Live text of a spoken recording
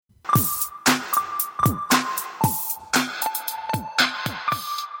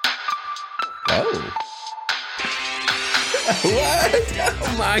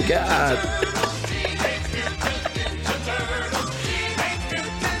Oh my God.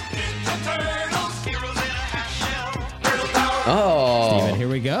 Oh, Steven, here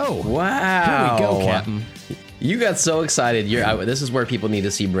we go. Wow. Here we go, Captain. You got so excited. This is where people need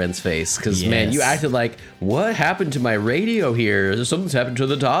to see Brent's face. Because, man, you Yes. acted like, what happened to my radio here? Something's happened to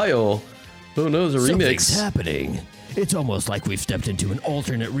the dial. Oh, no, it's a Something's remix. happening. It's almost like we've stepped into an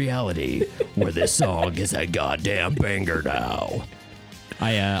alternate reality where this song is a goddamn banger now.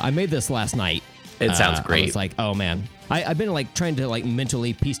 I made this last night. It sounds great. I was like, oh man, I've been like trying to like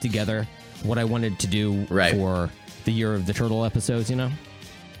mentally piece together what I wanted to do for the Year of the Turtle episodes. You know,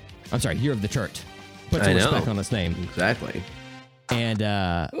 I'm sorry, Year of the Turt. Put some respect on its name. Exactly. And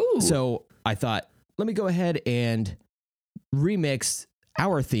so I thought, let me go ahead and remix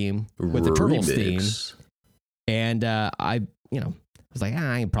our theme with the Turtles theme. And I was like,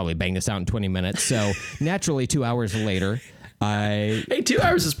 I can probably bang this out in 20 minutes. So naturally, 2 hours later, Hey, 2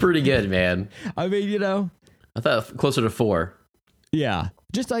 hours is pretty good, man. I mean, I thought closer to 4. Yeah.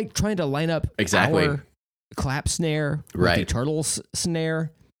 Just like trying to line up our clap snare with the Turtles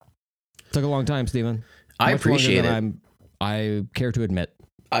snare. Took a long time, Steven. I appreciate it. I care to admit.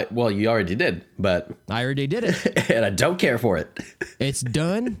 Well, you already did, but... I already did it. And I don't care for it. It's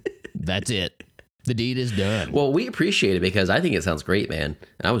done. That's it. The deed is done. Well, we appreciate it because I think it sounds great, man.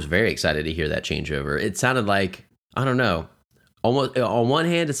 And I was very excited to hear that changeover. It sounded like, I don't know, almost on one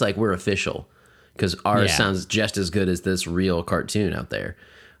hand, it's like we're official because ours sounds just as good as this real cartoon out there.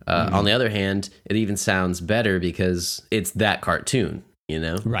 On the other hand, it even sounds better because it's that cartoon, you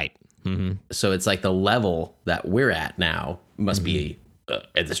know? Right. Mm-hmm. So it's like the level that we're at now must be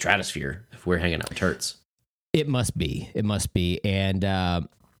at the stratosphere if we're hanging out with Turts. It must be. It must be. And,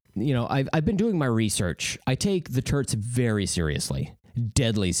 I've been doing my research. I take the Turts very seriously,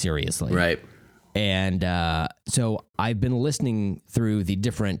 deadly seriously. Right. And so I've been listening through the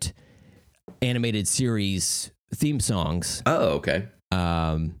different animated series theme songs. Oh, okay.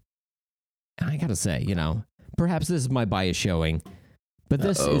 I gotta say, perhaps this is my bias showing, but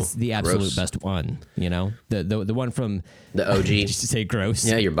this is the absolute best one. The one from the OG. Did you say gross?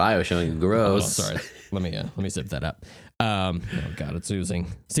 Yeah, your bio showing gross. Oh, sorry. Let me zip that up. Oh God, it's oozing.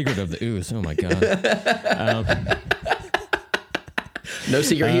 Secret of the ooze. Oh my God. No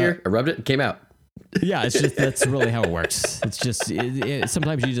secret here. I rubbed it. It came out. Yeah, it's just that's really how it works. It's just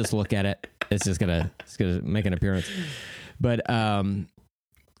sometimes you just look at it. It's gonna make an appearance. But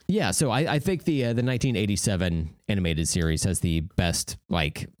so I think the 1987 animated series has the best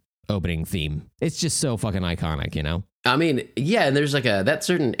opening theme. It's just so fucking iconic, I mean, yeah, and there's that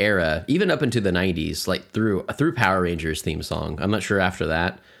certain era, even up into the 90s, through Power Rangers theme song. I'm not sure after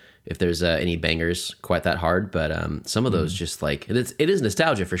that if there's any bangers quite that hard, but some of those just it is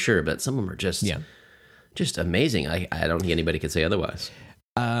nostalgia for sure, but some of them are just amazing. I don't think anybody could say otherwise.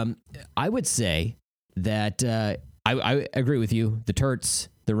 I would say that I agree with you. The Turts,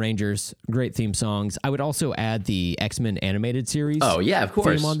 the Rangers, great theme songs. I would also add the X-Men animated series. Oh yeah, of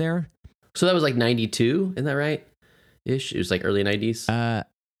course. Theme on there. So that was 92, isn't that right? Ish. It was early 90s. I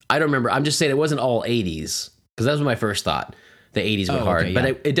don't remember. I'm just saying it wasn't all 80s because that was my first thought. The 80s were hard, okay, but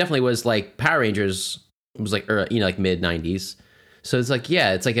it definitely was Power Rangers was mid 90s. So it's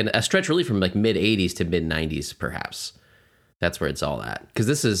it's a stretch really from mid 80s to mid 90s perhaps. That's where it's all at. Because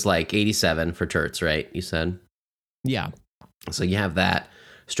this is 87 for Turts, right? You said. Yeah. So you have that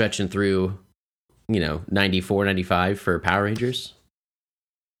stretching through, 94, 95 for Power Rangers.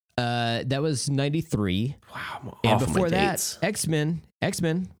 That was 93. Wow. And before that, X-Men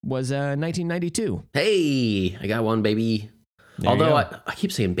was 1992. Hey, I got one, baby. Although I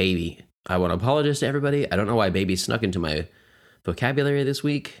keep saying baby. I want to apologize to everybody. I don't know why baby snuck into my vocabulary these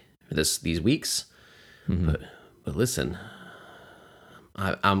weeks. Mm-hmm. But listen,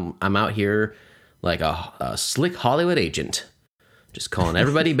 I'm out here like a slick Hollywood agent, just calling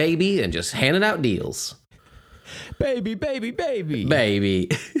everybody baby and just handing out deals. Baby. Baby.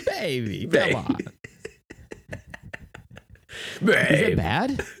 Come on. Is it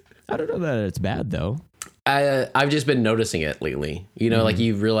bad? I don't know that it's bad though. I've just been noticing it lately.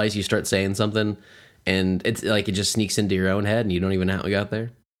 You realize you start saying something and it's it just sneaks into your own head and you don't even know how it got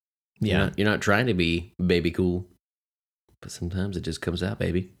there. Yeah. You're not trying to be baby cool, but sometimes it just comes out,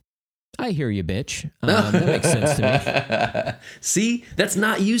 baby. I hear you, bitch. That makes sense to me. See, that's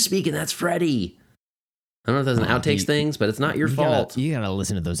not you speaking. That's Freddie. I don't know if that's an outtakes things, but it's not your fault. You gotta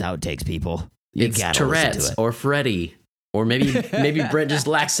listen to those outtakes, people. It's Tourette's or Freddie. Or maybe Brent just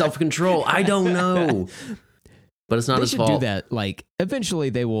lacks self-control. I don't know. But it's not his fault. They should do that. Eventually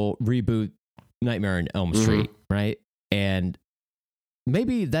they will reboot Nightmare on Elm Street, right? And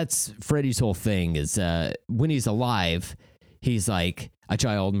maybe that's Freddy's whole thing is when he's alive, he's like a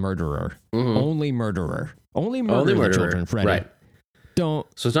child murderer. Mm-hmm. Only murder the children, Freddy. Right. Don't.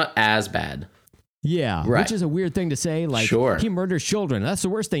 So it's not as bad. Yeah. Right. Which is a weird thing to say. Like, sure. He murders children. That's the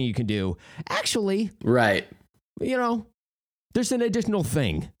worst thing you can do. Actually. Right. You know, there's an additional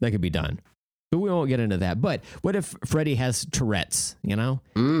thing that could be done. But we won't get into that. But what if Freddy has Tourette's, you know?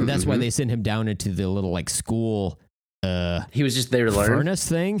 And that's why they send him down into the little like school he was just there to learn. Furnace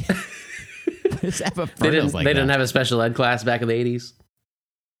thing. They didn't have a special ed class back in the 80s.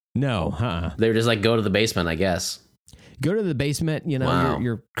 No, They were just like, go to the basement, I guess. Go to the basement, you know, Wow.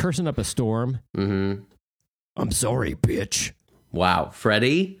 you're cursing up a storm. Mm-hmm. I'm sorry, bitch. Wow.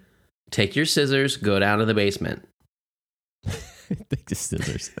 Freddy, take your scissors, go down to the basement. Take the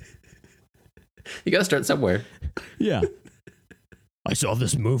scissors. You got to start somewhere. Yeah. I saw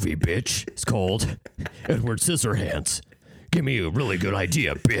this movie, bitch. It's called Edward Scissorhands. Give me a really good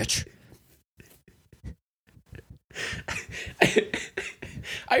idea, bitch.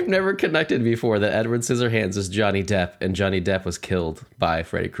 I've never connected before that Edward Scissorhands is Johnny Depp and Johnny Depp was killed by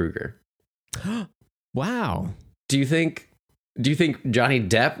Freddy Krueger. Wow. Do you think Johnny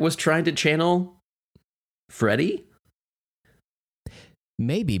Depp was trying to channel Freddy?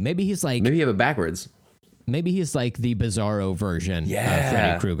 Maybe he's like, Maybe you have it backwards. maybe he's like the bizarro version of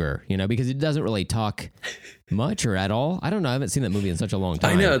Freddy Krueger, you know, because he doesn't really talk much or at all. I don't know. I haven't seen that movie in such a long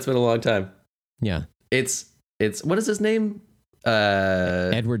time. I know, it's been a long time. Yeah. It's what is his name?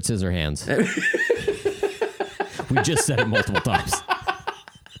 Edward Scissorhands. We just said it multiple times.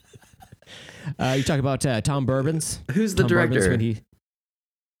 You talk about Tom Burbins. Who's the Tom director? Burbins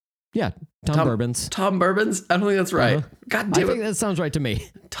Tom Burbins. Tom Burbins? I don't think that's right. God damn I think it. that sounds right to me.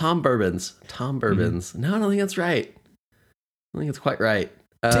 Tom Burbins. No, I don't think that's right. I think it's quite right.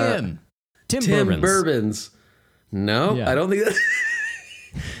 Tim Burbins. Burbins. No, Yeah. I don't think that.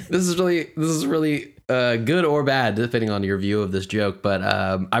 This is really good or bad depending on your view of this joke. But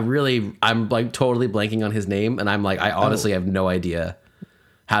I'm like totally blanking on his name, and I'm like I honestly have no idea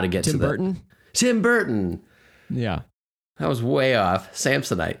how to get to that. Tim Burton. Tim Burton. Yeah. That was way off.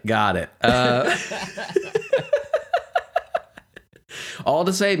 Samsonite. Got it. All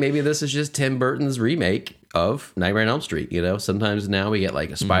to say, maybe this is just Tim Burton's remake of Nightmare on Elm Street. You know, sometimes now we get like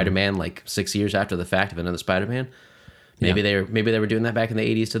a Spider-Man like 6 years after the fact of another Spider-Man. Maybe they were doing that back in the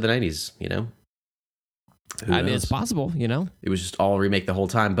 80s to the 90s. You know, I mean, it's possible. You know, it was just all remake the whole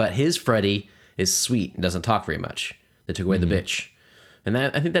time. But his Freddy is sweet and doesn't talk very much. They took away the bitch, and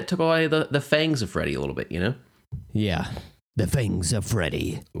I think that took away the fangs of Freddy a little bit. You know. Yeah. The fangs of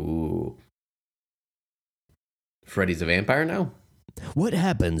Freddy. Ooh. Freddy's a vampire now? What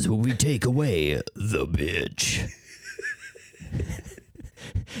happens when we take away the bitch?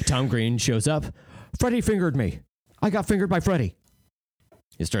 Tom Green shows up. Freddy fingered me. I got fingered by Freddy.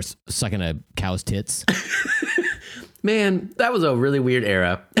 He starts sucking a cow's tits. Man, that was a really weird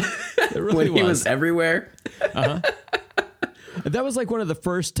era. It really when he was everywhere. Uh-huh. That was like one of the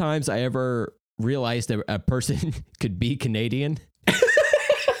first times I ever realized that a person could be Canadian.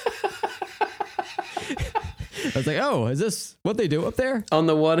 I was like, oh, is this what they do up there? On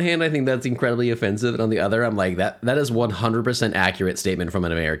the one hand, I think that's incredibly offensive. And on the other, I'm like, that is 100% accurate statement from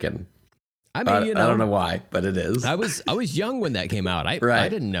an American. I mean, you know, I don't know why, but it is. I was young when that came out. I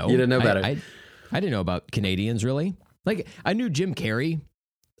didn't know. You didn't know better. I didn't know about Canadians, really. Like, I knew Jim Carrey.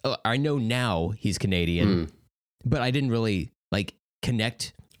 I know now he's Canadian, but I didn't really, like,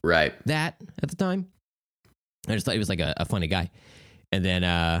 connect that at the time. I just thought he was like a funny guy. And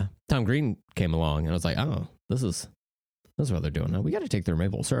then Tom Green came along, and I was like, oh, this is what they're doing now. We got to take their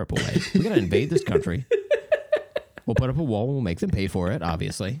maple syrup away. We got to invade this country. We'll put up a wall. We'll make them pay for it,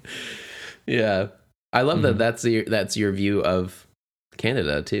 obviously. Yeah. I love that that's your view of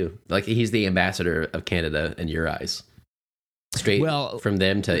Canada, too. Like, he's the ambassador of Canada in your eyes. Straight from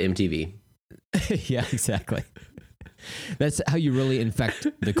them to MTV. Yeah, exactly. That's how you really infect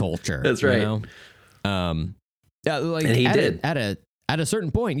the culture. That's right. You know? Yeah, like, and he did. At a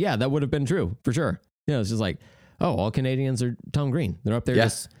certain point, yeah, that would have been true for sure. You know, it's just like, oh, all Canadians are Tom Green. They're up there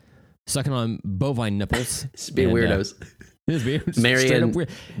just sucking on bovine nipples. Just being weirdos. Marrying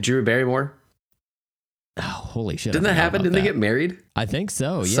Drew Barrymore. Oh, holy shit. Didn't that happen? Didn't they get married? I think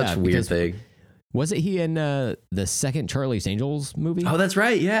so, yeah. Such a weird thing. Wasn't he in the second Charlie's Angels movie? Oh, that's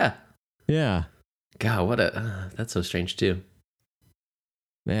right, yeah. Yeah. God, that's so strange too.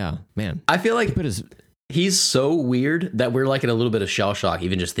 Yeah, man. I feel like he's so weird that we're like in a little bit of shell shock,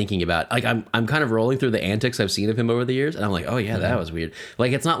 even just thinking about. Like, I'm kind of rolling through the antics I've seen of him over the years, and I'm like, oh yeah, that was weird.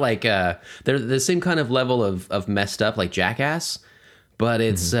 Like, it's not like they're the same kind of level of messed up like Jackass, but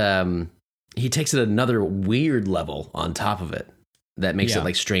it's he takes it another weird level on top of it that makes it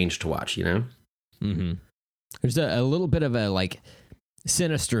like strange to watch, you know? Mm-hmm. There's a little bit of a like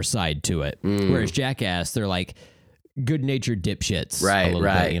sinister side to it. Whereas Jackass, they're like good-natured dipshits. Right,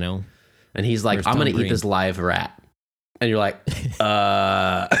 right. Bit, you know? And he's like, I'm going to eat this live rat. And you're like,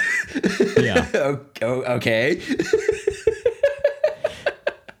 yeah. Okay.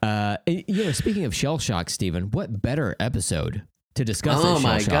 Speaking of shell shock, Stephen, what better episode to discuss oh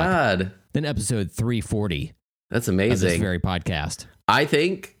my God. than episode 340? That's amazing. Of this very podcast. I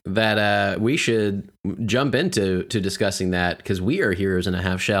think that we should jump into discussing that because we are Heroes in a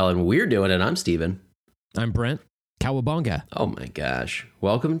Half Shell and we're doing it. I'm Steven. I'm Brent. Cowabunga. Oh my gosh.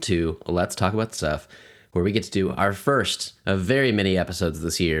 Welcome to Let's Talk About Stuff, where we get to do our first of very many episodes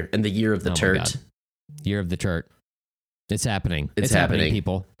this year in the Year of the Turt. Year of the Turt. It's happening. It's happening,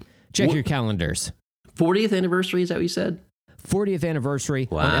 people. Check your calendars. 40th anniversary, is that what you said? 40th anniversary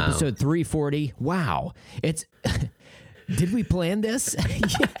on episode 340. Wow. It's... Did we plan this?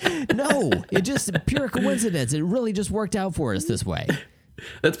 No, it just pure coincidence. It really just worked out for us this way.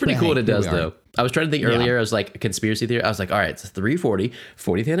 That's pretty cool what it does, though. I was trying to think earlier. I was like, a conspiracy theory. I was like, all right, it's 340,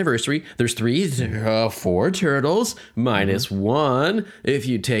 40th anniversary. There's 4 turtles minus 1. If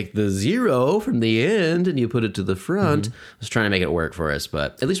you take the 0 from the end and you put it to the front, I was trying to make it work for us,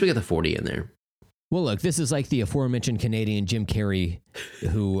 but at least we got the 40 in there. Well, look, this is like the aforementioned Canadian Jim Carrey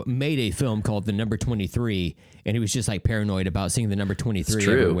who made a film called The Number 23, and he was just like paranoid about seeing the number 23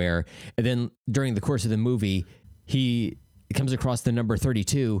 everywhere. And then during the course of the movie, he comes across the number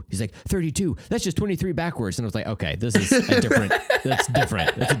 32. He's like, 32, that's just 23 backwards. And I was like, okay, this is a different, that's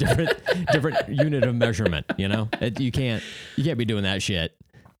different. That's a different unit of measurement, you know? You can't be doing that shit.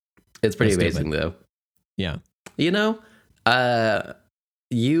 It's pretty amazing, though. Yeah. You know,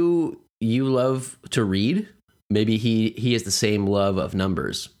 you love to read. Maybe he has the same love of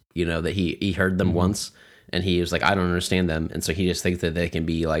numbers, you know, that he heard them once and he was like, I don't understand them. And so he just thinks that they can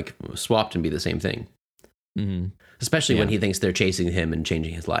be like swapped and be the same thing. Mm-hmm. Especially when he thinks they're chasing him and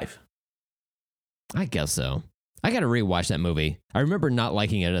changing his life. I guess so. I got to rewatch that movie. I remember not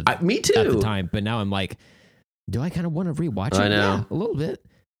liking it me too. At the time, but now I'm like, do I kind of want to rewatch it? I know. Yeah, a little bit.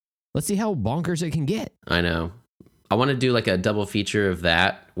 Let's see how bonkers it can get. I know. I want to do like a double feature of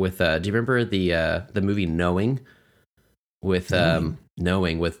that with. Do you remember the movie Knowing with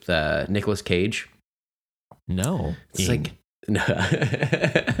Knowing with Nicolas Cage? No, it's like no.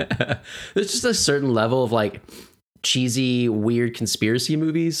 There's just a certain level of like cheesy, weird conspiracy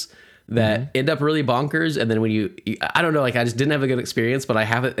movies that end up really bonkers, and then when you I don't know, like I just didn't have a good experience, but I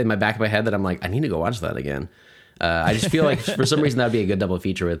have it in my back of my head that I'm like I need to go watch that again. I just feel like for some reason that'd be a good double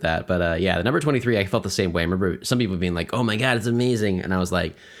feature with that. But yeah, the number 23, I felt the same way. I remember some people being like, oh my God, it's amazing. And I was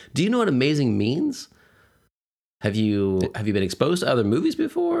like, do you know what amazing means? Have you been exposed to other movies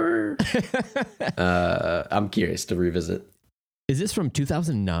before? I'm curious to revisit. Is this from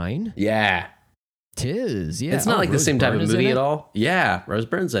 2009? Yeah. 'Tis, yeah. It's not like the same type of movie at all. Yeah, Rose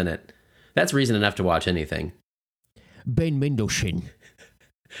Byrne's in it. That's reason enough to watch anything. Ben Mendelsohn.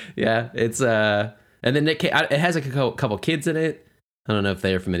 Yeah, it's... And then it has a couple kids in it. I don't know if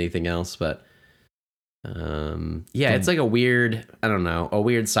they're from anything else, but yeah, it's like a weird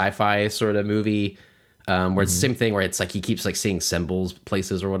sci-fi sort of movie where it's the same thing where it's like he keeps like seeing symbols,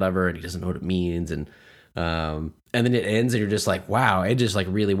 places or whatever, and he doesn't know what it means, and then it ends and you're just like, wow, it just like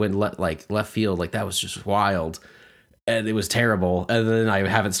really went left field, like that was just wild. And it was terrible. And then I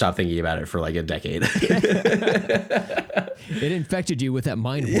haven't stopped thinking about it for like a decade. It infected you with that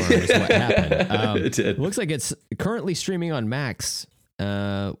mind worm is what happened. It did. Looks like it's currently streaming on Max.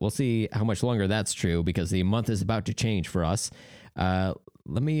 We'll see how much longer that's true because the month is about to change for us.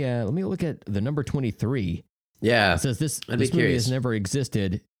 Let me look at the number 23. Yeah. It says this movie has never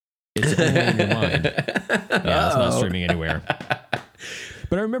existed. It's only in your mind. Yeah, it's not streaming anywhere.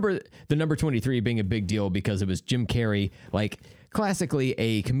 But I remember the number 23 being a big deal because it was Jim Carrey, like classically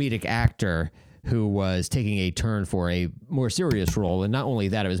a comedic actor who was taking a turn for a more serious role. And not only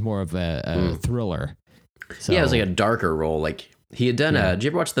that, it was more of a thriller. So, yeah, it was like a darker role. Like he had done did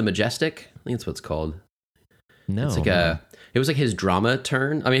you ever watch The Majestic? I think that's what it's called. No. It's like it was like his drama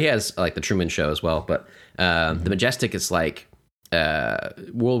turn. I mean, he has like The Truman Show as well, but The Majestic is like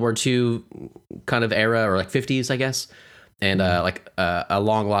World War II kind of era or like 50s, I guess. And a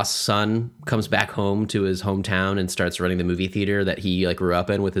long lost son comes back home to his hometown and starts running the movie theater that he like grew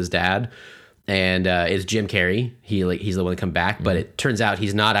up in with his dad. And it's Jim Carrey. He's the one to come back, but it turns out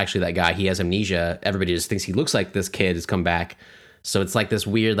he's not actually that guy. He has amnesia. Everybody just thinks he looks like this kid has come back. So it's like this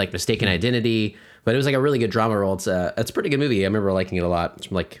weird like mistaken identity. But it was like a really good drama role. It's a pretty good movie. I remember liking it a lot. It's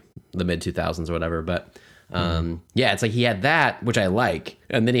from like the mid 2000s or whatever. But Yeah, it's like he had that, which I like,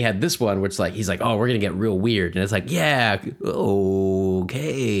 and then he had this one, which like he's like, oh, we're gonna get real weird, and it's like, yeah,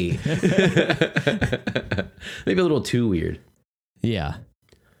 okay, maybe a little too weird. Yeah,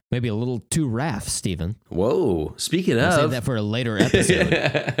 maybe a little too raff, Stephen. Whoa, speaking I'll of, save that for a later episode.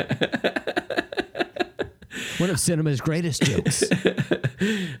 One of cinema's greatest jokes.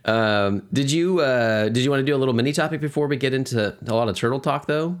 Did you want to do a little mini topic before we get into a lot of turtle talk,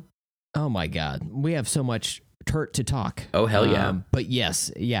 though? Oh my God, we have so much turt to talk. Oh hell yeah! But yes,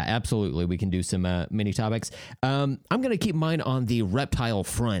 yeah, absolutely, we can do some mini topics. I'm gonna keep mine on the reptile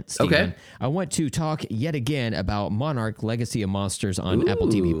front, Stephen. Okay. I want to talk yet again about Monarch: Legacy of Monsters on Apple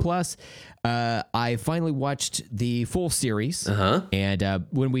TV Plus. I finally watched the full series, and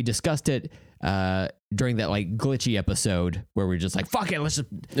when we discussed it during that like glitchy episode where we're just like, fuck it, let's just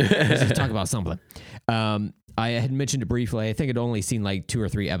talk about something. I had mentioned it briefly. I think I'd only seen like 2 or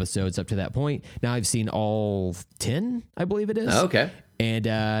 3 episodes up to that point. Now I've seen all 10, I believe it is. Oh, okay. And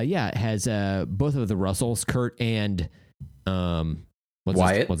yeah, it has both of the Russells, Kurt and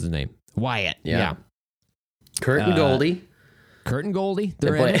Wyatt. What's his name? Wyatt. Yeah. Kurt and Goldie. Kurt and Goldie.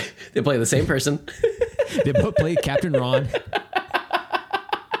 They play the same person. They both play Captain Ron.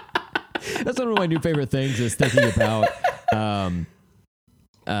 That's one of my new favorite things is thinking about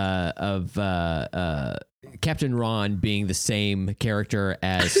Captain Ron being the same character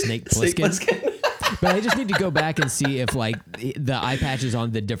as Snake Plissken. But I just need to go back and see if like the eye patch is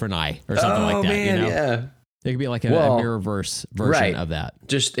on the different eye or something like that. Man, you know? Yeah. It could be like a mirrorverse version of that.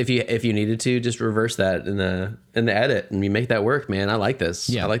 Just if you needed to, just reverse that in the edit and you make that work, man. I like this.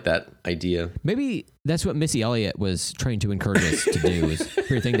 Yeah. I like that idea. Maybe that's what Missy Elliott was trying to encourage us to do is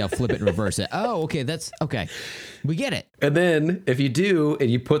for your thing to flip it and reverse it. Oh, okay, that's okay. We get it. And then if you do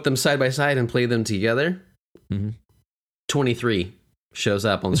and you put them side by side and play them together, 23 shows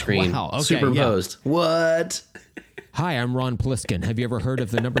up on the screen. Wow, okay, superimposed. Yeah. What? Hi, I'm Ron Pliskin. Have you ever heard of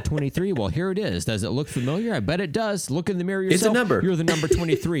the number 23? Well, here it is. Does it look familiar? I bet it does. Look in the mirror yourself. It's a number. You're the number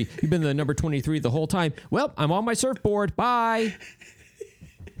 23. You've been the number 23 the whole time. Well, I'm on my surfboard. Bye.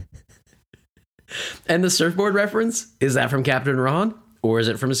 And the surfboard reference, is that from Captain Ron? Or is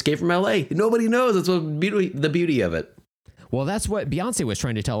it from Escape from LA? Nobody knows. That's the beauty of it. Well, that's what Beyonce was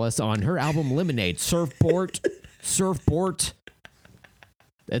trying to tell us on her album Lemonade. Surfboard.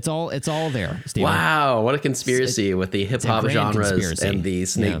 It's all there, Stephen. Wow, what a conspiracy with the hip hop genres and the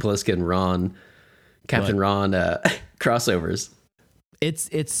Snake Plissken Ron, Captain Ron crossovers.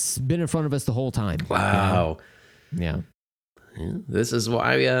 It's been in front of us the whole time. Wow. Yeah. This is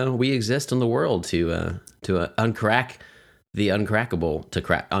why we exist in the world to uncrack the uncrackable, to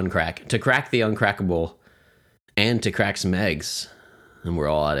crack the uncrackable, and to crack some eggs. And we're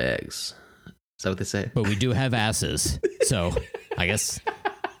all out of eggs. Is that what they say? But we do have asses, so I guess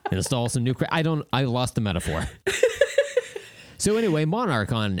install some new. I lost the metaphor. So anyway,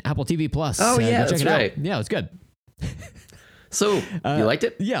 Monarch on Apple TV Plus. Oh yeah, that's right. Yeah, it was good. So you liked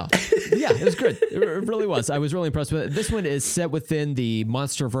it? Yeah, it was good. It really was. I was really impressed with it. This one is set within the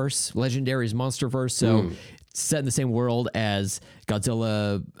MonsterVerse, Legendary's MonsterVerse. So set in the same world as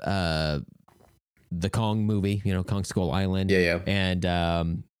Godzilla, the Kong movie. You know, Kong Skull Island. Yeah.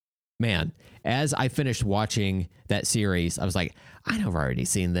 And man, as I finished watching that series, I was like, I know I've already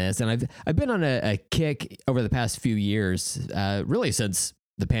seen this. And I've been on a kick over the past few years, really since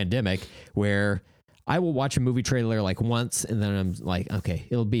the pandemic, where I will watch a movie trailer like once and then I'm like, okay,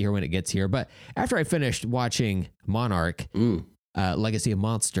 it'll be here when it gets here. But after I finished watching Monarch, Legacy of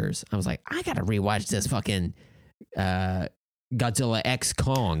Monsters, I was like, I got to rewatch this fucking Godzilla X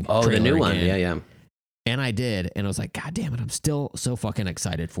Kong. Oh, the new one. Again. Yeah. And I did. And I was like, God damn it, I'm still so fucking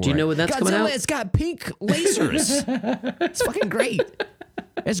excited for it. Do you know when that's coming out? It's got pink lasers. It's fucking great.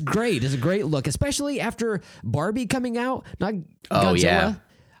 It's great. It's a great look, especially after Barbie coming out. Not Godzilla. Oh, yeah.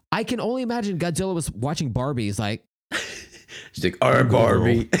 I can only imagine Godzilla was watching Barbie. He's like, she's like, all right,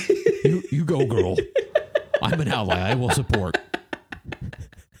 Barbie. you go, girl. I'm an ally. I will support.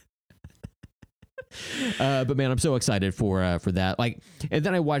 But man, I'm so excited for that. Like, and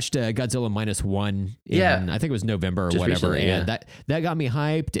then I watched Godzilla -1. I think it was November or whatever, recently, and that got me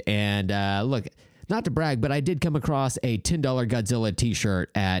hyped. And look, not to brag, but I did come across a $10 Godzilla T-shirt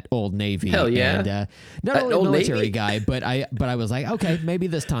at Old Navy. Hell yeah! And not only a military guy, but I was like, okay, maybe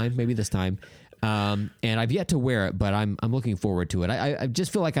this time. And I've yet to wear it, but I'm looking forward to it. I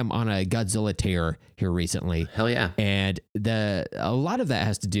just feel like I'm on a Godzilla tear here recently. Hell yeah! And a lot of that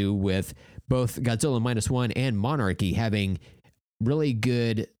has to do with both Godzilla -1 and Monarchy having really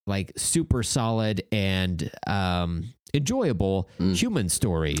good, like super solid and enjoyable human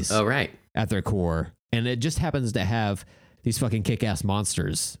stories. Oh, right. At their core. And it just happens to have these fucking kick-ass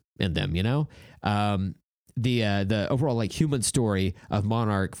monsters in them, you know? the overall like human story of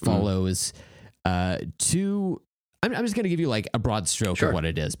Monarch follows two. I'm just going to give you like a broad stroke of what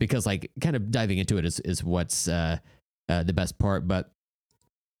it is, because like kind of diving into it is what's the best part, but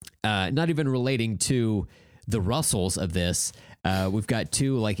not even relating to the Russells of this. We've got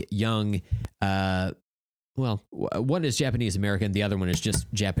two like young, well, one is Japanese American, the other one is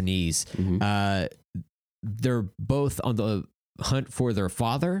just Japanese. They're both on the hunt for their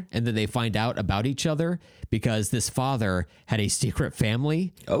father, and then they find out about each other because this father had a secret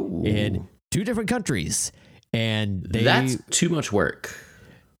family in 2 different countries. And that's too much work.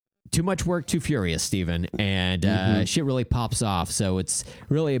 Too much work, too furious, Stephen. And shit really pops off. So it's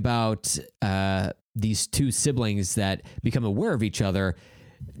really about these 2 siblings that become aware of each other,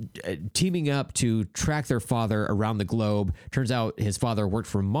 teaming up to track their father around the globe. Turns out his father worked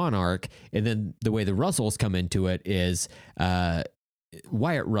for Monarch. And then the way the Russells come into it is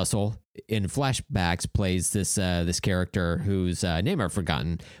Wyatt Russell in flashbacks plays this character whose name I've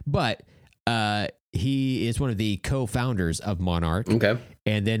forgotten. But he is one of the co-founders of Monarch. Okay.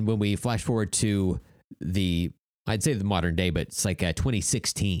 And then when we flash forward to I'd say the modern day, but it's like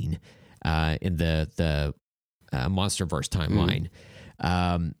 2016 in the MonsterVerse timeline.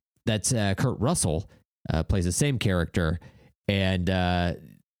 That's Kurt Russell plays the same character, and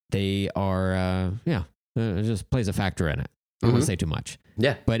they are it just plays a factor in it. I don't want to say too much.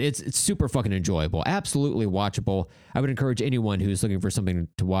 Yeah. But it's super fucking enjoyable. Absolutely watchable. I would encourage anyone who's looking for something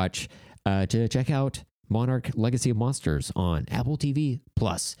to watch to check out Monarch Legacy of Monsters on Apple TV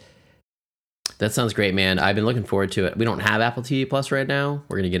Plus. That sounds great, man. I've been looking forward to it. We don't have Apple TV Plus right now.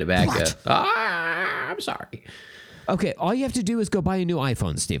 We're going to get it back. I'm sorry. Okay, all you have to do is go buy a new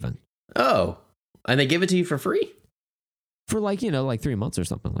iPhone, Stephen. Oh, and they give it to you for free? For like 3 months or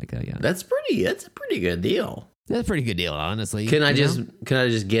something like that, yeah. That's a pretty good deal. That's a pretty good deal, honestly. Can I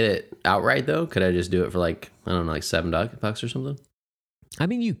just get it outright though? Could I just do it for like, I don't know, like $7 or something? I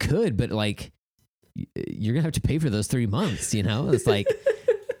mean, you could, but like you're going to have to pay for those 3 months, It's like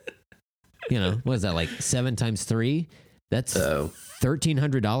what is that, like 7 times 3? That's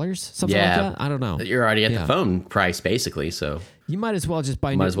 $1,300, something like that. I don't know. You're already at the phone price, basically. So you might as well just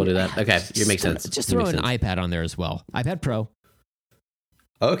buy. Might as well do that. Okay, it makes sense. Just throw an iPad on there as well. iPad Pro.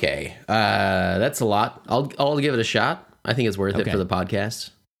 Okay, that's a lot. I'll give it a shot. I think it's worth it for the podcast.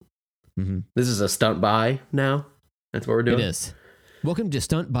 This is a stunt buy now. That's what we're doing. It is. Welcome to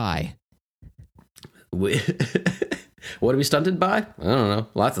Stunt Buy. What are we stunted by? I don't know.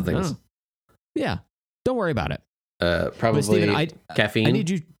 Lots of things. Yeah, don't worry about it. Probably Steven, caffeine. I need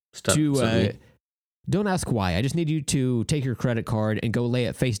you to don't ask why. I just need you to take your credit card and go lay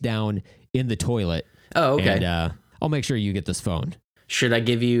it face down in the toilet. Oh, okay. And I'll make sure you get this phone. Should I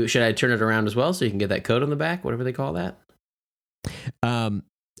turn it around as well so you can get that code on the back, whatever they call that? The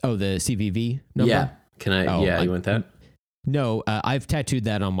CVV number? Yeah. Can I? You want that? No, I've tattooed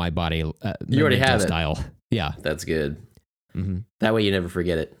that on my body. You already have style. Yeah. That's good. That way you never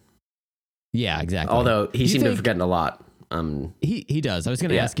forget it. Yeah, exactly. Although he seemed to have forgotten a lot. He does. I was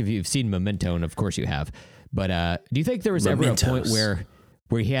going to ask if you've seen Memento, and of course you have. But do you think there was ever a point where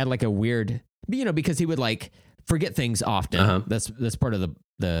he had like a weird, because he would like forget things often. That's part of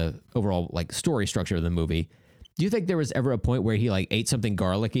the overall like story structure of the movie. Do you think there was ever a point where he like ate something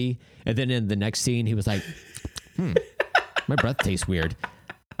garlicky, and then in the next scene he was like, my breath tastes weird.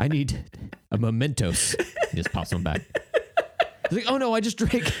 I need a Mementos. He just pops one back. He's like, oh no, I just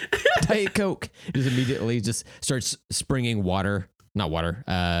drank Diet Coke. Just immediately just starts springing soda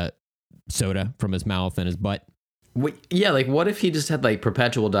from his mouth and his butt. Yeah, like what if he just had like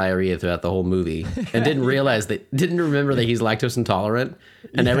perpetual diarrhea throughout the whole movie and didn't remember that he's lactose intolerant,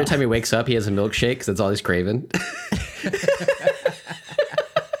 and every time he wakes up he has a milkshake because that's all he's craving.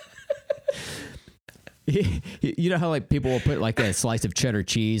 You know how like people will put like a slice of cheddar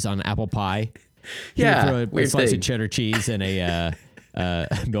cheese on apple pie? Yeah, throw a slice of cheddar cheese in a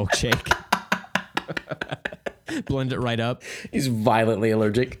milkshake. Blend it right up. He's violently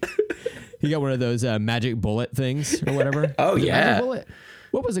allergic. He got one of those magic bullet things or whatever. Oh, yeah.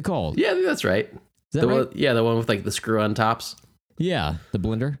 What was it called? Yeah, I think that's right. Is that right? The one with like the screw on tops. Yeah, the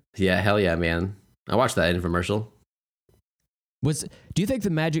blender. Yeah, hell yeah, man. I watched that infomercial. Do you think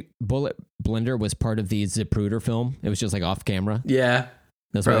the magic bullet blender was part of the Zapruder film? It was just like off camera? Yeah.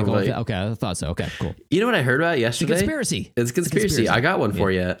 That's what I call it. Okay, I thought so. Okay, cool. You know what I heard about yesterday? It's a conspiracy. It's a conspiracy. I got one for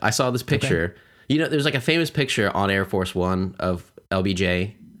you. I saw this picture. Okay. There's like a famous picture on Air Force One of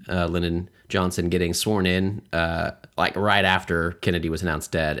LBJ, Lyndon Johnson, getting sworn in like right after Kennedy was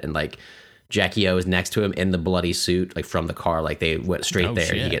announced dead. And like Jackie O is next to him in the bloody suit, like from the car, like they went straight there.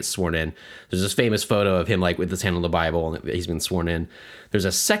 Shit. And he gets sworn in. There's this famous photo of him like with his hand on the Bible, and he's been sworn in. There's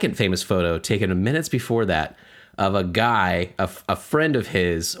a second famous photo taken minutes before that of a guy, a friend of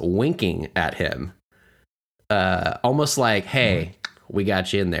his, winking at him, almost like, "Hey, we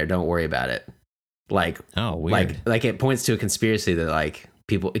got you in there. Don't worry about it." Like, oh, weird. Like it points to a conspiracy that like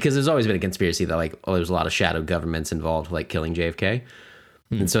people, because there's always been a conspiracy that like, oh, there's a lot of shadow governments involved, like killing JFK.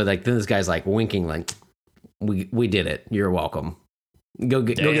 And so like then this guy's like winking, like we did it. You're welcome. Go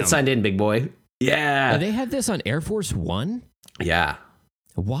get signed in, big boy. Yeah. They had this on Air Force One. Yeah.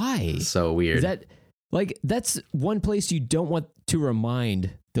 Why? So weird. Is that like that's one place you don't want to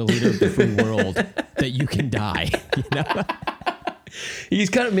remind the leader of the free world that you can die. You know? He's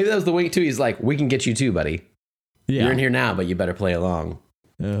kind of, maybe that was the wink too. He's like, we can get you too, buddy. Yeah. You're in here now, but you better play along.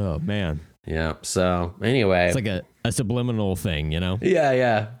 Oh man. Yeah. So anyway, it's like a subliminal thing, you know?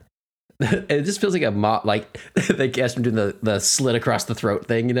 Yeah. It just feels like like they cast him doing the slit across the throat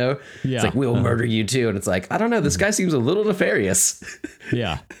thing, you know? Yeah. It's like, we'll murder you too. And it's like, I don't know. This guy seems a little nefarious.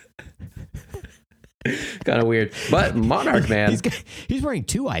 Yeah. Kind of weird. But Monarch, man. He's wearing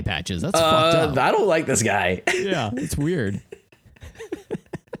 2 eye patches. That's fucked up. I don't like this guy. Yeah, it's weird.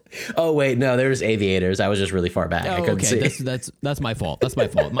 Oh wait, no, there's aviators. I was just really far back. I couldn't see. That's my fault. That's my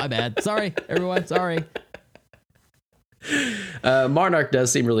fault. My bad. Sorry, everyone. Sorry. Monarch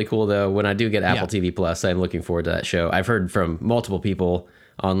does seem really cool though. When I do get Apple TV Plus, I'm looking forward to that show. I've heard from multiple people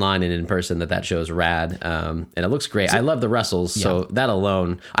online and in person that show is rad, and it looks great. I love the Russells, so that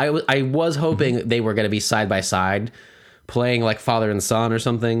alone, I was hoping they were going to be side by side, playing like father and son or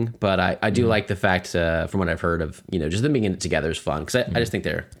something. But I do like the fact, from what I've heard of, just them being in it together is fun, because I just think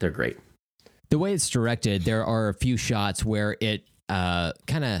they're great. The way it's directed, there are a few shots where it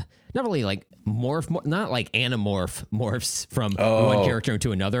kind of not really like not like morphs from one character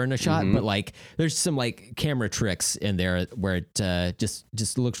to another in a shot, but like there's some like camera tricks in there where it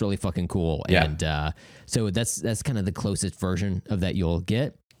just looks really fucking cool. Yeah. And so that's kind of the closest version of that you'll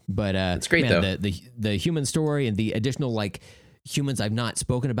get. But it's great though. The human story and the additional like humans I've not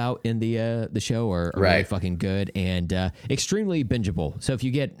spoken about in the show are really fucking good and extremely bingeable. So if you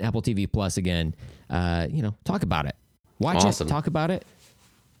get Apple TV Plus again, talk about it, watch it, talk about it.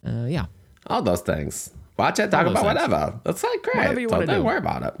 Yeah. All those things. Watch it, talk about whatever. That's like great. Whatever you want to do. Don't worry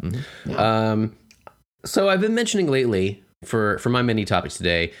about it. Mm-hmm. Yeah. So I've been mentioning lately for my mini topics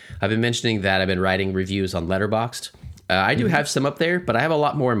today, I've been mentioning that I've been writing reviews on Letterboxd. I do have some up there, but I have a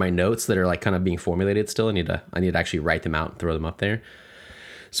lot more in my notes that are like kind of being formulated still. I need to actually write them out and throw them up there.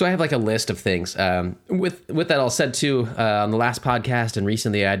 So I have like a list of things. With that all said too, on the last podcast and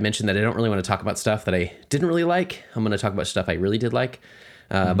recently I'd mentioned that I don't really want to talk about stuff that I didn't really like. I'm going to talk about stuff I really did like.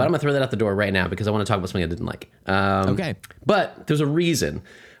 But I'm going to throw that out the door right now because I want to talk about something I didn't like. Okay. But there's a reason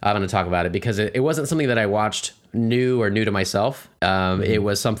I'm going to talk about it, because it wasn't something that I watched new to myself. It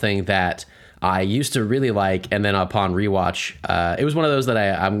was something that I used to really like, and then upon rewatch, it was one of those that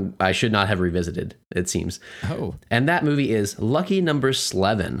I should not have revisited, it seems. Oh. And that movie is Lucky Number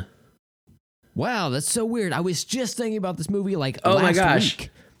 11. Wow, that's so weird. I was just thinking about this movie last my gosh. week.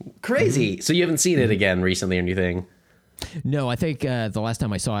 Crazy. So you haven't seen it again recently or anything? No, I think the last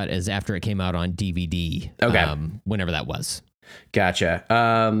time I saw it is after it came out on DVD. Okay. Whenever that was. Gotcha.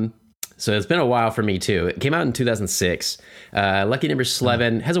 So it's been a while for me too. It came out in 2006. Lucky Number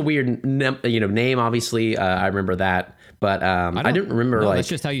 11 has a weird name, obviously. I remember that, but I didn't remember. That's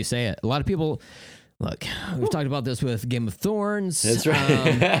just how you say it. A lot of people. Look, we've talked about this with Game of Thrones. That's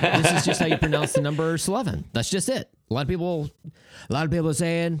right. This is just how you pronounce the number 11. That's just it. A lot of people are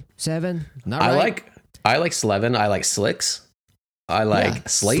saying 7. Not right. I like Slevin. I like Slicks. I like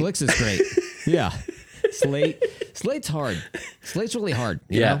Slate. Slicks is great. Yeah. Slate's hard. Slate's really hard.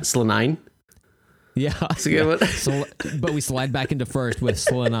 Yeah. Slanine. Yeah. That's a good one. But we slide back into first with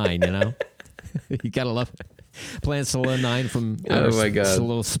Slanine, You gotta love it. Playing Slanine from my God.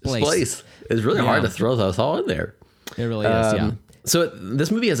 Little Splice. It's really hard to throw those all in there. It really is, yeah. So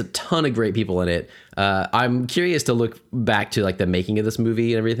this movie has a ton of great people in it. I'm curious to look back to like the making of this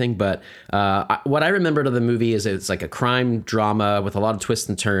movie and everything. But what I remembered of the movie is it's like a crime drama with a lot of twists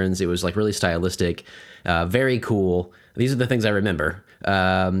and turns. It was like really stylistic, very cool. These are the things I remember.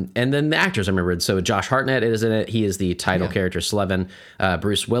 And then the actors I remembered. So Josh Hartnett is in it. He is the title character Slevin.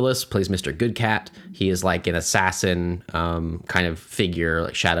 Bruce Willis plays Mr. Goodcat. He is like an assassin kind of figure,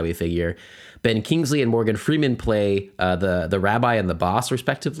 like shadowy figure. Ben Kingsley and Morgan Freeman play the rabbi and the boss,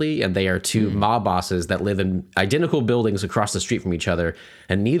 respectively, and they are two mob bosses that live in identical buildings across the street from each other,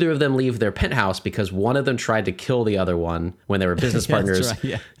 and neither of them leave their penthouse because one of them tried to kill the other one when they were business partners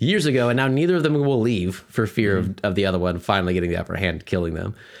years ago, and now neither of them will leave for fear of the other one finally getting the upper hand, killing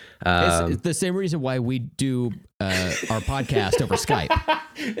them. It's the same reason why we do our podcast over Skype.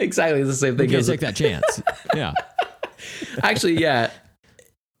 Exactly, it's the same thing. We can't take that chance. Yeah. Actually, yeah.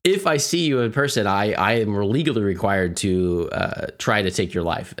 If I see you in person, I am legally required to try to take your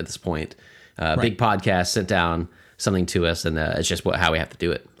life at this point. Big podcast, sit down, something to us, and it's just how we have to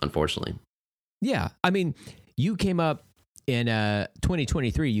do it, unfortunately. Yeah. I mean, you came up in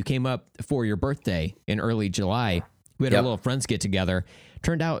 2023. You came up for your birthday in early July. We had a little friends get together.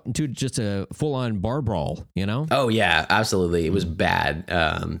 Turned out into just a full-on bar brawl, you know? Oh, yeah, absolutely. It was bad.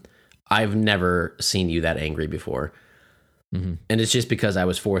 I've never seen you that angry before. Mm-hmm. And it's just because I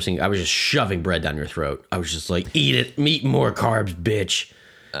was just shoving bread down your throat. I was just like, eat it, eat more carbs, bitch.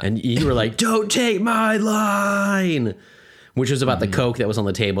 And you were like, don't take my line, which was about the Coke that was on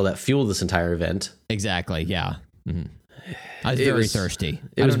the table that fueled this entire event. Exactly, yeah. Mm-hmm. I was very thirsty.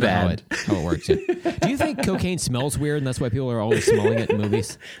 It was bad. How it works. Do you think cocaine smells weird and that's why people are always smelling it in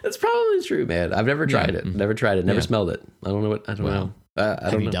movies? That's probably true, man. I've never tried it. Never tried it. Never smelled it. I don't know. I don't know.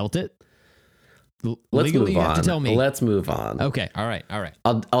 Have you dealt it? Let's move on. You have to tell me. Let's move on. Okay. All right.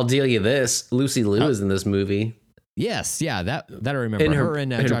 I'll deal you this. Lucy Liu is in this movie. Yes. Yeah. That I remember. Her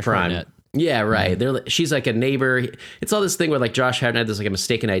and Josh Hartnett. Yeah, right. She's like a neighbor. It's all this thing where like Josh Hartnett, there's like a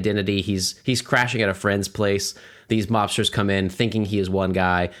mistaken identity. He's crashing at a friend's place. These mobsters come in thinking he is one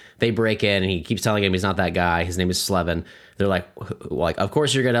guy. They break in and he keeps telling him he's not that guy. His name is Slevin. They're like, of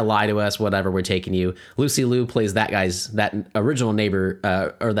course you're gonna lie to us. Whatever, we're taking you. Lucy Liu plays that original neighbor,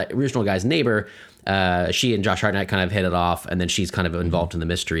 or that original guy's neighbor. She and Josh Hartnett kind of hit it off, and then she's kind of involved in the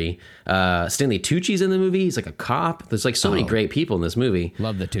mystery. Stanley Tucci's in the movie. He's like a cop. There's like so many great people in this movie.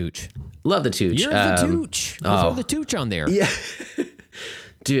 Love the Tooch. Love the Tooch. You're the Tooch. Throw the Tooch on there. Yeah.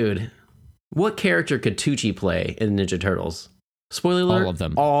 Dude, what character could Tucci play in Ninja Turtles? Spoiler alert. All of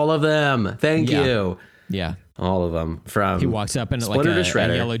them. All of them. Thank you. Yeah. All of them. From he walks up in like a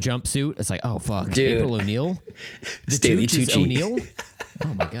yellow jumpsuit. It's like, oh, fuck. Dude. April O'Neil? The Stanley Tooch is Tucci. O'Neil?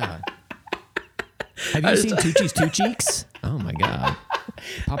 Oh, my God. Have you seen Tucci's Two Cheeks? Oh, my God.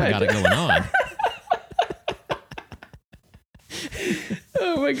 Papa got it going on.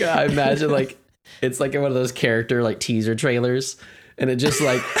 Oh, my God. Imagine like it's like one of those character like teaser trailers. And it just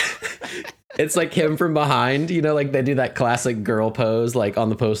like... It's like him from behind, you know, like they do that classic girl pose, like on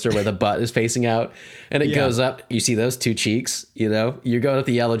the poster where the butt is facing out and it goes up. You see those two cheeks, you know, you're going with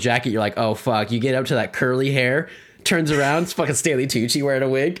the yellow jacket. You're like, oh, fuck. You get up to that curly hair, turns around. It's fucking Stanley Tucci wearing a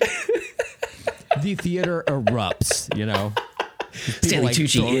wig. The theater erupts, you know. Stanley like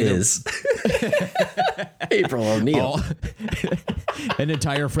Tucci is April O'Neil. An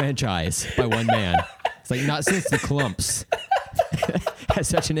entire franchise by one man. It's like not since the Clumps has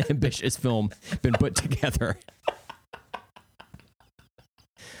such an ambitious film been put together.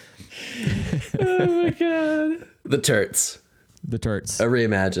 Oh my God. The Turts. A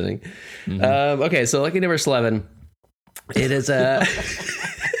reimagining. Mm-hmm. Okay, so Lucky Number 11. It is a...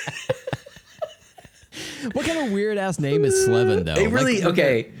 What kind of weird ass name is Slevin though? It really, like,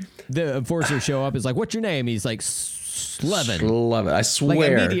 okay. The enforcers show up. Is like, what's your name? He's like, Slevin. Slevin. I swear.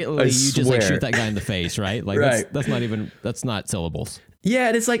 Like immediately, you just like shoot that guy in the face, right? Like right. That's not syllables. Yeah,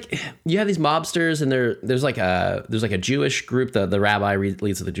 and it's like you have these mobsters, and there's like a Jewish group. The rabbi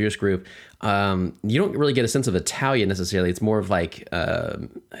leads the Jewish group. You don't really get a sense of Italian necessarily. It's more of like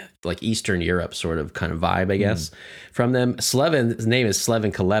Eastern Europe sort of kind of vibe, I guess, from them. Slevin's name is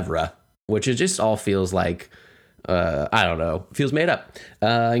Slevin Kalevra, which it just all feels like, I don't know, feels made up.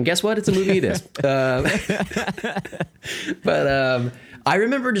 And guess what? It's a movie it is. But I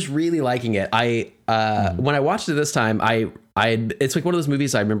remember just really liking it. When I watched it this time, it's like one of those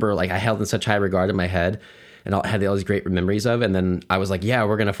movies I remember like I held in such high regard in my head and I had all these great memories of. And then I was like, yeah,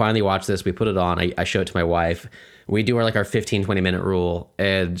 we're going to finally watch this. We put it on. I show it to my wife. We do our 15, 20 minute rule.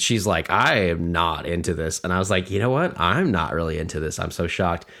 And she's like, I am not into this. And I was like, you know what? I'm not really into this. I'm so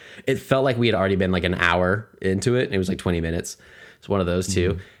shocked. It felt like we had already been like an hour into it. And it was like 20 minutes. It's one of those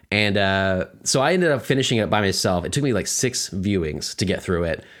two. And so I ended up finishing it by myself. It took me like 6 viewings to get through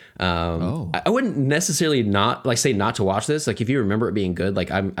it. I wouldn't necessarily not to watch this. Like if you remember it being good,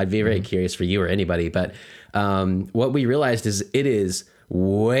 like I'd be very curious for you or anybody. But what we realized is it is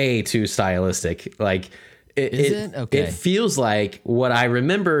way too stylistic. Like It feels like what I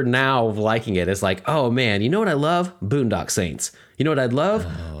remember now of liking it is like, oh man, you know what I love? Boondock Saints. You know what I'd love?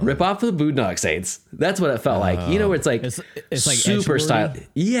 Rip off the Boondock Saints. That's what it felt like. You know, where it's like it's like super style.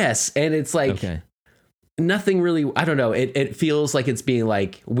 Yes, and it's like nothing really. I don't know. It feels like it's being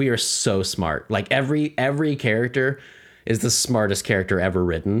like, we are so smart. Like every character is the smartest character ever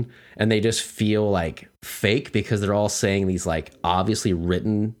written, and they just feel like fake because they're all saying these like obviously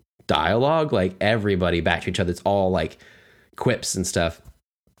written dialogue, like everybody back to each other. It's all like quips and stuff.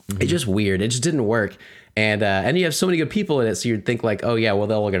 It's just weird. It just didn't work. And you have so many good people in it, so you'd think like, oh yeah, well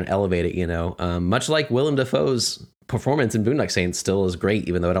they're all going to elevate it, you know. Much like Willem Dafoe's performance in Boondock Saints still is great,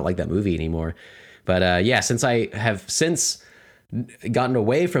 even though I don't like that movie anymore. But yeah, since I have since gotten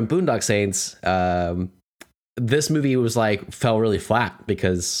away from Boondock Saints, this movie was like fell really flat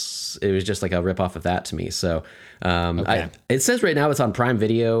because it was just like a ripoff of that to me. So it says right now it's on Prime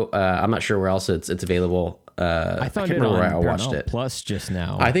Video. I'm not sure where else it's available. I found it on where I watched it Plus just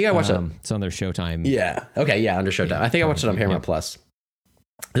now. I think I watched it. It's on their Showtime. Yeah. Okay. Yeah. Under Showtime. I think I watched it on Paramount Plus.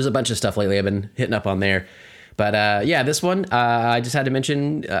 There's a bunch of stuff lately I've been hitting up on there. But yeah, this one, I just had to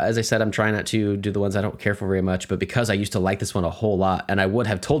mention, as I said, I'm trying not to do the ones I don't care for very much, but because I used to like this one a whole lot, and I would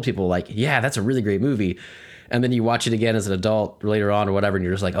have told people like, yeah, that's a really great movie. And then you watch it again as an adult later on or whatever, and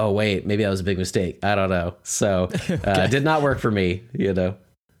you're just like, oh, wait, maybe that was a big mistake. I don't know. So it did not work for me, you know.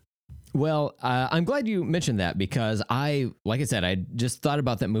 Well, I'm glad you mentioned that because like I said, I just thought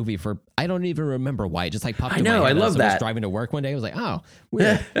about that movie I don't even remember why. It just like popped in my head. I love that. I was driving to work one day. I was like, oh,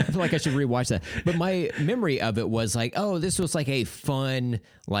 weird. I feel like I should rewatch that. But my memory of it was like, oh, this was like a fun,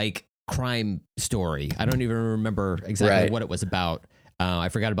 like crime story. I don't even remember exactly what it was about. I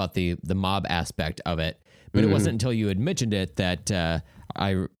forgot about the mob aspect of it. But it wasn't until you had mentioned it that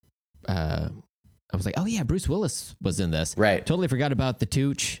I was like, oh yeah, Bruce Willis was in this. Right. Totally forgot about the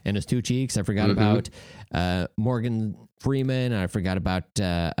Tooch and his two cheeks. I forgot about Morgan Freeman. I forgot about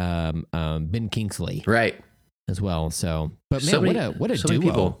Ben Kingsley. Right. As well. So, but man, what a duo.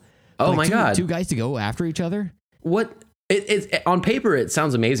 People. Oh like my God. Two guys to go after each other. What? It on paper, it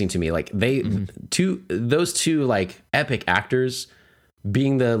sounds amazing to me. Like those two like epic actors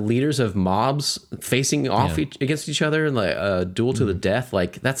being the leaders of mobs facing off against each other and like a duel to the death.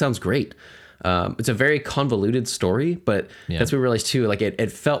 Like that sounds great. It's a very convoluted story, but that's what we realized too. Like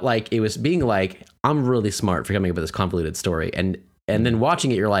it felt like it was being like, I'm really smart for coming up with this convoluted story. And then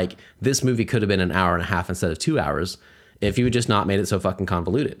watching it, you're like, this movie could have been an hour and a half instead of 2 hours if you had just not made it so fucking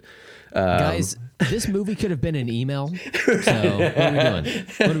convoluted. Guys, this movie could have been an email. So what are we doing?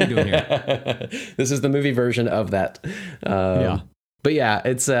 What are we doing here? This is the movie version of that. But yeah,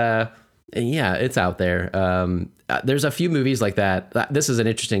 it's out there. There's a few movies like that. This is an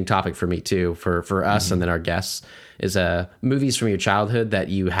interesting topic for me too, for us and then our guests, is movies from your childhood that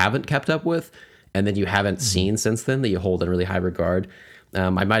you haven't kept up with and then you haven't seen since then that you hold in really high regard. I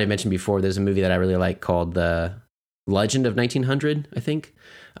might have mentioned before, there's a movie that I really like called The Legend of 1900, I think,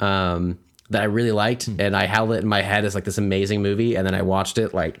 that I really liked, and I held it in my head as like this amazing movie, and then I watched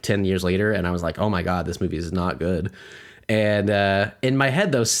it like 10 years later, and I was like, oh my God, this movie is not good. And in my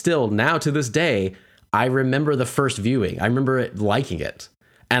head, though, still now to this day, I remember the first viewing. I remember it liking it.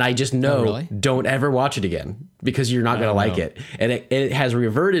 And I just know, don't ever watch it again because you're not going to like it. And it has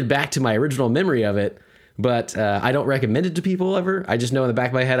reverted back to my original memory of it. But I don't recommend it to people ever. I just know in the back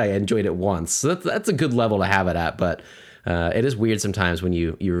of my head, I enjoyed it once. So that's a good level to have it at. But it is weird sometimes when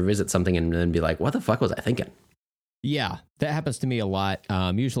you revisit something and then be like, what the fuck was I thinking? Yeah, that happens to me a lot.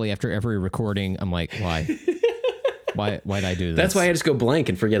 Usually after every recording, I'm like, why? Why'd I do this? That's why I just go blank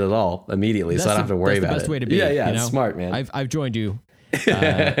and forget it all immediately, so I don't have to worry about it. That's the best way to be. Yeah, you know? It's smart, man. I've joined you.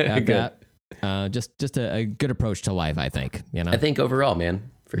 I've got just a good approach to life, I think. You know, I think overall,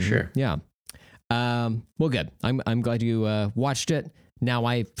 man, for sure. Yeah. Well, good. I'm glad you watched it. Now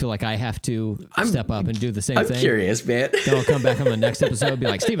I feel like I have to step up and do the same thing. I'm curious, man. Then I'll come back on the next episode and be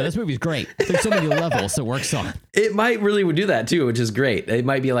like, Steven, this movie's great. There's so many levels it works on. It might really do that too, which is great. It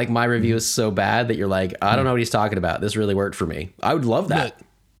might be like my review is so bad that you're like, I don't know what he's talking about. This really worked for me. I would love that.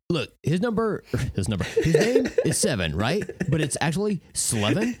 Look, his name is 7, right? But it's actually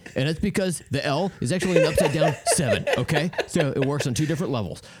Slevin, and it's because the L is actually an upside down 7, okay? So it works on 2 different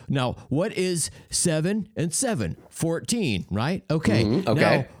levels. Now, what is 7 and 7? 14, right? Okay. Okay.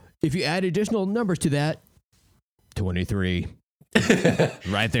 Now, if you add additional numbers to that, 23.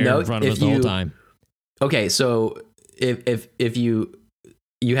 Right there in front of us the whole time. Okay, so if you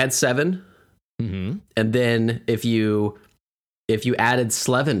had 7, and then if you added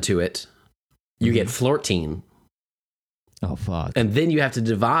Slevin to it, you get 14. Oh, fuck. And then you have to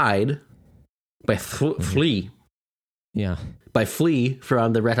divide by Flea. Yeah. By Flea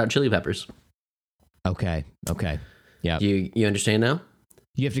from the Red Hot Chili Peppers. Okay. Yeah. You understand now?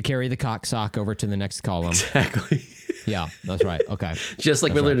 You have to carry the cock sock over to the next column. Exactly. Yeah, that's right. Okay. Just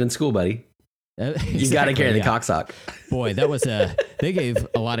like we learned in school, buddy. Exactly, You got to carry the cock sock. Boy, that was they gave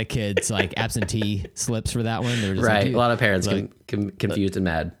a lot of kids like absentee slips for that one. They were just Right. like, a lot of parents confused and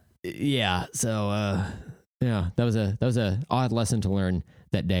mad. Yeah. So, yeah, that was a odd lesson to learn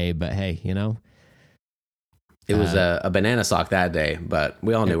that day, but hey, you know, it was a banana sock that day, but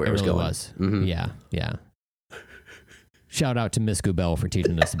we all knew where it was really going. Mm-hmm. Yeah. Shout out to Miss Goubel for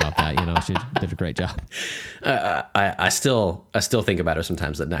teaching us about that. You know, she did a great job. I still think about her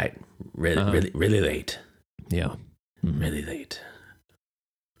sometimes at night. Really late. Yeah. Really late.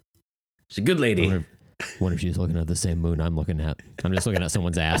 She's a good lady. Wonder if she's looking at the same moon I'm looking at. I'm just looking at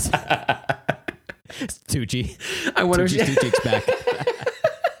someone's ass. It's Tucci. I wonder Tucci's two cheeks back.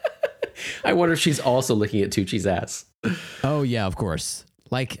 I wonder if she's also looking at Tucci's ass. Oh yeah, of course.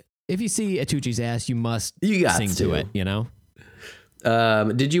 Like if you see a Tucci's ass, you must sing to it, you know?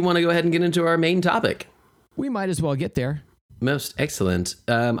 Did you want to go ahead and get into our main topic? We might as well get there. Most excellent.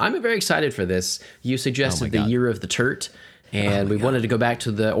 I'm very excited for this. You suggested the year of the turt, and we wanted to go back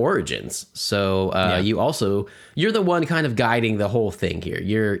to the origins. So you're the one kind of guiding the whole thing here.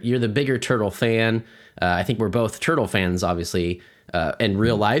 You're the bigger turtle fan. I think we're both turtle fans, obviously, in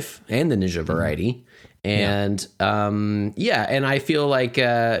real life and the ninja variety. And and I feel like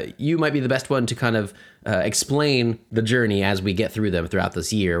you might be the best one to kind of explain the journey as we get through them throughout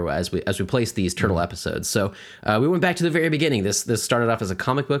this year, as we place these turtle episodes. So we went back to the very beginning. This started off as a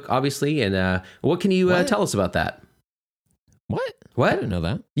comic book, obviously. And what can you tell us about that? What? I didn't know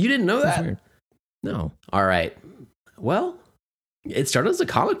that. You didn't know that? Weird. No. All right. Well, it started as a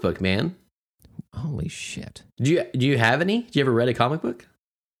comic book, man. Holy shit. Do you have any? Do you ever read a comic book?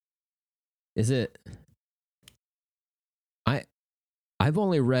 Is it? I've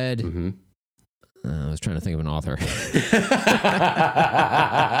only read. Mm-hmm. I was trying to think of an author.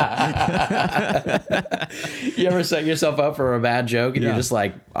 You ever set yourself up for a bad joke and you're just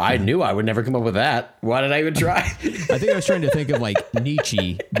like, I knew I would never come up with that. Why did I even try? I think I was trying to think of like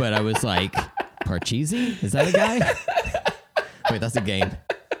Nietzsche, but I was like, Parcheesi? Is that a guy? Wait, that's a game.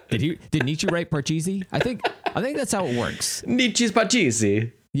 Did Nietzsche write Parcheesi? I think that's how it works. Nietzsche's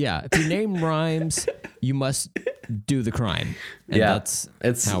Parcheesi. Yeah, if your name rhymes, you must do the crime. And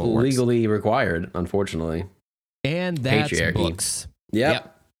it's how it works. Legally required, unfortunately. And that's Patriarchy. books.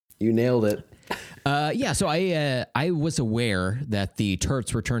 Yep. You nailed it. So I was aware that the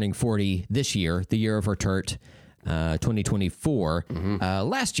Turts were turning 40 this year, the year of our Turt, 2024.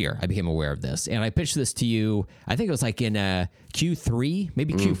 Last year, I became aware of this, and I pitched this to you. I think it was like in Q3,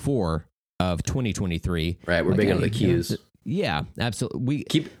 maybe Q4 of 2023. Right, we're like, big on the Qs. Yeah, absolutely. We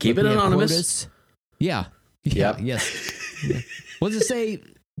keep it anonymous. Quotas. Yeah. Yep. Yes. Yeah. What does it say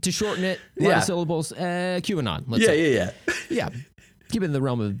to shorten it? A lot of syllables. QAnon. Let's say. Yeah. Keep it in the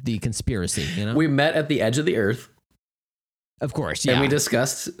realm of the conspiracy. You know, we met at the edge of the earth. Of course, yeah. And we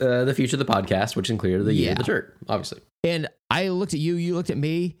discussed the future of the podcast, which included the year of the church, obviously. And I looked at you, you looked at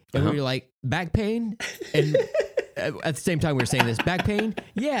me, and we were like, back pain? And at the same time we were saying this, back pain?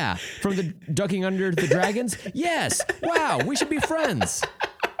 Yeah. From the ducking under the dragons? Yes. Wow, we should be friends.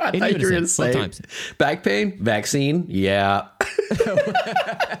 I thought you were going to say back pain, vaccine? Yeah.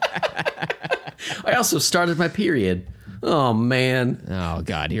 I also started my period. Oh, man. Oh,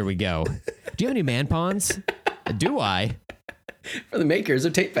 God, here we go. Do you have any man pawns? Do I? For the makers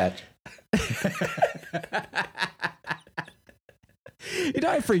of Tape Patch. You know,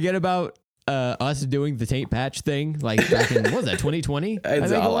 I forget about us doing the tape patch thing, like back in, what was that, 2020?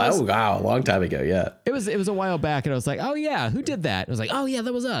 Wow, a long time ago, yeah. It was a while back, and I was like, oh yeah, who did that? I was like, oh yeah,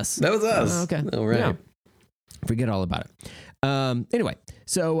 that was us. That was us. Okay. All right. Yeah. Forget all about it. Anyway,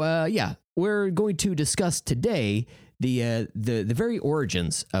 so we're going to discuss today the very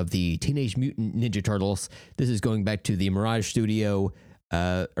origins of the Teenage Mutant Ninja Turtles. This is going back to the Mirage Studio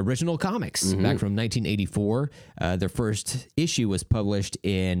original comics back from 1984. Their first issue was published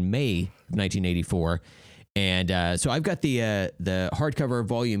in May of 1984. And so I've got the hardcover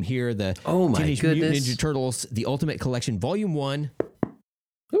volume here, the Teenage Mutant Ninja Turtles, the Ultimate Collection, Volume 1.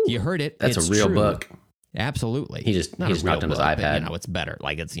 Ooh, you heard it. That's a real book. Absolutely. He just knocked on his iPad. But, you know, it's better.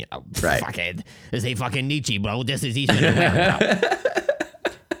 Like, it's, you know, right. Fucking, this ain't fucking Nietzsche, bro. This is Eastman.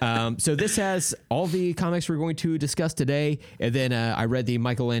 So this has all the comics we're going to discuss today. And then I read the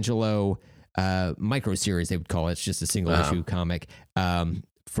Michelangelo micro series, they would call it. It's just a single issue comic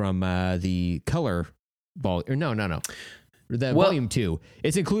from the color volume. No. Volume 2.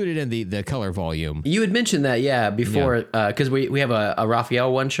 It's included in the color volume. You had mentioned that, before, because we have a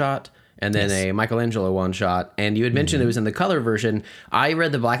Raphael one shot. and then a Michelangelo one shot. And you had mentioned it was in the color version. I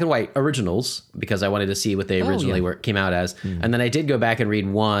read the black and white originals because I wanted to see what they originally came out as. And then I did go back and read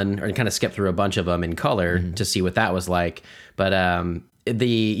one, or kind of skip through a bunch of them in color to see what that was like. But I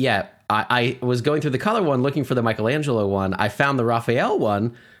was going through the color one looking for the Michelangelo one. I found the Raphael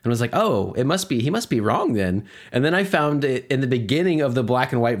one and was like, oh, he must be wrong then. And then I found it in the beginning of the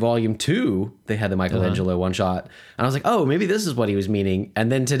black and white volume 2. They had the Michelangelo one shot. And I was like, oh, maybe this is what he was meaning.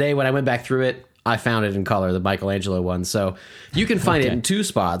 And then today when I went back through it, I found it in color, the Michelangelo one. So you can find it in 2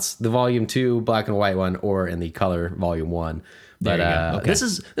 spots, the volume 2 black and white one, or in the color volume 1. But this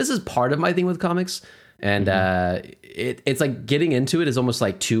is part of my thing with comics. And it's like getting into it is almost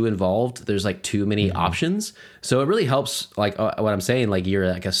like too involved. There's like too many options. So it really helps, like what I'm saying, like you're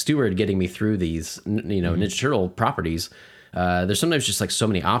like a steward getting me through these, Ninja Turtle properties. There's sometimes just like so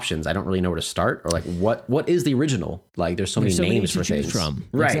many options. I don't really know where to start, or like what is the original? Like there's so many names for things. From.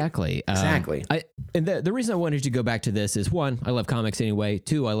 Right. Exactly. And the reason I wanted to go back to this is 1, I love comics anyway.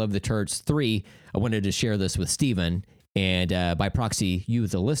 2, I love the Turds. 3, I wanted to share this with Steven. And by proxy, you,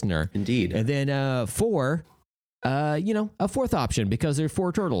 the listener. Indeed. And then 4, a fourth option because there are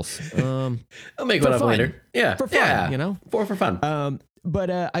 4 turtles. I'll make one up later. Yeah. For fun, 4 for fun. But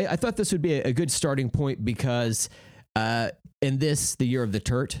I thought this would be a good starting point because in the year of the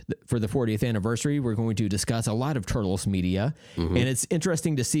Turt, for the 40th anniversary, we're going to discuss a lot of Turtles media. And it's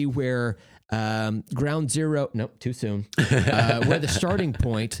interesting to see where ground zero, nope, too soon, where the starting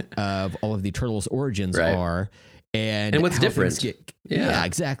point of all of the Turtles' origins are. And what's different.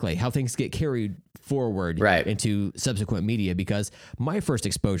 Exactly. How things get carried forward into subsequent media. Because my first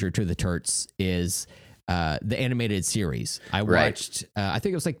exposure to the Turts is the animated series. I watched, I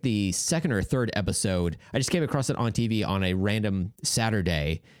think it was like the 2nd or 3rd episode. I just came across it on TV on a random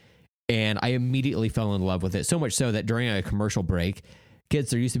Saturday, and I immediately fell in love with it. So much so that during a commercial break, kids,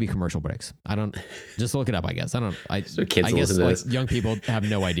 there used to be commercial breaks. I don't, just look it up, I guess. I guess like young people have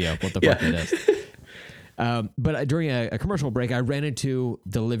no idea what the fuck it is. But during a commercial break, I ran into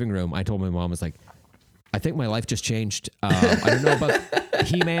the living room. I told my mom, I was like, I think my life just changed. I don't know about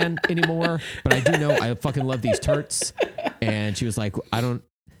He-Man anymore, but I do know I fucking love these Turts. And she was like,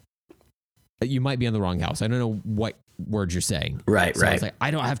 you might be in the wrong house. I don't know what words you're saying. Right. I was like, I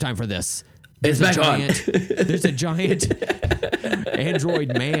don't have time for this. There's a giant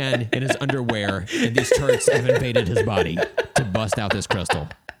android man in his underwear, and these Turts have invaded his body to bust out this crystal.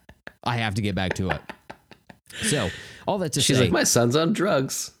 I have to get back to it. So, all that to say... She's like, my son's on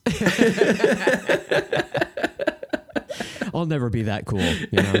drugs. I'll never be that cool,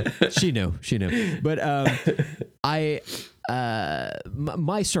 She knew. But my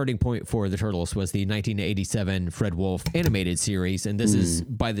starting point for the Turtles was the 1987 Fred Wolf animated series, and this is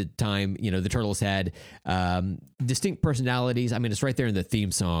by the time the Turtles had distinct personalities. I mean, it's right there in the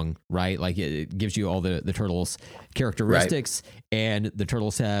theme song, right? Like it gives you all the Turtles characteristics, and the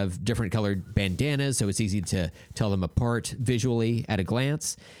Turtles have different colored bandanas, so it's easy to tell them apart visually at a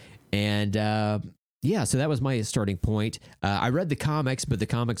glance. And so that was my starting point. I read the comics, but the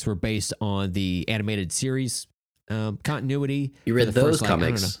comics were based on the animated series continuity. You read those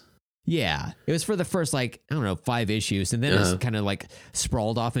comics? Yeah. It was for the first, 5 issues. And then it's kind of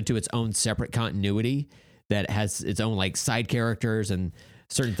sprawled off into its own separate continuity that has its own side characters and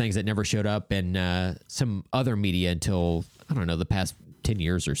certain things that never showed up in some other media until, the past 10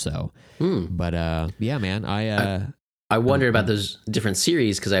 years or so. But man, I wonder about those different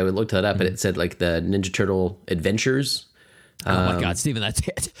series because I looked that up and it said the Ninja Turtle Adventures. Oh my God, Steven, that's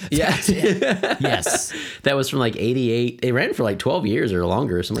it. That's it. Yes. That was from 88. It ran for 12 years or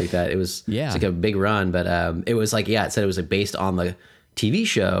longer or something like that. It was it's a big run, but it was it said it was based on the TV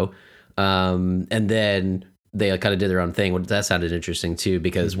show. And then they kind of did their own thing. That sounded interesting too,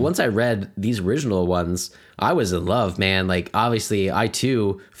 because once I read these original ones, I was in love, man. Obviously I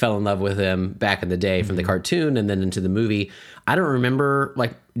too fell in love with him back in the day from the cartoon and then into the movie. I don't remember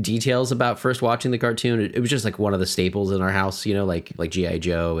details about first watching the cartoon. It was just one of the staples in our house, like G.I.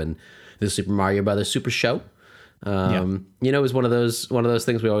 Joe and the Super Mario Brothers Super Show. It was one of those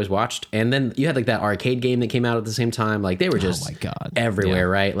things we always watched. And then you had that arcade game that came out at the same time. They were just everywhere,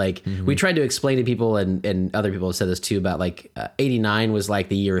 right? We tried to explain to people, and other people have said this too, about 89 was the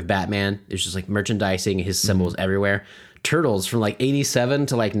year of Batman. It was just merchandising, his symbols everywhere. Turtles from 87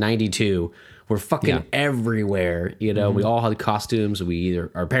 to 92 were fucking everywhere. We all had costumes we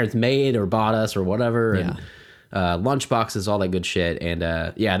either our parents made or bought us or whatever. And lunchboxes, all that good shit. And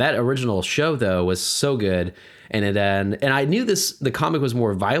that original show though was so good. And I knew the comic was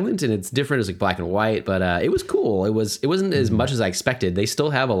more violent and it's different. It's black and white, but it was cool. It wasn't as much as I expected. They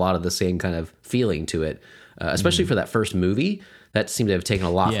still have a lot of the same kind of feeling to it, especially for that first movie. that seemed to have taken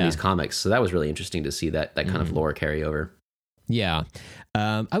a lot Yeah. from these comics. So that was really interesting to see that kind of lore carry over. Yeah.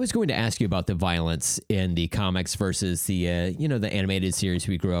 I was going to ask you about the violence in the comics versus the the animated series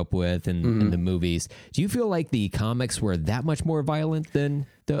we grew up with and the movies. Do you feel like the comics were that much more violent than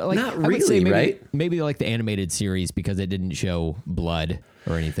Not I would really, say maybe, right? Maybe like the animated series because it didn't show blood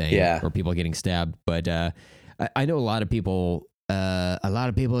or anything or people getting stabbed. But I know a lot of people are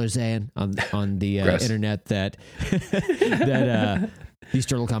saying on the internet that that these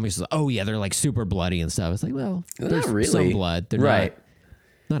turtle comics, they're like super bloody and stuff. It's like, well, there's not really. some blood. They're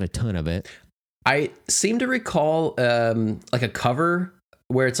not a ton of it. I seem to recall like a cover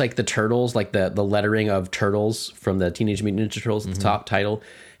where it's like the turtles, like the lettering of turtles from the Teenage Mutant Ninja Turtles, the top title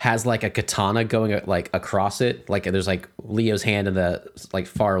has like a katana going like across it. Like there's like Leo's hand in the like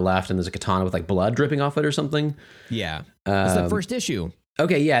far left, and there's a katana with like blood dripping off it or something. Yeah, it's the first issue.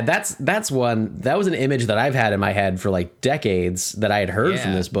 Okay, yeah, that's one. That was an image that I've had in my head for like decades that I had heard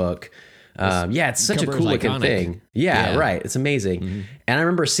from this book. It's such a cool looking thing. Yeah, right. It's amazing. Mm-hmm. And I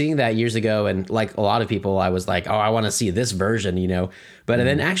remember seeing that years ago, and like a lot of people, I was like, oh, I want to see this version, But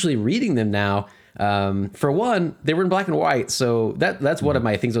then actually reading them now, for one, they were in black and white. So that's one of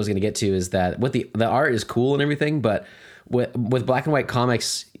my things I was going to get to is that what the art is cool and everything, but with black and white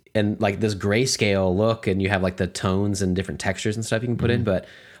comics and like this grayscale look, and you have like the tones and different textures and stuff you can put in, but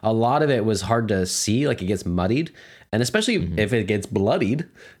a lot of it was hard to see, like it gets muddied. And especially if it gets bloodied,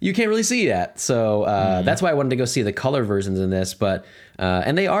 you can't really see that. So that's why I wanted to go see the color versions in this. But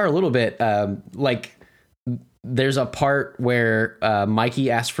and they are a little bit like there's a part where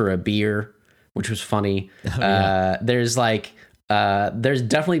Mikey asked for a beer, which was funny. There's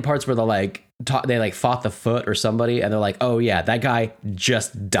definitely parts where they fought the Foot or somebody, and they're like, oh yeah, that guy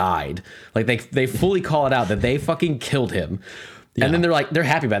just died. Like they fully call it out that they fucking killed him. Yeah. And then they're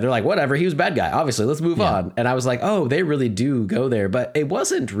happy about it. They're like, whatever, he was a bad guy. Obviously, let's move on. And I was like, oh, they really do go there. But it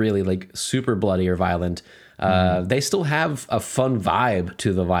wasn't really like super bloody or violent. They still have a fun vibe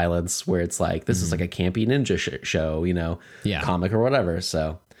to the violence where it's like, this is like a campy ninja show, comic or whatever.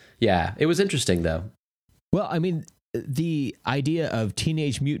 So yeah, it was interesting though. Well, I mean, the idea of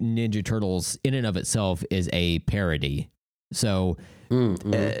Teenage Mutant Ninja Turtles in and of itself is a parody. So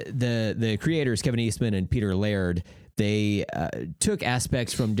the creators, Kevin Eastman and Peter Laird, they took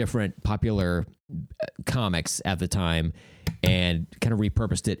aspects from different popular comics at the time and kind of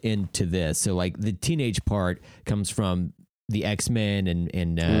repurposed it into this. So like the teenage part comes from the X-Men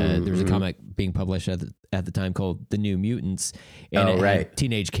and there was a comic being published at the time called The New Mutants, and it had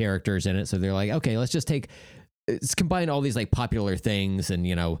teenage characters in it. So they're like, okay, let's combine all these like popular things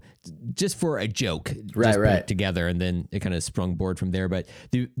and, just for a joke, put it together. And then it kind of sprung board from there. But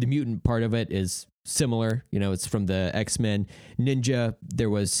the mutant part of it is similar, it's from the X-Men. Ninja, there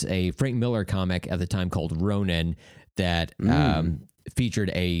was a Frank Miller comic at the time called Ronin that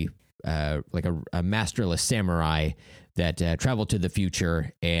featured a masterless samurai that traveled to the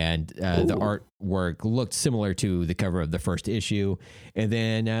future, and the artwork looked similar to the cover of the first issue. And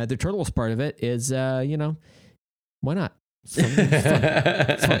then the Turtles part of it is, why not? It's fun.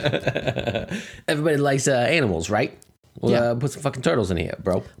 Everybody likes animals, right? Well, put some fucking turtles in here,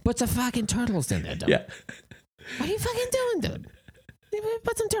 bro. Put some fucking turtles in there, dude. Yeah. What are you fucking doing, dude?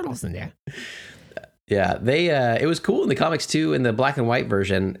 Put some turtles in there. Yeah, it was cool in the comics too. In the black and white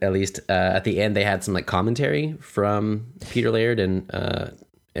version, at least at the end, they had some like commentary from Peter Laird and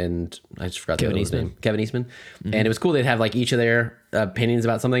I just forgot Kevin Eastman. Kevin Eastman, and it was cool. They'd have like each of their opinions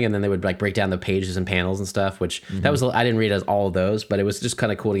about something, and then they would like break down the pages and panels and stuff. Which that was I didn't read all of those, but it was just kind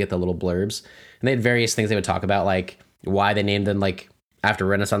of cool to get the little blurbs. And they had various things they would talk about, like why they named them like after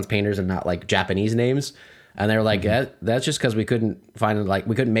Renaissance painters and not like Japanese names. And they were like, that's just because we couldn't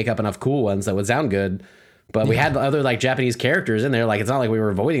make up enough cool ones that would sound good. But we had the other like Japanese characters in there. Like, it's not like we were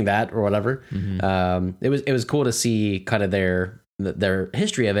avoiding that or whatever. It was cool to see kind of their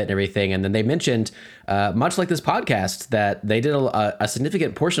history of it and everything. And then they mentioned, much like this podcast, that they did a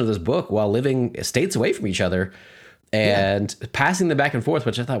significant portion of this book while living states away from each other and passing them back and forth,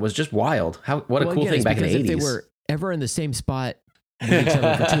 which I thought was just wild. What a cool thing back in the 80s. If they were ever in the same spot with each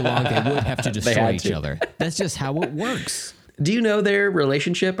other for too long, they would have to destroy each other. That's just how it works. Do you know their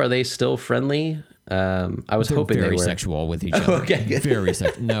relationship? Are they still friendly? I was hoping they were very sexual with each other. Okay, very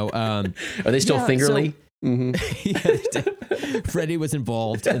sexual. No, are they still fingerly? Freddie was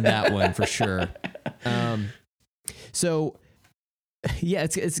involved in that one for sure.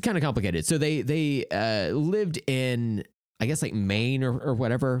 It's kind of complicated. So they lived in, I guess, like Maine or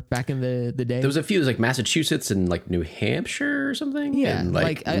whatever back in the day. There was a few, like Massachusetts and like New Hampshire or something. Yeah, and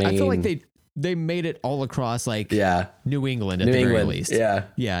like I feel like they made it all across like New England at the very least.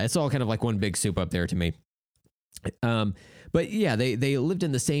 Yeah, it's all kind of like one big soup up there to me. But yeah, they lived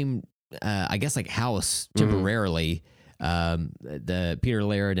in the same, I guess, like house temporarily. The Peter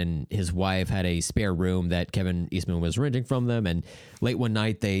Laird and his wife had a spare room that Kevin Eastman was renting from them. And late one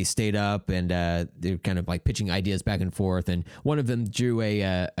night they stayed up and they were kind of like pitching ideas back and forth. And one of them drew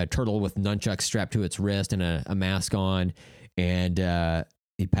a turtle with nunchucks strapped to its wrist and a mask on. And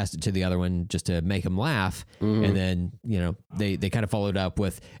he passed it to the other one just to make him laugh. And then, they kind of followed up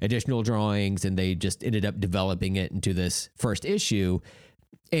with additional drawings and they just ended up developing it into this first issue.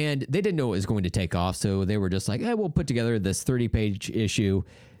 And they didn't know it was going to take off, so they were just like, we'll put together this 30-page issue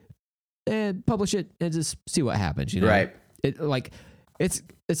and publish it and just see what happens, Right.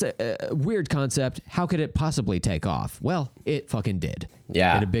 It's a weird concept. How could it possibly take off? Well, it fucking did.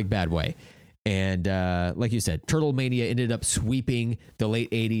 Yeah. In a big, bad way. And like you said, Turtle Mania ended up sweeping the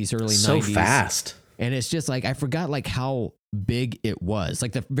late 80s, early 90s. So fast. And it's just like, I forgot like how big it was.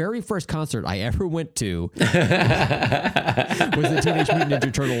 Like the very first concert I ever went to was the Teenage Mutant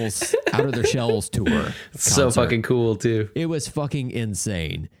Ninja Turtles Out of Their Shells tour. Concert. So fucking cool too. It was fucking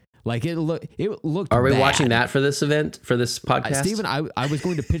insane. Like it looked. Are we bad. watching that for this event, for this podcast? Steven, I was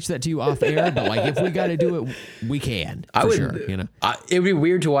going to pitch that to you off air, but like if we got to do it, we can. Sure. It'd be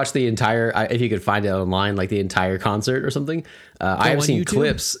weird to watch the entire, if you could find it online, like the entire concert or something. I have seen YouTube?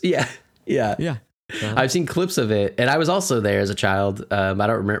 clips. Yeah. Uh-huh. I've seen clips of it, and I was also there as a child. I don't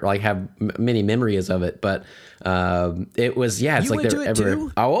remember, have many memories of it, but it was, it's you like went to it too?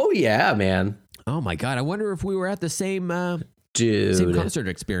 Oh yeah, man. Oh my God, I wonder if we were at the same same concert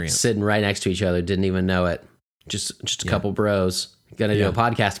experience, sitting right next to each other, didn't even know it. Just a couple bros. Gonna do a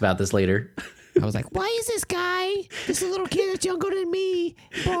podcast about this later. I was like, why is this guy, this little kid that's younger than me,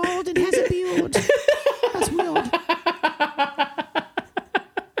 bald and has a beard? That's weird.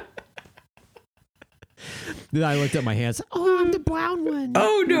 Then I looked at my hands. Oh, I'm the brown one.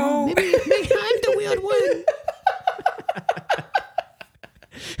 Oh, no. Maybe I'm the weird one.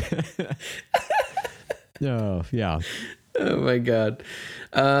 Oh, yeah. Oh, my God.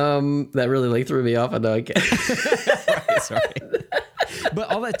 That really threw me off. I know I can't. Sorry. But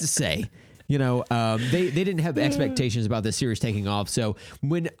all that to say, they didn't have expectations about this series taking off. So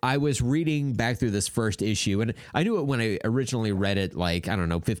when I was reading back through this first issue, and I knew it when I originally read it,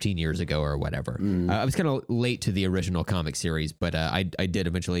 15 years ago or whatever. I was kind of late to the original comic series, but I did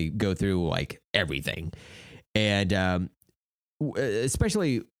eventually go through everything. And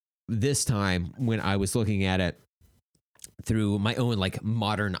especially this time when I was looking at it through my own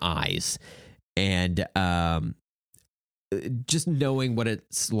modern eyes and just knowing what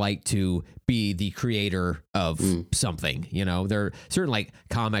it's like to be the creator of something, there are certain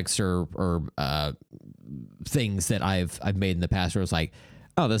comics or things that I've made in the past where it's like,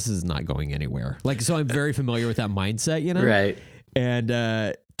 oh, this is not going anywhere. So I'm very familiar with that mindset, Right. And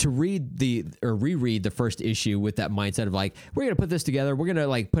to reread the first issue with that mindset of we're going to put this together. We're going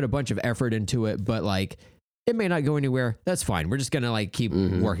to put a bunch of effort into it, but it may not go anywhere. That's fine. We're just going to keep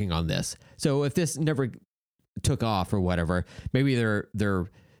working on this. So if this never took off or whatever, maybe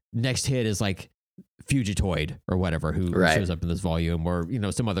their next hit is Fugitoid or whatever, who shows up in this volume, or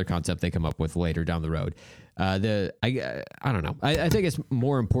some other concept they come up with later down the road. I don't know. I think it's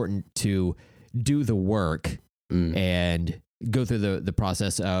more important to do the work and go through the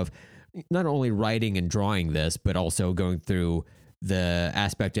process of not only writing and drawing this, but also going through the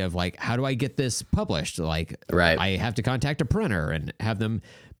aspect of how do I get this published? I have to contact a printer and have them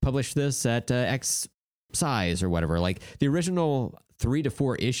publish this at X size or whatever. The original 3 to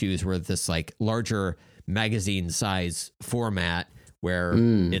 4 issues were this larger magazine size format where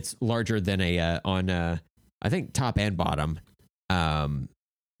it's larger than I think top and bottom than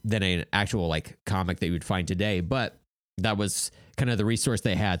an actual comic that you would find today. But that was kind of the resource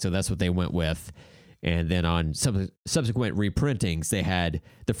they had, so that's what they went with. And then on subsequent reprintings, they had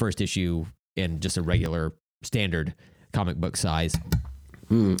the first issue in just a regular standard comic book size.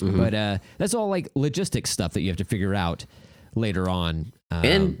 But that's all logistics stuff that you have to figure out later on.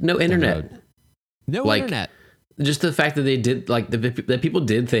 And no internet. No internet. Just the fact that they did that people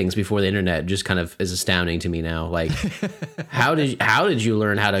did things before the internet just kind of is astounding to me now. How did you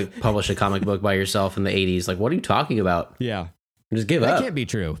learn how to publish a comic book by yourself in the 80s? What are you talking about? Yeah. Just give up. That can't be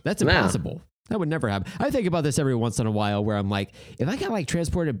true. That's impossible. That would never happen. I think about this every once in a while where I'm if I got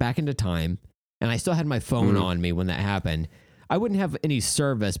transported back into time and I still had my phone on me when that happened, I wouldn't have any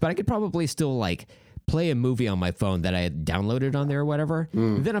service, but I could probably still play a movie on my phone that I had downloaded on there or whatever.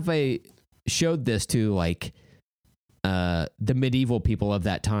 Then if I showed this to the medieval people of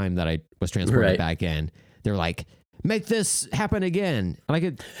that time that I was transported back in, they're make this happen again. And I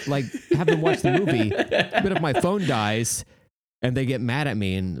could have them watch the movie, but if my phone dies, and they get mad at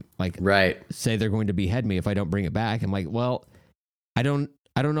me and like say they're going to behead me if I don't bring it back. I'm like, well, I don't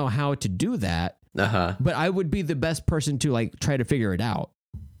know how to do that. But I would be the best person to like try to figure it out,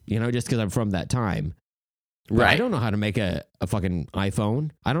 you know, just because I'm from that time. But I don't know how to make a fucking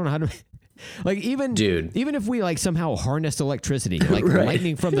iPhone. I don't know how to like even if we like somehow harnessed electricity, like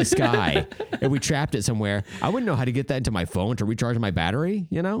lightning from the sky, and we trapped it somewhere, I wouldn't know how to get that into my phone to recharge my battery,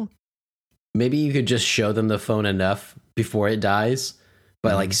 you know? Maybe you could just show them the phone enough before it dies,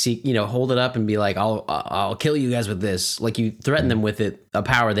 but like hold it up and be like, I'll kill you guys with this. Like you threaten them with it, a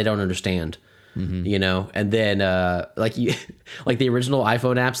power they don't understand. You know, and then like the original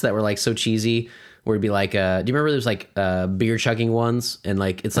iPhone apps that were like so cheesy, where it'd be like, do you remember there's like beer chugging ones, and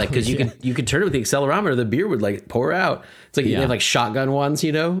like it's like because you could turn it with the accelerometer, the beer would like pour out. It's like you have like shotgun ones,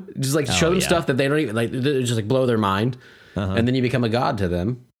 you know, just like show them stuff that they don't even like, just like blow their mind, and then you become a god to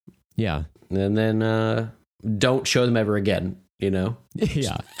them. Yeah, and then don't show them ever again. You know,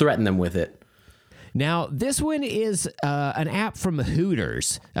 just threaten them with it. Now, this one is an app from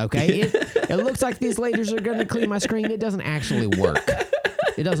Hooters, okay? It looks like these ladies are going to clean my screen. It doesn't actually work.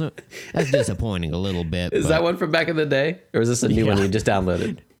 It doesn't. That's disappointing a little bit. Is that one from back in the day? Or is this a new one you just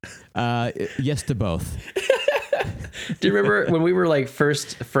downloaded? Yes to both. Do you remember when we were like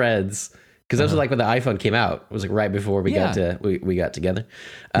first friends? Because that was like when the iPhone came out. It was like right before we got together.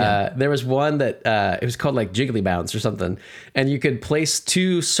 There was one that it was called like Jiggly Bounce or something, and you could place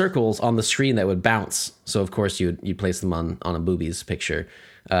 2 circles on the screen that would bounce. So of course you'd place them on a boobies picture,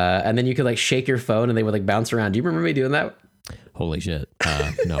 and then you could like shake your phone and they would like bounce around. Do you remember me doing that? Holy shit!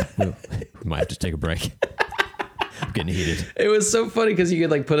 No, we might have to take a break. I'm getting heated. It was so funny because you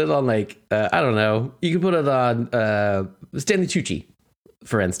could like put it on like I don't know. You could put it on Stanley Tucci,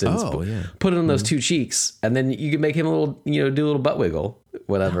 for instance. Put it on those 2 cheeks, and then you could make him a little, do a little butt wiggle,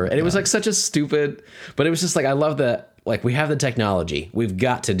 whatever. And it was like such a stupid, but it was just like, I love that. Like, we have the technology, we've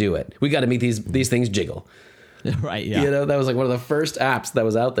got to do it. We got to make these things jiggle. Right. Yeah. You know, that was like one of the first apps that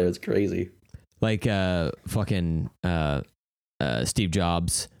was out there. It's crazy. Like Steve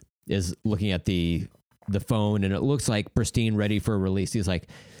Jobs is looking at the phone, and it looks like pristine, ready for release. He's like,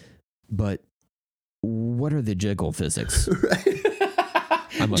 but what are the jiggle physics? Right.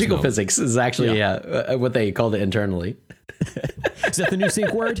 Jiggle physics is actually what they called it internally. Is that the new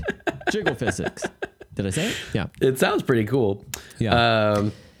sync word? Jiggle physics. Did I say it? Yeah. It sounds pretty cool. Yeah.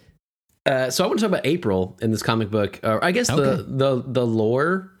 So I want to talk about April in this comic book, or I guess the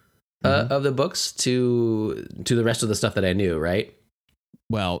lore of the books to the rest of the stuff that I knew, right?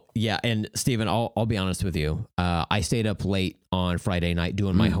 Well, yeah, and Stephen, I'll be honest with you. I stayed up late on Friday night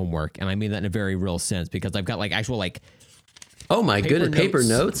doing my homework, and I mean that in a very real sense, because I've got like actual like oh my goodness, paper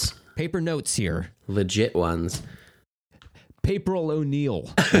notes? Paper notes here. Legit ones. April O'Neil.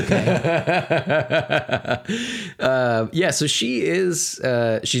 Okay. So she is,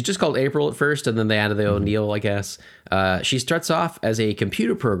 she's just called April at first, and then they added the O'Neil, I guess. She starts off as a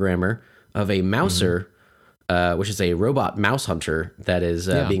computer programmer of a Mouser, which is a robot mouse hunter that is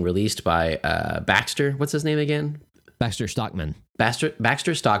being released by Baxter. What's his name again? Baxter Stockman.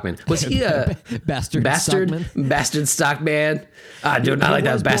 Baxter Stockman. Was he a bastard Stockman? Bastard Stockman. I do not like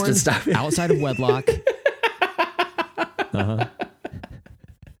that bastard Stockman. Outside of wedlock.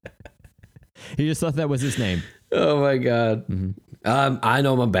 He just thought that was his name. Oh my god. I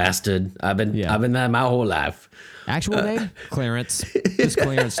know I'm a bastard. I've been that my whole life. Actual name? Clarence. Just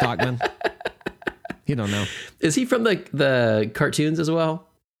Clarence Stockman. You don't know. Is he from the cartoons as well?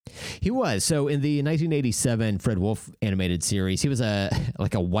 He was. So in the 1987 Fred Wolf animated series, he was a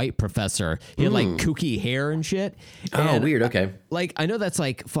white professor. He had like kooky hair and shit. And weird. Okay. Like, I know that's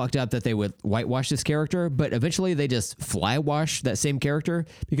like fucked up that they would whitewash this character, but eventually they just fly wash that same character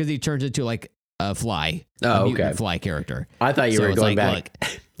because he turns into like a fly. Oh, a mutant fly character. I thought you were going back.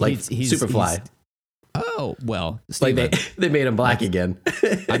 Like Superfly. Oh, well. Steven, like they made him black again.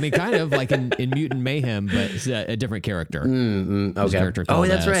 I mean, kind of like in Mutant Mayhem, but it's a different character. Okay. Character called,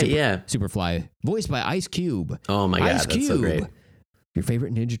 that's right. Superfly, voiced by Ice Cube. Oh my god, that's so great. Your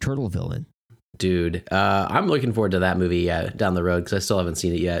favorite Ninja Turtle villain. Dude, I'm looking forward to that movie down the road because I still haven't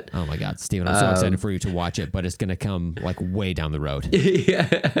seen it yet. Oh my God, Steven, I'm so excited for you to watch it, but it's going to come like way down the road. Yeah.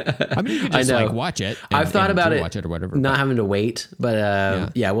 I mean, you could just like watch it. I've thought about it, watch it or whatever, not having to wait,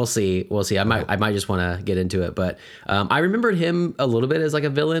 but we'll see. We'll see. I might just want to get into it, but I remembered him a little bit as like a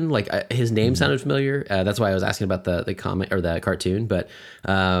villain. Like his name sounded familiar. That's why I was asking about the comic or the cartoon. But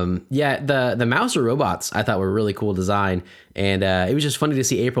the Mouser robots I thought were really cool design. And it was just funny to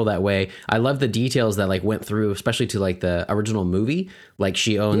see April that way. I love the details that like went through, especially to like the original movie. Like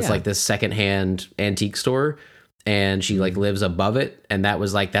she owns like this secondhand antique store, and she like lives above it, and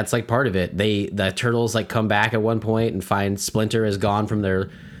that's like part of it. The turtles like come back at one point and find Splinter is gone from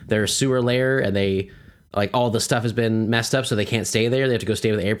their sewer lair, and they like all the stuff has been messed up, so they can't stay there. They have to go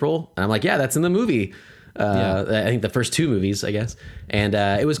stay with April, and I'm like, yeah, that's in the movie. I think the first 2 movies, I guess, and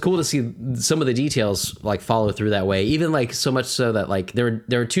it was cool to see some of the details like follow through that way. Even like so much so that like there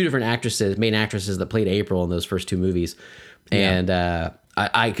were 2 different main actresses that played April in those first 2 movies, and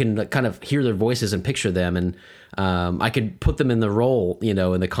I can kind of hear their voices and picture them, and I could put them in the role, in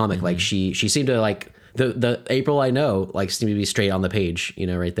the comic. Mm-hmm. Like she seemed to like the April I know like seemed to be straight on the page,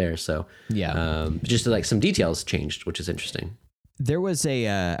 right there. So just like some details changed, which is interesting. There was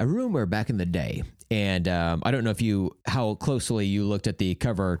a rumor back in the day, and I don't know how closely you looked at the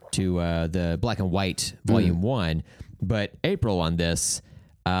cover to the black and white volume 1, but April on this,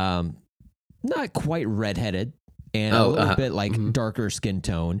 not quite redheaded and a little bit like darker skin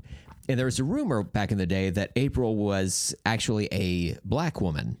tone. And there was a rumor back in the day that April was actually a black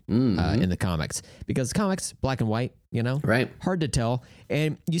woman in the comics, because comics, black and white, right? Hard to tell.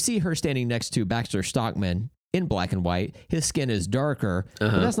 And you see her standing next to Baxter Stockman in black and white. His skin is darker,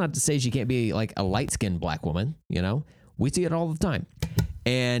 but that's not to say she can't be like a light-skinned black woman, We see it all the time.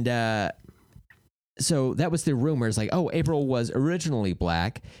 And so that was the rumors, like, oh, April was originally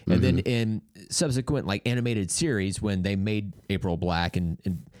black, and then in subsequent like animated series, when they made April black, and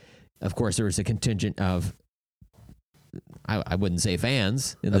of course there was a contingent of, I wouldn't say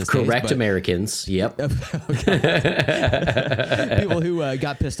fans in this case, correct Americans. Yep. People who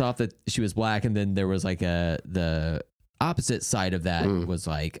got pissed off that she was black, and then there was like the opposite side of that was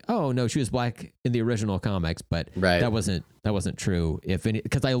like, oh no, she was black in the original comics, but that wasn't true.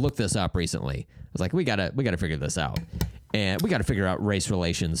 Because I looked this up recently, I was like, we gotta figure this out, and we gotta figure out race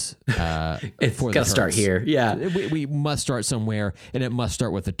relations. It's gotta start here. Yeah, we must start somewhere, and it must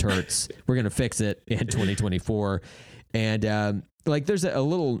start with the Turks. We're gonna fix it in 2024. And like, there's a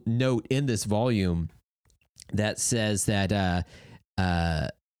little note in this volume that says that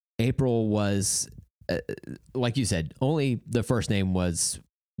April was, like you said, only the first name was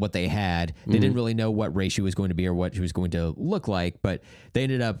what they had. They didn't really know what race she was going to be or what she was going to look like, but they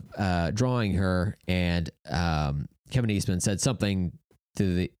ended up drawing her. And Kevin Eastman said something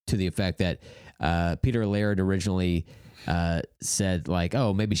to the effect that Peter Laird originally said like,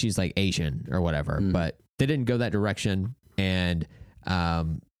 oh, maybe she's like Asian or whatever, but they didn't go that direction. And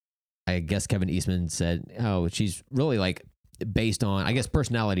I guess Kevin Eastman said, oh, she's really like based on, I guess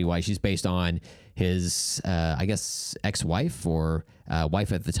personality wise, she's based on his, I guess, ex-wife or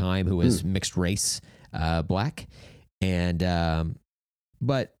wife at the time, who was mixed race, black. And,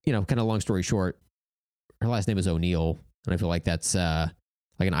 but, kind of long story short, her last name is O'Neill. And I feel like that's like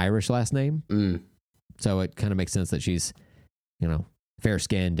an Irish last name. So it kind of makes sense that she's, fair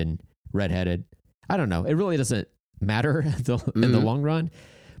skinned and redheaded. I don't know. It really doesn't matter in the long run,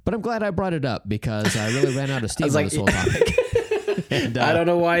 but I'm glad I brought it up, because I really ran out of steam on this whole topic. And, I don't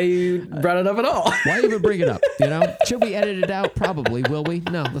know why you brought it up at all. Why even bring it up? Should we edit it out? Probably. Will we?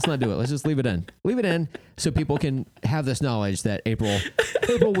 No, let's not do it. Let's just leave it in. Leave it in so people can have this knowledge that April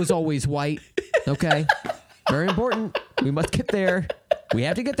was always white. Okay. Very important. We must get there. We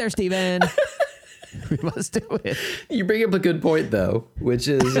have to get there, Steven. We must do it. You bring up a good point, though, which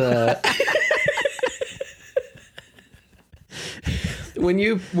is when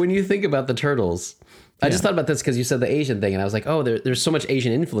you think about the Turtles, I just thought about this because you said the Asian thing, and I was like, oh, there's so much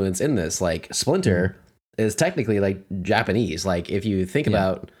Asian influence in this. Like Splinter is technically like Japanese. Like if you think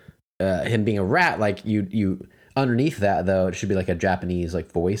about him being a rat, like you underneath that though, it should be like a Japanese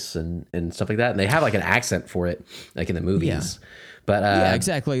like voice and stuff like that. And they have like an accent for it, like in the movies. Yeah. But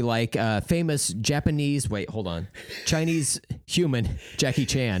exactly, like famous Japanese. Wait, hold on, Chinese human Jackie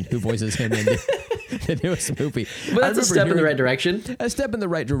Chan, who voices him in the newest movie. But that's a step in the right direction. A step in the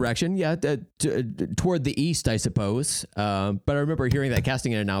right direction, yeah, toward the east, I suppose. But I remember hearing that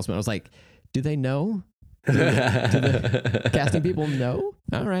casting announcement. I was like, do they know? Do the casting people know?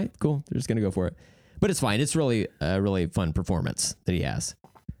 All right, cool. They're just gonna go for it. But it's fine. It's really a really fun performance that he has.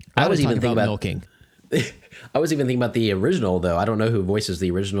 I was even thinking about milking. I was even thinking about the original, though. I don't know who voices the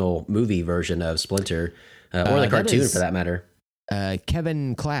original movie version of Splinter, or the cartoon for that matter.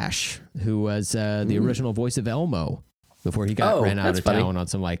 Kevin Clash, who was the original voice of Elmo before he ran out of town on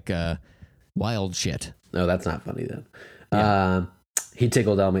some like wild shit. No, that's not funny then. Yeah. He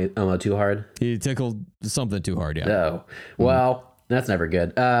tickled Elmo too hard. He tickled something too hard. Yeah. Oh, well, that's never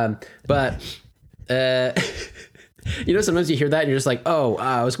good. But. Sometimes you hear that and you're just like, oh,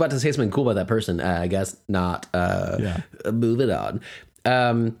 I was about to say something cool about that person. I guess not. Move it on.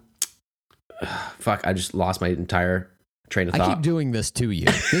 Fuck, I just lost my entire train of thought. I keep doing this to you.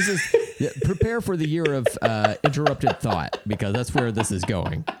 This Prepare for the year of interrupted thought, because that's where this is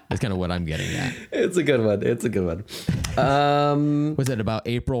going. That's kind of what I'm getting at. It's a good one. Was it about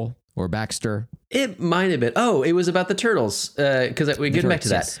April or Baxter? It might have been. Oh, it was about the turtles. Because we're getting back to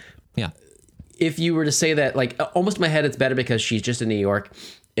that. Yeah. If you were to say that, like, almost in my head, it's better because she's just in New York.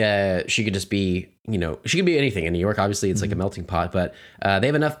 She could just be, she could be anything in New York. Obviously, it's like a melting pot, but they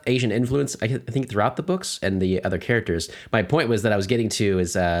have enough Asian influence, I think, throughout the books and the other characters. My point was that I was getting to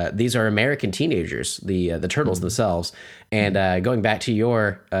is these are American teenagers, the turtles themselves. And going back to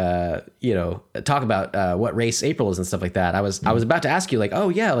your, talk about what race April is and stuff like that, I was about to ask you, like, oh,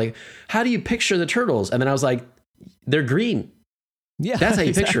 yeah, like, how do you picture the turtles? And then I was like, they're green. Yeah, that's how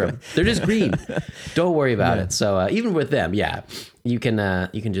you picture them. They're just green. Don't worry about it. So even with them, you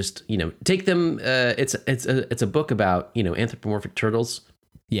can just take them. It's a book about anthropomorphic turtles.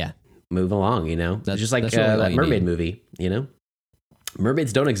 Yeah, move along. That's just like that mermaid movie.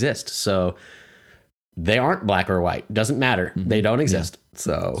 Mermaids don't exist, so they aren't black or white. Doesn't matter. Mm-hmm. They don't exist. Yeah.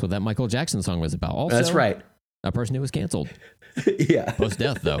 So that Michael Jackson song was about. Also, that's right. A person who was canceled. Yeah. Post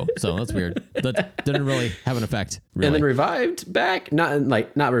death though. So that's weird. That didn't really have an effect. Really. And then revived back,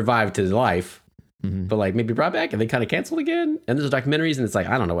 not revived to life, but like maybe brought back and then kind of canceled again. And there's documentaries and it's like,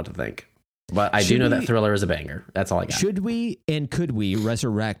 I don't know what to think. But I do know that Thriller is a banger. That's all I got. Should we and could we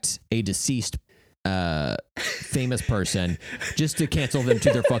resurrect a deceased famous person just to cancel them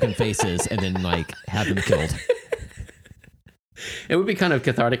to their fucking faces and then like have them killed? It would be kind of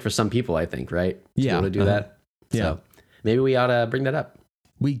cathartic for some people, I think, right? To be able to do that. Yeah. So maybe we ought to bring that up.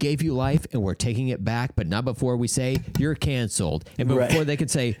 We gave you life and we're taking it back, but not before we say you're canceled. And before they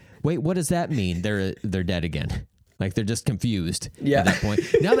could say, wait, what does that mean? They're dead again. Like they're just confused at that point.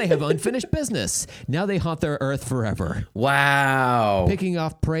 Now they have unfinished business. Now they haunt their earth forever. Wow. Picking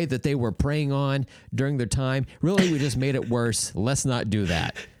off prey that they were preying on during their time. Really, we just made it worse. Let's not do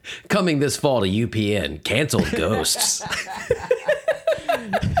that. Coming this fall to UPN, canceled ghosts.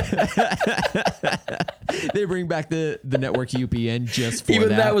 They bring back the network UPN just for Even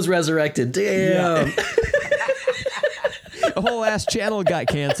that. that was resurrected. Damn. Yeah. A whole ass channel got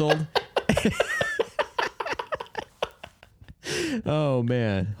canceled. Oh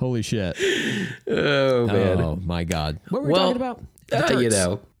man, holy shit. Oh man. Oh my god. What were we talking about?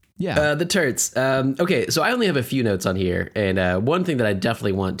 Yeah. The turds. Okay, so I only have a few notes on here, and one thing that I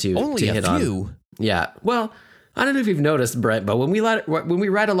definitely want to hit on. Yeah. Well, I don't know if you've noticed, Brett, but when we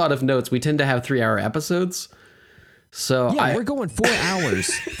write a lot of notes, we tend to have 3-hour episodes. So we're going 4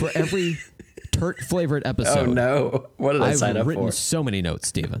 hours for every turt flavored episode. Oh no! What did I sign up for? I've written so many notes,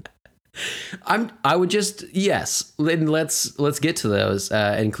 Stephen. I would just let's get to those,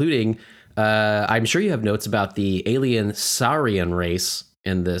 including I'm sure you have notes about the alien saurian race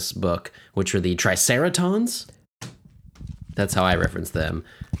in this book, which are the Triceratons. That's how I reference them.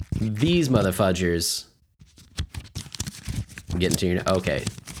 These motherfudgers. I'm getting to your okay.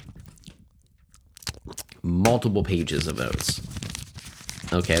 Multiple pages of notes.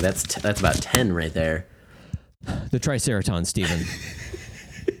 Okay, that's about 10 right there. The Triceratons, Stephen.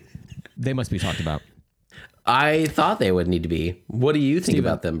 They must be talked about. I thought they would need to be. What do you think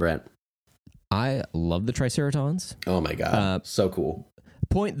about them, Brent? I love the Triceratons. Oh my God. So cool.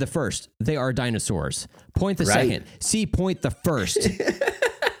 Point the first. They are dinosaurs. Point the second. See, point the first.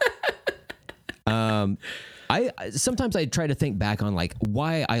 I sometimes I try to think back on like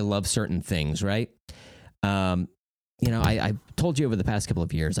why I love certain things, right? I told you over the past couple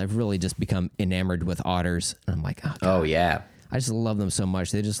of years, I've really just become enamored with otters. And I'm like, oh yeah. I just love them so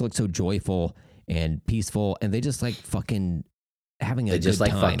much. They just look so joyful and peaceful, and they just like fucking having a good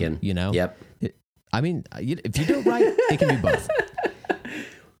time. Fucking, Yep. I mean, if you do it right, it can be both.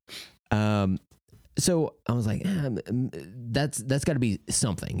 So I was like, that's got to be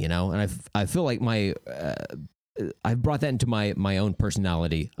something, And I feel like I've brought that into my own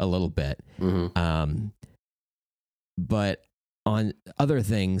personality a little bit. Mm-hmm. But on other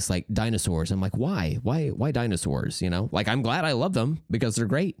things like dinosaurs, I'm like, why dinosaurs? Like I'm glad I love them because they're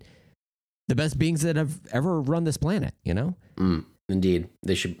great. The best beings that have ever run this planet, Indeed.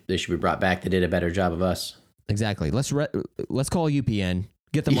 They should be brought back. They did a better job of us. Exactly. Let's call UPN,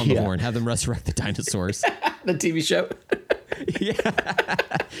 get them on the horn, have them resurrect the dinosaurs. The TV show. Yeah.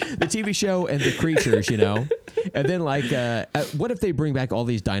 The TV show and the creatures, And then like, what if they bring back all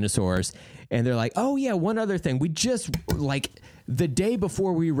these dinosaurs and they're like, oh yeah, one other thing. We just like the day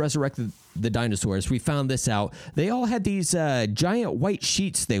before we resurrected the dinosaurs, we found this out. They all had these giant white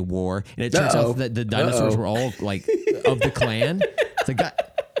sheets they wore. And it turns out that the dinosaurs were all like of the clan. It's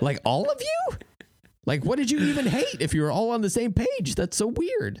like all of you? Like, what did you even hate if you were all on the same page? That's so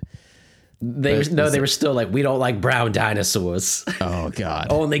weird. They were still like, we don't like brown dinosaurs. Oh God.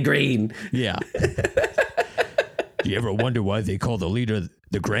 Only green. Yeah. Do you ever wonder why they call the leader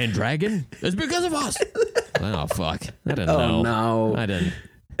the Grand Dragon? It's because of us. Oh fuck. I didn't know. Oh no. I didn't.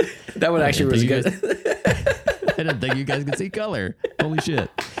 That one actually was good. I didn't think you guys could see color. Holy shit.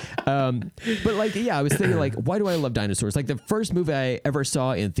 But like, yeah, I was thinking like, why do I love dinosaurs? Like the first movie I ever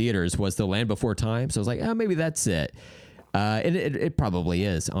saw in theaters was The Land Before Time. So I was like, oh, maybe that's it. And it probably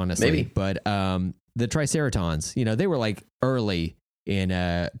is, honestly. Maybe. But the Triceratons, they were like early in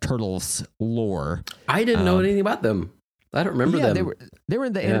Turtles lore. I didn't know anything about them. I don't remember them. They were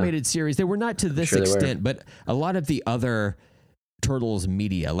in the animated series. They were not to this extent, but a lot of the other Turtles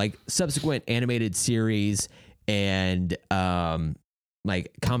media, like subsequent animated series and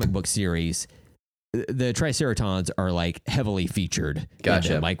like comic book series, the Triceratons are like heavily featured.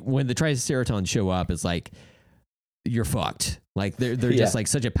 Gotcha. Like when the Triceratons show up, it's like you're fucked. Like they're just like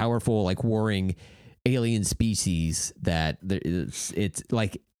such a powerful, like warring alien species that it's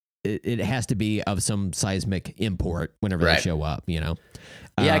like it has to be of some seismic import whenever they show up. Yeah,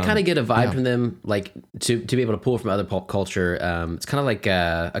 I kind of get a vibe from them, like to be able to pull from other pop culture. It's kind of like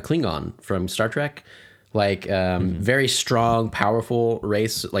a Klingon from Star Trek. Like very strong, powerful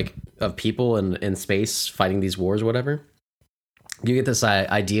race like of people in space fighting these wars or whatever. You get this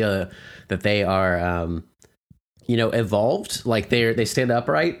idea that they are, evolved. Like they stand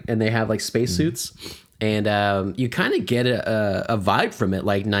upright and they have like spacesuits, and you kind of get a vibe from it,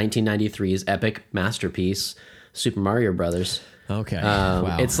 like 1993's epic masterpiece, Super Mario Brothers. Okay,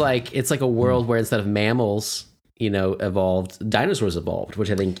 wow. It's like a world where instead of mammals, evolved, dinosaurs evolved, which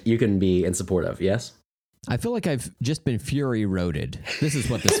I think you can be in support of. Yes. I feel like I've just been Fury roaded. This is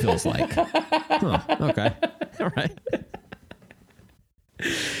what this feels like. Huh, okay. All right.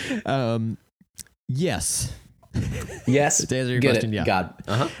 Yes. Yes. To answer your question, yeah. God.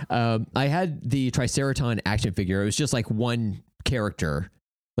 I had the Triceraton action figure. It was just like one character.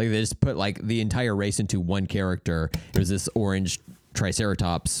 Like they just put like the entire race into one character. It was this orange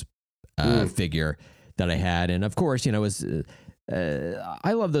Triceratops figure that I had. And of course, it was...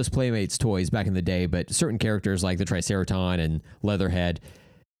 I love those Playmates toys back in the day, but certain characters like the Triceraton and Leatherhead,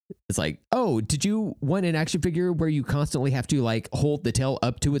 it's like, oh, did you want an action figure where you constantly have to like hold the tail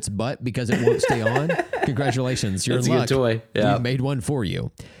up to its butt because it won't stay on? Congratulations, you're in luck. That's a good toy. Yeah. We've made one for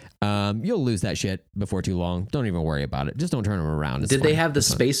you. You'll lose that shit before too long. Don't even worry about it. Just don't turn them around. Did they have the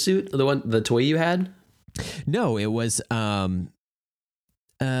spacesuit, the toy you had? No, it was no,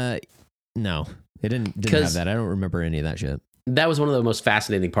 it didn't have that. I don't remember any of that shit. That was one of the most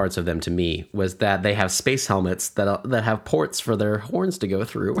fascinating parts of them to me, was that they have space helmets that have ports for their horns to go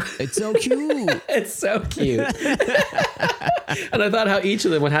through. It's so cute. It's so cute. And I thought how each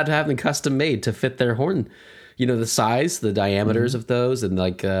of them would have to have them custom made to fit their horn. The size, the diameters of those, and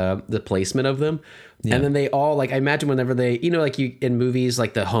like the placement of them. Yeah. And then they all, like, I imagine whenever they, like you in movies,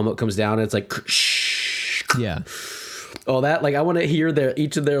 like the helmet comes down and it's like, yeah. All that. Like I want to hear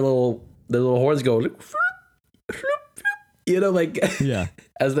each of their little horns go, yeah,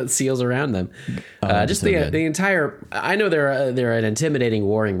 as that seals around them. Just the entire. I know they're an intimidating,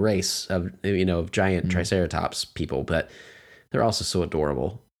 warring race of giant Triceratops people, but they're also so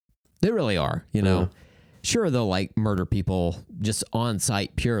adorable. They really are. Sure they'll like murder people just on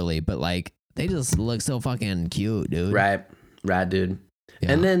sight purely, but like they just look so fucking cute, dude. Right, rad, dude.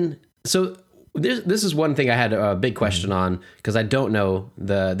 Yeah. And then so. This is one thing I had a big question on, because I don't know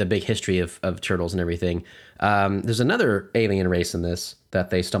the big history of turtles and everything. There's another alien race in this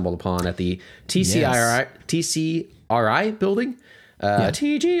that they stumbled upon at the TCRI building,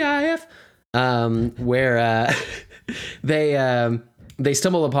 TGIF, where they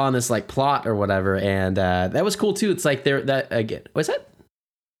stumbled upon this like plot or whatever, and that was cool too. It's like what's that?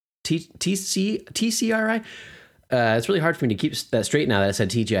 TCRI? It's really hard for me to keep that straight now that I said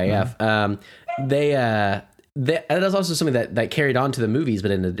TGIF. That was also something that carried on to the movies,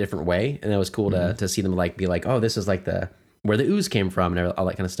 but in a different way, and it was cool to see them be like, oh, this is like where the ooze came from and all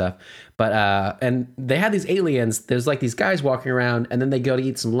that kind of stuff. But and they had these aliens. There's like these guys walking around, and then they go to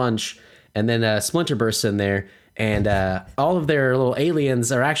eat some lunch, and then Splinter bursts in there, and all of their little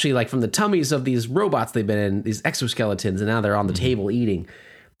aliens are actually like from the tummies of these robots they've been in, these exoskeletons, and now they're on the table eating,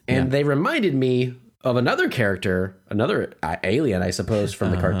 and they reminded me of another character, another alien, I suppose,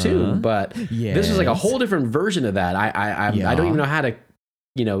 from the cartoon, but this was like a whole different version of that. I don't even know how to,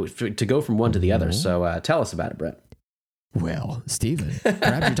 to go from one to the other. So tell us about it, Brett. Well, Steven,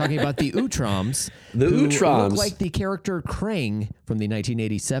 perhaps you're talking about the Utroms. The Utroms. Look like the character Krang from the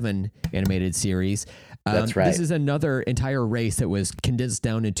 1987 animated series. That's right. This is another entire race that was condensed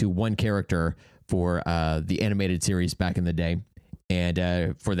down into one character for the animated series back in the day.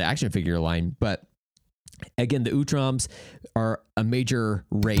 and for the action figure line. But again, the Utroms are a major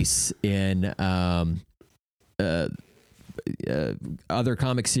race in other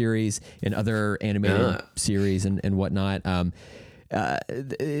comic series and other animated series and whatnot.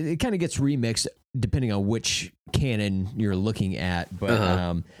 It kind of gets remixed depending on which canon you're looking at,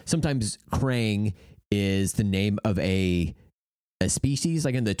 but sometimes Krang is the name of a species,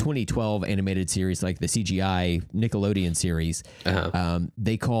 like in the 2012 animated series, like the CGI Nickelodeon series.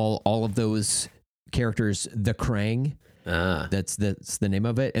 They call all of those characters the Krang. That's the name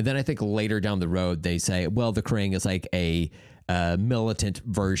of it. And then I think later down the road they say, well, the Krang is like a militant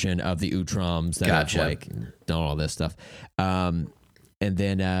version of the Utroms that have like done all this stuff. And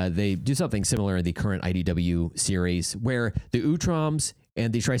then they do something similar in the current IDW series where the Utroms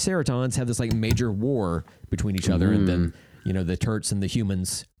and the Triceratons have this like major war between each other, and then the Turts and the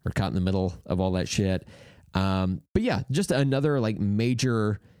humans are caught in the middle of all that shit. But yeah, just another like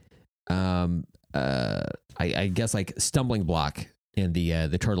major I guess like stumbling block in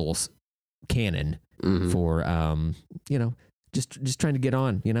the Turtles canon for just trying to get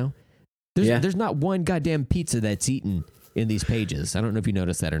on. There's not one goddamn pizza that's eaten in these pages. I don't know if you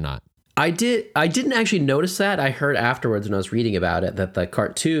noticed that or not. I didn't actually notice that. I heard afterwards when I was reading about it that the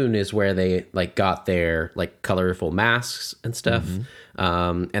cartoon is where they like got their like colorful masks and stuff.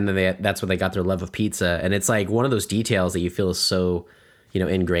 And then that's where they got their love of pizza. And it's like one of those details that you feel is so,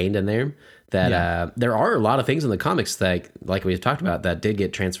 ingrained in there that there are a lot of things in the comics that, like we've talked about, that did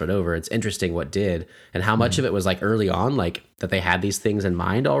get transferred over. It's interesting what did and how much of it was like early on, like that they had these things in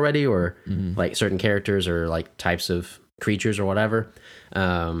mind already, or like certain characters or like types of creatures or whatever.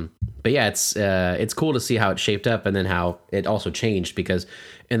 But yeah, it's cool to see how it shaped up and then how it also changed, because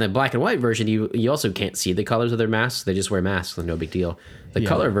in the black and white version, you also can't see the colors of their masks. They just wear masks, no big deal. The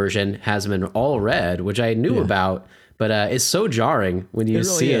color version has them in all red, which I knew about, but it's so jarring when you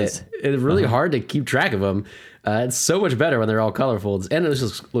see it. It's really hard to keep track of them. It's so much better when they're all colorful, and it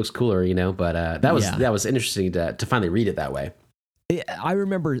just looks cooler, But that was interesting to finally read it that way. I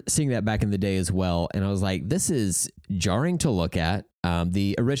remember seeing that back in the day as well, and I was like, this is jarring to look at.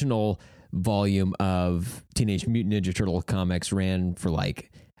 The original volume of Teenage Mutant Ninja Turtle comics ran for like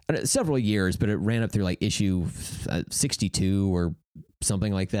several years, but it ran up through like issue 62 or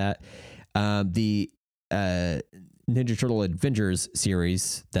something like that. The Ninja Turtle Adventures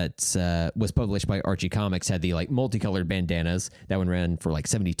series that was published by Archie Comics had the like multicolored bandanas. That one ran for like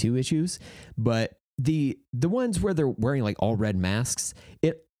 72 issues, but the ones where they're wearing like all red masks,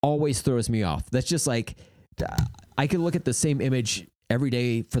 it always throws me off. That's just like, I could look at the same image every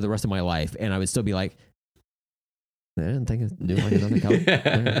day for the rest of my life, and I would still be like, I didn't think of doing like another color.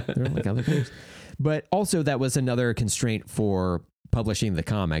 They're like other colors. But also that was another constraint for publishing the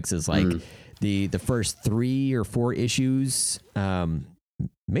comics, is like the first 3 or 4 issues,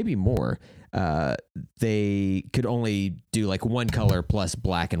 maybe more, they could only do like one color plus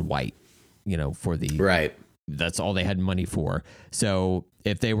black and white. For the right. That's all they had money for. So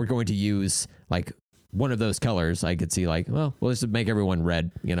if they were going to use like one of those colors, I could see like, well, let's just make everyone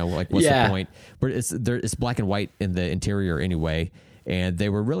red. Like what's the point? But it's black and white in the interior anyway, and they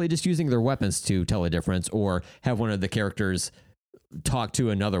were really just using their weapons to tell a difference, or have one of the characters talk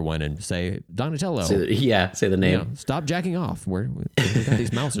to another one and say, Donatello. Say the name. Stop jacking off. We've got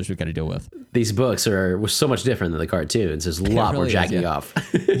these mousers we got to deal with. These books were so much different than the cartoons. There's a lot more jacking off.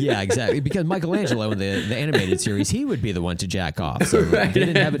 Yeah, exactly. Because Michelangelo in the animated series, he would be the one to jack off. So they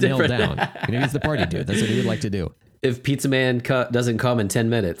didn't have it nailed down. He's the party dude. That's what he would like to do. If Pizza Man doesn't come in 10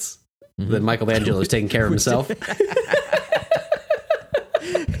 minutes, then Michelangelo is taking care of himself.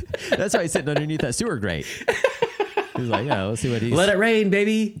 That's why he's sitting underneath that sewer grate. He's like, yeah, let's see what he's... Let it rain,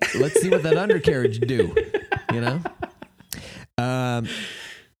 baby. Let's see what that undercarriage do, Like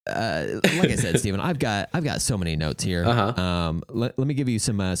I said, Stephen, I've got so many notes here. Let me give you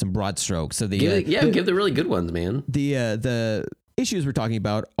some broad strokes. So give the really good ones, man. The issues we're talking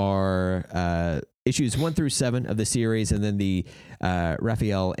about are issues 1 through 7 of the series, and then the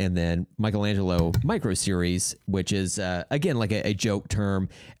Raphael and then Michelangelo micro series, which is again like a joke term.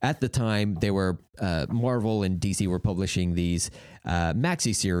 At the time, they were Marvel and DC were publishing these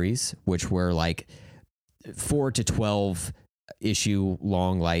maxi series, which were like 4 to 12 issue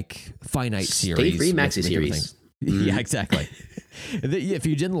long, like finite series. Stay free maxi series. Yeah, exactly. If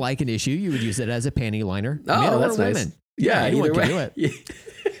you didn't like an issue, you would use it as a panty liner. Oh, that's nice. Women. Yeah, anyone can do it.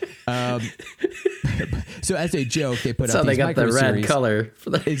 So as a joke, they put out these got the red series. color.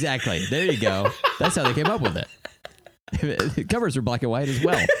 Exactly. There you go. That's how they came up with it. The covers are black and white as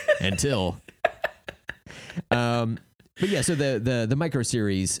well until But yeah, so the micro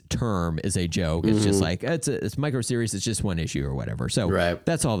series term is a joke. It's just like it's micro series. It's just one issue or whatever. So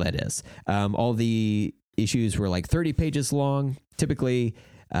that's all that is. All the issues were like 30 pages long. Typically,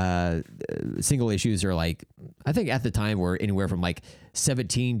 single issues are like, I think at the time were anywhere from like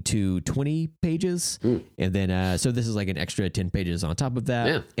 17 to 20 pages. And then, so this is like an extra 10 pages on top of that.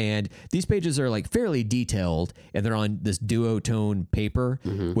 Yeah. And these pages are like fairly detailed, and they're on this duotone paper,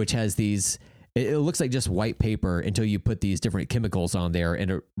 which has these, it looks like just white paper until you put these different chemicals on there,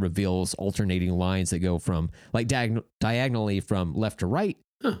 and it reveals alternating lines that go from like diagonally from left to right.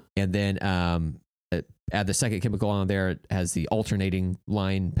 And then, add the second chemical on there. It has the alternating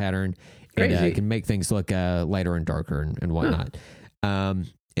line pattern, and it can make things look lighter and darker and whatnot. And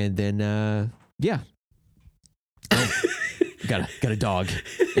then, got a dog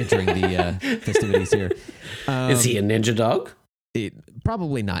entering the festivities here. Is he a ninja dog?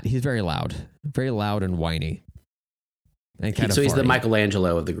 Probably not. He's very loud and whiny. And kind of so he's the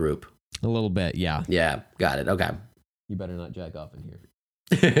Michelangelo of the group. A little bit, yeah. Yeah, got it. Okay. You better not jack off in here.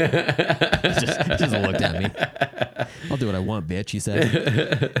 just looked at me. I'll do what I want, bitch, he said.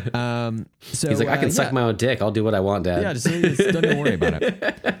 So he's like, I can suck my own dick. I'll do what I want, Dad. Yeah, just don't even worry about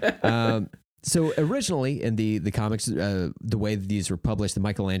it. So originally in the comics, the way these were published, the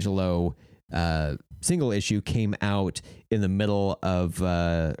Michelangelo single issue came out in the middle of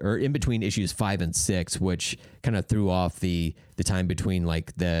or in between issues 5 and 6, which kind of threw off the time between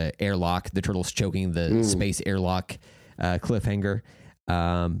like the airlock, the turtles choking the space airlock cliffhanger.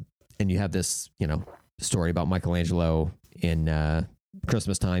 And you have this, story about Michelangelo in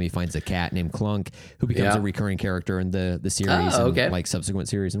Christmas time. He finds a cat named Clunk, who becomes a recurring character in the series and like subsequent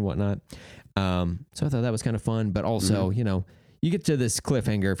series and whatnot. So I thought that was kind of fun, but also, you get to this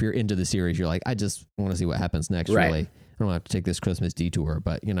cliffhanger. If you're into the series, you're like, I just want to see what happens next. Right. Really, I don't have to take this Christmas detour,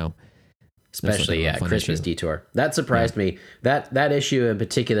 but especially Christmas detour. That surprised me. That issue in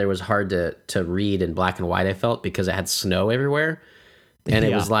particular was hard to read in black and white. I felt because it had snow everywhere. And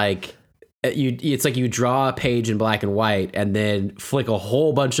it was like, it's like you draw a page in black and white and then flick a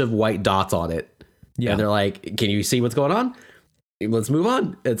whole bunch of white dots on it. Yeah. And they're like, can you see what's going on? Let's move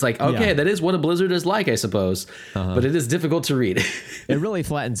on. It's like, okay, that is what a blizzard is like, I suppose. But it is difficult to read. It really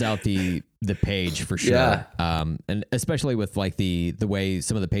flattens out the page for sure. Yeah. And especially with like the way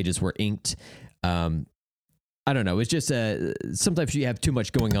some of the pages were inked. I don't know. It's just sometimes you have too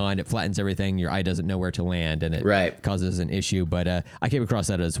much going on. It flattens everything. Your eye doesn't know where to land, and it causes an issue. But I came across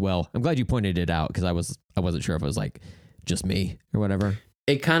that as well. I'm glad you pointed it out because I wasn't sure if it was like just me or whatever.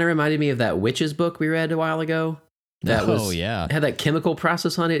 It kind of reminded me of that witches book we read a while ago. That had that chemical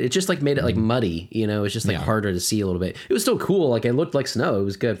process on it. It just like made it like muddy. It's just like harder to see a little bit. It was still cool. Like it looked like snow. It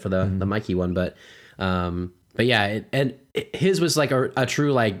was good for the Mikey one, but yeah. His was like a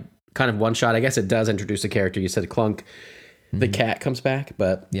true like. Kind of one shot. I guess it does introduce a character. You said Clunk, the cat comes back,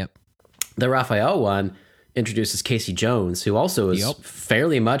 but the Raphael one introduces Casey Jones, who also is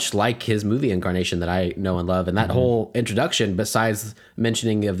fairly much like his movie incarnation that I know and love. And that whole introduction, besides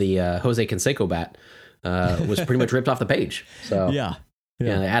mentioning of the Jose Canseco bat, was pretty much ripped off the page. So yeah, they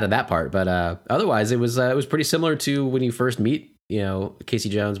added that part. But otherwise, it was pretty similar to when you first meet. Casey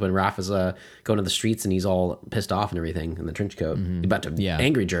Jones when Raph is going to the streets and he's all pissed off and everything in the trench coat. He's about to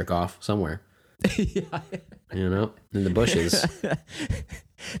angry jerk off somewhere. In the bushes.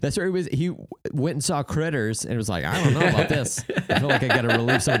 That's where he went and saw Critters and was like, I don't know about this. I feel like I got to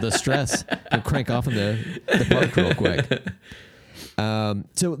relieve some of the stress and crank off in the park real quick.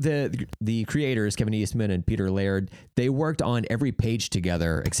 So the creators, Kevin Eastman and Peter Laird, they worked on every page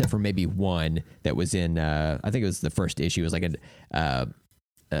together except for maybe one that was in, I think it was the first issue. It was like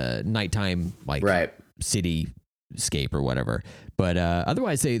a nighttime, like cityscape or whatever. But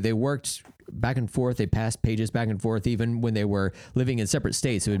otherwise, they worked back and forth. They passed pages back and forth, even when they were living in separate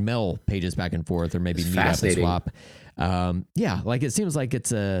states. They would mail pages back and forth, or maybe meet up and swap. Like it seems like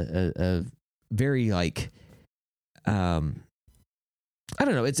it's a very like. I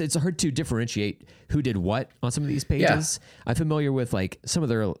don't know. It's hard to differentiate who did what on some of these pages. Yeah. I'm familiar with like some of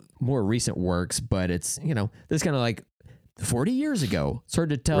their more recent works, but it's this kind of like 40 years ago. It's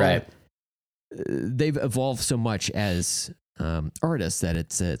hard to tell. Right. They've evolved so much as artists that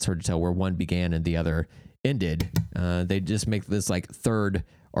it's hard to tell where one began and the other ended. They just make this like third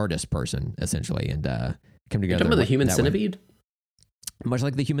artist person essentially and come together. Remember the Human Centipede? Much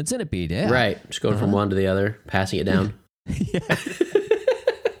like the Human Centipede, yeah. Right. Just going from one to the other, passing it down. Yeah.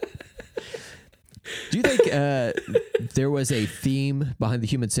 Do you think there was a theme behind the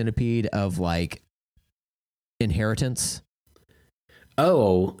Human Centipede of like inheritance?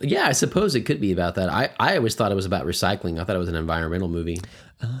 Oh, yeah, I suppose it could be about that. I always thought it was about recycling. I thought it was an environmental movie.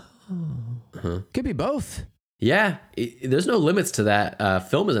 Could be both. Yeah, there's no limits to that.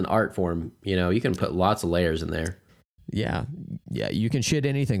 Film is an art form. You know, you can put lots of layers in there. Yeah. Yeah. You can shit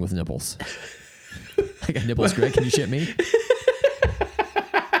anything with nipples. I got nipples, Greg. Can you shit me?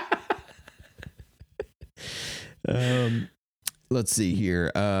 Let's see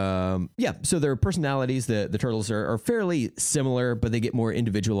here. Yeah. So their personalities, the turtles are fairly similar, but they get more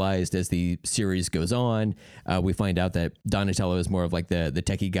individualized as the series goes on. We find out that Donatello is more of like the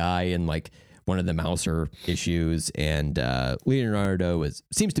techie guy and like one of the Mouser issues, and Leonardo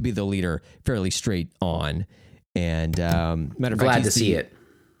seems to be the leader, fairly straight on. And matter of fact, glad to see it.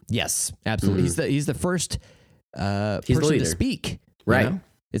 Yes, absolutely. He's the first person to speak. Right. You know?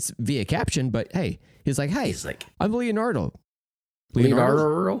 It's via caption, but hey, he's like, I'm Leonardo.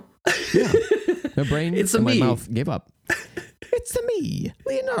 Leonardo? Yeah. My brain it's and me. My mouth gave up. It's me,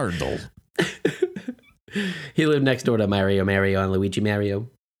 Leonardo. He lived next door to Mario and Luigi Mario.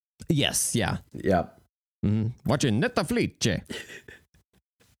 Yes, yeah. Yeah. Mm-hmm. Watching Netflix.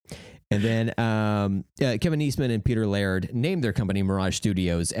 And then Kevin Eastman and Peter Laird named their company Mirage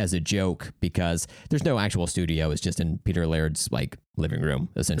Studios as a joke because there's no actual studio. It's just in Peter Laird's like living room,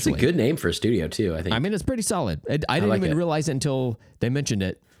 essentially. It's a good name for a studio too, I think. I mean, it's pretty solid. I didn't even realize it until they mentioned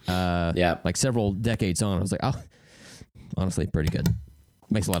it. Like several decades on. I was like, oh, honestly, pretty good.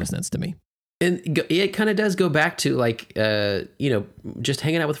 Makes a lot of sense to me. And it kind of does go back to like, just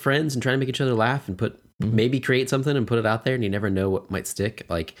hanging out with friends and trying to make each other laugh and maybe create something and put it out there, and you never know what might stick.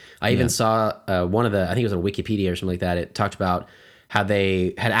 Like I even saw one of I think it was on Wikipedia or something like that. It talked about how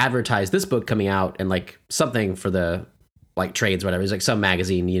they had advertised this book coming out and like something for the like trades, whatever. It was like some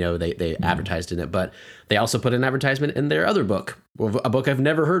magazine, they advertised in it, but they also put an advertisement in their other book, a book I've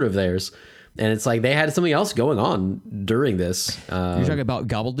never heard of theirs. And it's like they had something else going on during this. You're talking about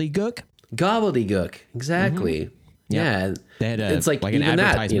Gobbledygook? Gobbledygook, exactly. Mm-hmm. Yeah, they had it's like an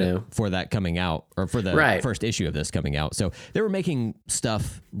advertisement for that coming out, or for the first issue of this coming out. So they were making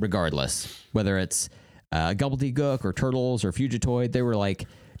stuff regardless, whether it's Gobbledygook or Turtles or Fugitoid. They were like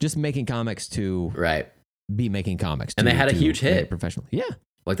just making comics to be making comics, and they had a huge hit professionally. Yeah,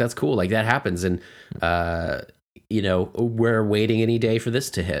 like that's cool. Like that happens, and we're waiting any day for this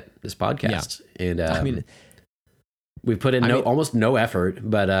to hit this podcast, and I mean. We've put in almost no effort,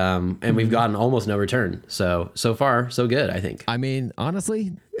 but and we've gotten almost no return. So far, so good, I think. I mean,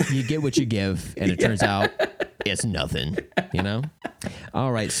 honestly, you get what you give, and it turns out it's nothing,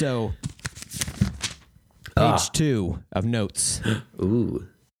 All right, so page 2 of notes. Ooh.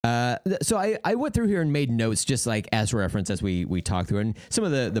 So I went through here and made notes just like as reference as we talked through, and some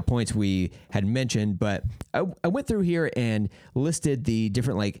of the points we had mentioned, but I went through here and listed the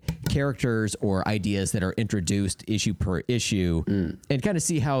different like characters or ideas that are introduced issue per issue and kind of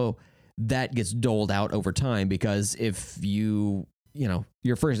see how that gets doled out over time, because if your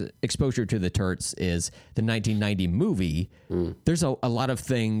first exposure to the Turts is the 1990 movie, there's a lot of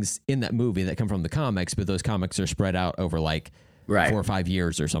things in that movie that come from the comics, but those comics are spread out over like 4 or 5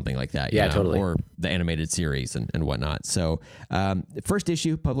 years or something like that. Totally. Or the animated series and whatnot. So first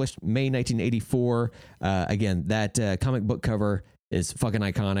issue published May 1984. Again, that comic book cover is fucking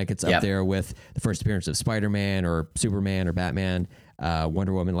iconic. It's up there with the first appearance of Spider-Man or Superman or Batman,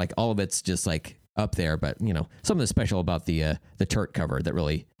 Wonder Woman. Like all of it's just like up there. But something special about the Turt cover that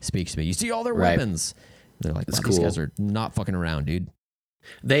really speaks to me. You see all their weapons. They're like, wow, these guys are not fucking around, dude.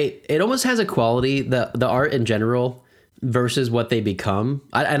 It almost has a quality, the art in general versus what they become.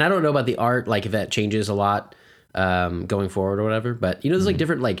 And I don't know about the art, like if that changes a lot going forward or whatever, but there's like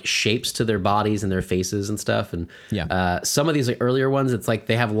different like shapes to their bodies and their faces and stuff. And some of these like earlier ones, it's like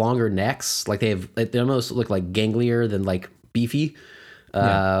they have longer necks, like they almost look like ganglier than like beefy.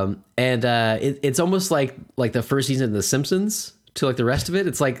 And it's almost like the first season of The Simpsons to like the rest of it.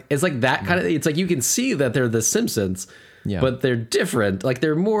 It's like that kind of, it's like you can see that they're The Simpsons, but they're different. Like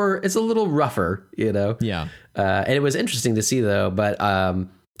they're more, it's a little rougher, Yeah. And it was interesting to see though, but Time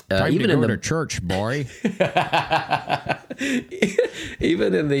even to go in to church, boy.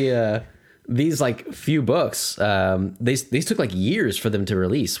 even in these like few books, these took like years for them to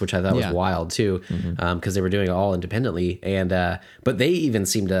release, which I thought was wild too, because they were doing it all independently, and but they even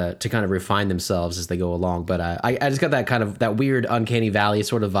seem to kind of refine themselves as they go along. But I just got that kind of that weird uncanny valley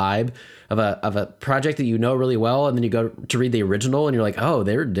sort of vibe of a project that really well, and then you go to read the original and you're like, oh,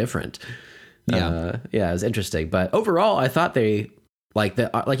 they're different. It was interesting. But overall, I thought they like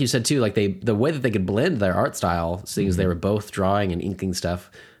you said too, like the way that they could blend their art style, seeing as they were both drawing and inking stuff,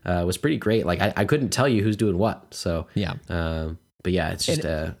 was pretty great. Like I couldn't tell you who's doing what. So but yeah, it's just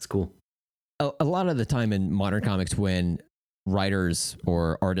it's cool. A lot of the time in modern comics, when writers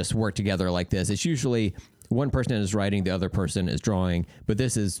or artists work together like this, it's usually one person is writing, the other person is drawing. But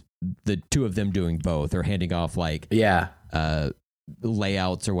this is the two of them doing both or handing off like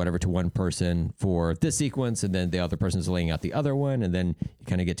layouts or whatever to one person for this sequence, and then the other person's laying out the other one, and then you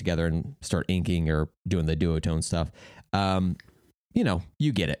kind of get together and start inking or doing the duotone stuff.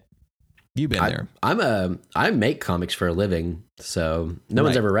 You get it. You've been there. I make comics for a living, so no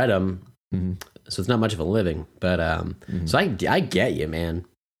one's ever read them. Mm-hmm. So it's not much of a living, but so I get you, man.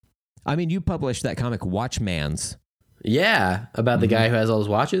 I mean, you published that comic Watchman's. Yeah, about the guy who has all his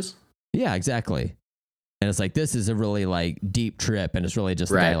watches. Yeah, exactly. And it's like, this is a really like deep trip, and it's really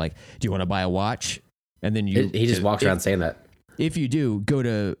just the guy like, do you want to buy a watch? And then he just walks around saying that. If you do, go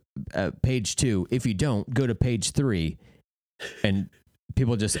to page 2. If you don't, go to page 3. And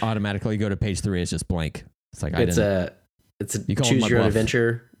people just automatically go to page 3. It's just blank. It's like it's a choose your own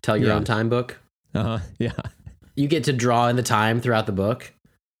adventure, tell your own time book. Yeah. You get to draw in the time throughout the book.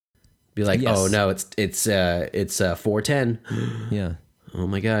 Be like, oh no, it's 4:10. Yeah. Oh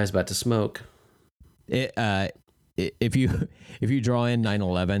my God, he's about to smoke. If you draw in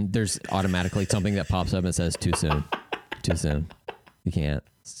 9/11, there's automatically something that pops up and says too soon. Too soon. You can't.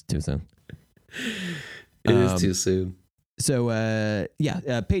 It's too soon. It is too soon. So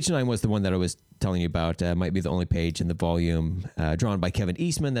page 9 was the one that I was telling you about. Might be the only page in the volume, drawn by Kevin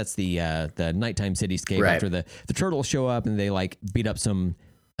Eastman. That's the nighttime cityscape after the turtles show up and they like beat up some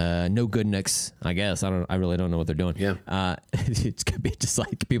no goodniks. I guess I really don't know what they're doing. Yeah, it's gonna be just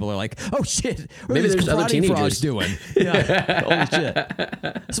like people are like, oh shit, what maybe are these there's other teenagers doing? Yeah, holy shit,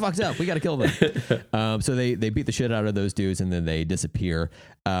 it's fucked up. We got to kill them. So they beat the shit out of those dudes and then they disappear.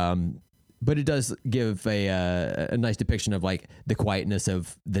 But it does give a nice depiction of like the quietness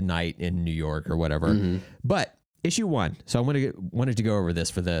of the night in New York or whatever. Mm-hmm. But issue 1. So I wanted to go over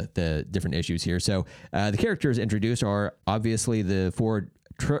this for the different issues here. So the characters introduced are obviously the 4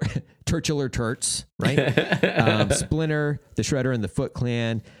 titular Turts, right? Splinter, the Shredder, and the Foot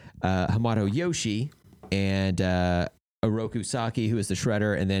Clan, Hamato Yoshi, and Oroku Saki, who is the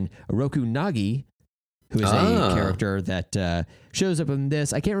Shredder, and then Oroku Nagi, who is a character that shows up in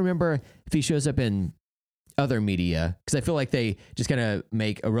this. I can't remember if he shows up in other media, because I feel like they just kind of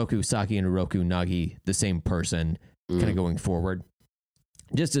make Oroku Saki and Oroku Nagi the same person kind of going forward,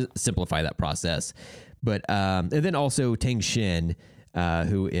 just to simplify that process. But and then also Tang Shin,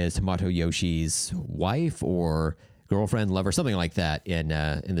 who is Hamato Yoshi's wife or girlfriend, lover, something like that in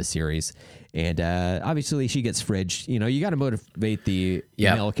the series. And obviously she gets fridged. You know, you got to motivate the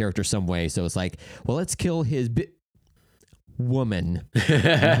male character some way. So it's like, well, let's kill his woman.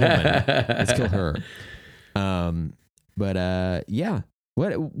 Let's kill her.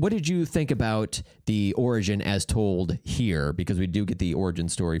 What did you think about the origin as told here? Because we do get the origin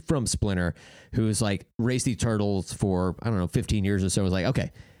story from Splinter, who's like raced these turtles for, 15 years or so. It was like,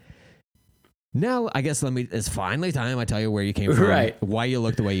 okay, now I guess it's finally time I tell you where you came from, right? Why you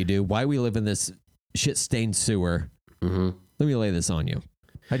look the way you do, why we live in this shit-stained sewer. Mm-hmm. Let me lay this on you.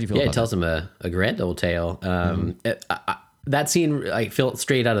 How do you feel about it? Tells him a grand old tale. That scene, I feel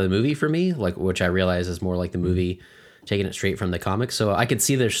straight out of the movie for me, like, which I realize is more like the movie taking it straight from the comics. So I could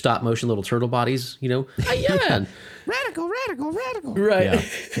see their stop motion little turtle bodies, yeah. Radical. Right.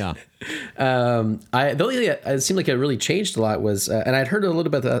 Yeah. The only thing it seemed like it really changed a lot was, and I'd heard a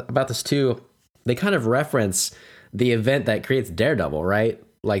little bit about this too. They kind of reference the event that creates Daredevil, right?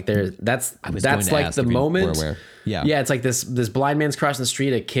 Like that's like the moment. Yeah. It's like this blind man's crossing the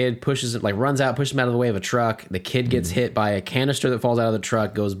street. A kid pushes it, like runs out, pushes him out of the way of a truck. The kid gets hit by a canister that falls out of the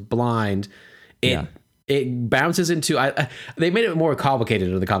truck, goes blind. It bounces into. They made it more complicated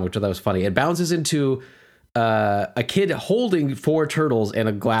in the comic, which I thought was funny. It bounces into a kid holding 4 turtles in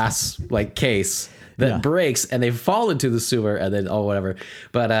a glass like case that breaks, and they fall into the sewer, and then whatever.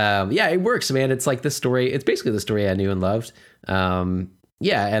 But it works, man. It's like this story. It's basically the story I knew and loved. And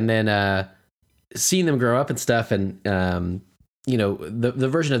then seeing them grow up and stuff, and the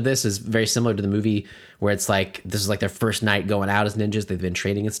version of this is very similar to the movie, where it's like this is like their first night going out as ninjas. They've been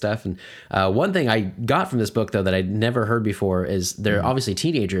training and stuff. And one thing I got from this book though that I'd never heard before is they're obviously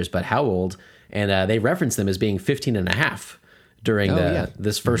teenagers, but how old? And they reference them as being 15 and a half during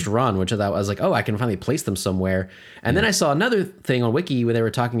this first run, which I thought, I was like, oh, I can finally place them somewhere. And then I saw another thing on Wiki where they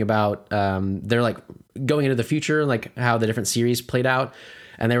were talking about they're like going into the future and like how the different series played out.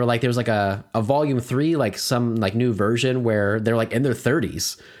 And they were like, there was like a volume 3, like some like new version where they're like in their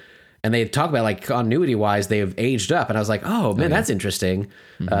 30s. And they talk about like continuity wise, they've aged up. And I was like, oh man, that's interesting.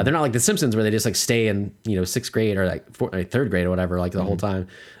 They're not like the Simpsons where they just like stay in, 6th grade or like 3rd grade or whatever, like the whole time.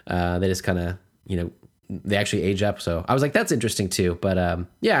 They just kind of, they actually age up. So I was like, that's interesting too. But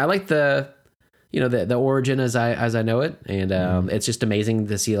I like the origin as I know it. And it's just amazing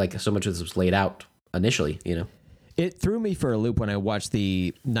to see like so much of this was laid out initially, It threw me for a loop when I watched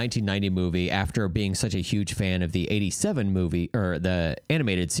the 1990 movie after being such a huge fan of the 87 movie or the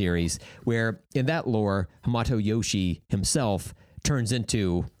animated series, where in that lore, Hamato Yoshi himself turns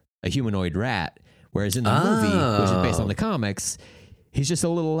into a humanoid rat, whereas in the movie, which is based on the comics, he's just a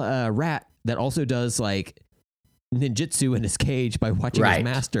little rat that also does like ninjutsu in his cage by watching his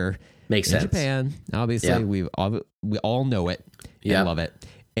master. Makes in sense. Japan, obviously, we all know it and love it.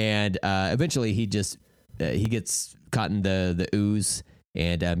 And eventually, he gets caught in the ooze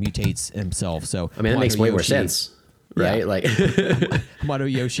and mutates himself. So I mean, that makes way more sense, right? Yeah. Like Hamato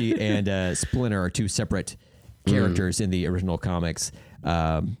Yoshi and Splinter are two separate characters in the original comics.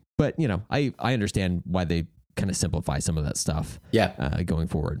 But you know, I understand why they kind of simplify some of that stuff. Yeah, going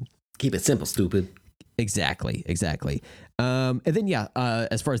forward. Keep it simple, stupid. Exactly. And then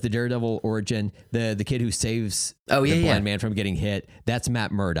as far as the Daredevil origin, the kid who saves the blind man from getting hit, that's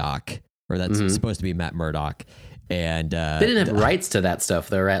Matt Murdock, or that's supposed to be Matt Murdock. And they didn't have rights to that stuff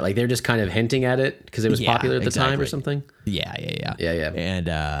though, right? Like they're just kind of hinting at it because it was popular at the time or something. Yeah. And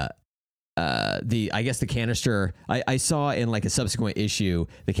I guess the canister I saw in like a subsequent issue,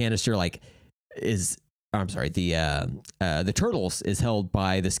 the canister the Turtles is held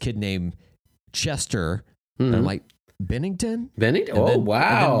by this kid named Chester. And I'm like, Bennington? Oh,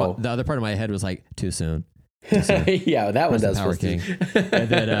 wow. And then the other part of my head was like, too soon. Yeah, that one does. Power King. And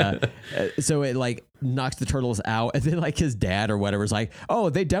then, so it like knocks the Turtles out. And then like his dad or whatever is like, oh,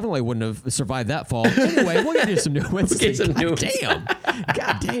 they definitely wouldn't have survived that fall. Anyway, we'll get you some new ones.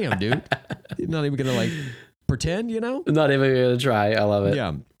 God damn, dude. You're not even going to like pretend, you know? Not even going to try. I love it.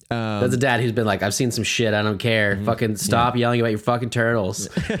 Yeah. That's a dad who's been like, I've seen some shit. I don't care. Fucking stop yelling about your fucking turtles.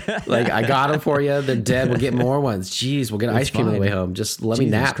 Like, I got them for you. They're dead. We'll get more ones. Jeez, we'll get ice cream on the way home. Just let me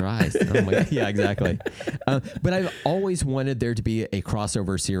nap. Christ. Oh my God. Yeah, exactly. But I've always wanted there to be a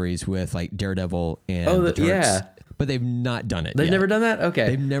crossover series with like Daredevil and the Turks. But they've not done it. They've never done that? Okay.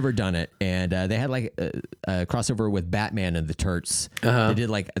 They've never done it. And they had like a crossover with Batman and the Turks. They did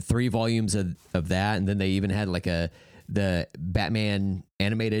like 3 volumes of that. And then they even had like the Batman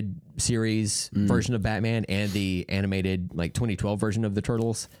animated series version of Batman and the animated like 2012 version of the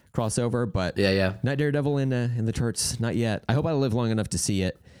Turtles crossover, but not Daredevil and the Turks, not yet. I hope I live long enough to see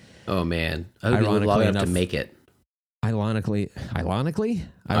it. Oh man, I hope you live long enough to make it. Ironically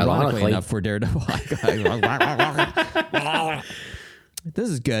enough for Daredevil. This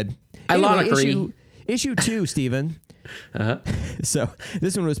is good. Anyway, issue 2, Stephen. So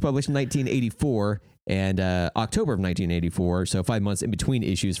this one was published in 1984. And October of 1984, so 5 months in between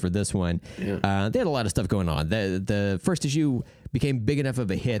issues for this one. They had a lot of stuff going on. The first issue became big enough of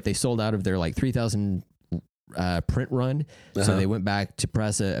a hit. They sold out of their like 3,000 print run. So they went back to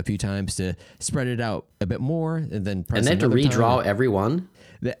press a few times to spread it out a bit more. And then press and they had to redraw every one?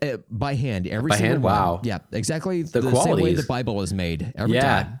 By hand. By hand? One. Wow. Yeah, exactly the same way the Bible is made every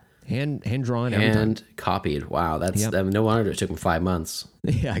time. Hand drawn, hand copied. Wow, that's no wonder it took them 5 months.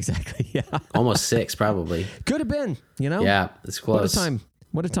 Yeah, exactly. Yeah, almost 6 probably. Could have been, you know. Yeah, it's close.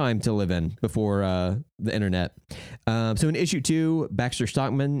 What a time to live in before the internet. So in issue 2, Baxter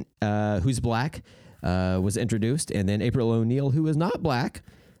Stockman, who's black, was introduced, and then April O'Neil, who is not black,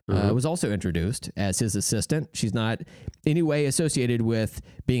 was also introduced as his assistant. She's not any way associated with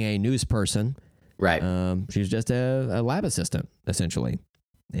being a news person. Right. She's just a lab assistant essentially.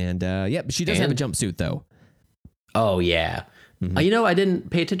 And she does have a jumpsuit though. Oh yeah. You know, I didn't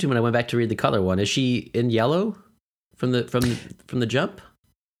pay attention when I went back to read the color one. Is she in yellow from the jump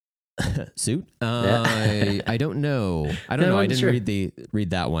suit? I don't know. I didn't read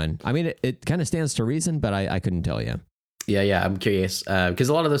that one. I mean, it kind of stands to reason, but I couldn't tell you. Yeah. I'm curious because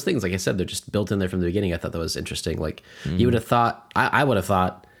a lot of those things, like I said, they're just built in there from the beginning. I thought that was interesting. Like you would have thought, I would have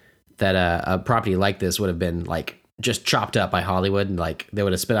thought that a property like this would have been like just chopped up by Hollywood, and like they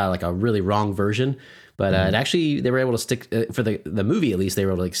would have spit out like a really wrong version. But it actually, they were able to stick for the movie. At least they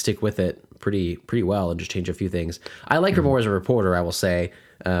were able to like stick with it pretty well and just change a few things. I like her more as a reporter, I will say.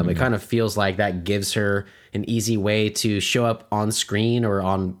 It kind of feels like that gives her an easy way to show up on screen or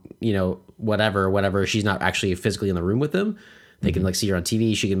on whatever she's not actually physically in the room with them. They can like see her on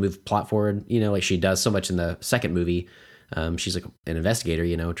TV. She can move plot forward, like she does so much in the second movie. She's like an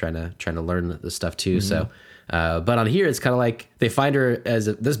investigator, trying to learn the stuff too. So. But on here, it's kind of like they find her as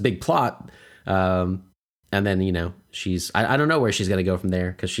this big plot. And then, she's, I don't know where she's going to go from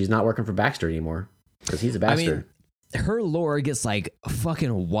there because she's not working for Baxter anymore because he's a bastard. I mean, her lore gets like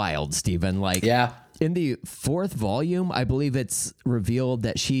fucking wild, Stephen. Like, in the 4th volume, I believe it's revealed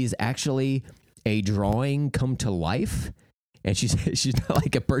that she's actually a drawing come to life. And she's not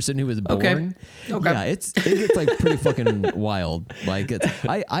like a person who was born. Okay. Yeah, it gets like pretty fucking wild. Like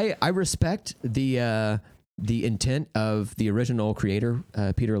I respect the the intent of the original creator,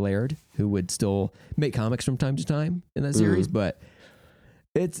 Peter Laird, who would still make comics from time to time in that series, but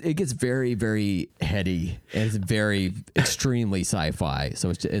it gets very, very heady and it's very extremely sci-fi. So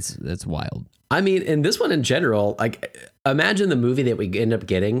it's wild. I mean, in this one in general, like imagine the movie that we end up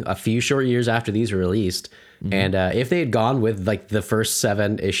getting a few short years after these were released. And if they had gone with like the first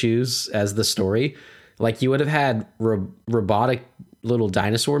 7 issues as the story, like you would have had robotic little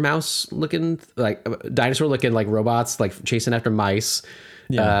dinosaur mouse looking like robots, like chasing after mice.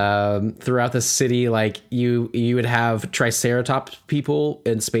 Throughout the city, like you would have triceratops people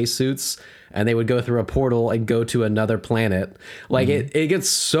in spacesuits, and they would go through a portal and go to another planet. Like it gets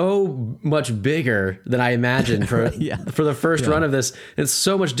so much bigger than I imagined for the first run of this. It's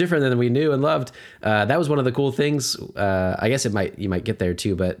so much different than we knew and loved. That was one of the cool things. I guess you might get there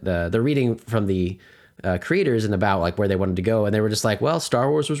too, but the reading from the creators and about like where they wanted to go, and they were just like, well, Star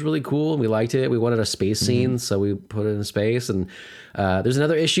Wars was really cool and we liked it. We wanted a space scene, so we put it in space. And there's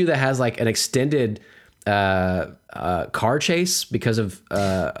another issue that has like an extended car chase because of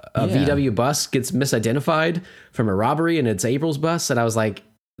a VW bus gets misidentified from a robbery, and it's April's bus. And I was like,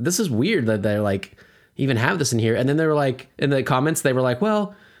 this is weird that they're like even have this in here. And then they were like, in the comments, they were like,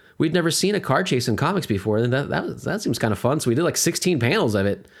 well, we'd never seen a car chase in comics before, and that seems kind of fun. So we did like 16 panels of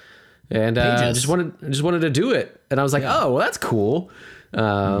it. And just wanted to do it, and I was like, "Oh, well, that's cool."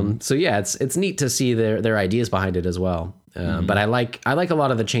 So yeah, it's neat to see their ideas behind it as well. But I like a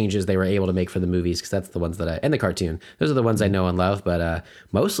lot of the changes they were able to make for the movies, because that's the ones that and the cartoon. Those are the ones I know and love. But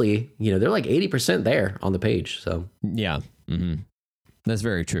mostly, they're like 80% there on the page. So yeah, that's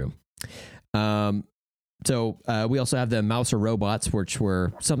very true. So we also have the Mouse or Robots, which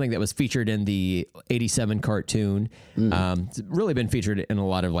were something that was featured in the 87 cartoon. It's really been featured in a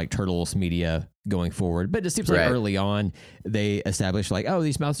lot of like Turtles media going forward. But it seems like early on they established like, oh,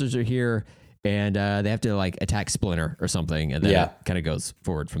 these mouses are here and they have to like attack Splinter or something. And then it kind of goes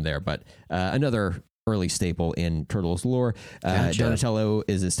forward from there. But another early staple in Turtles lore. Donatello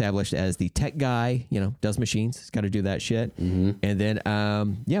is established as the tech guy, does machines. He's got to do that shit. And then,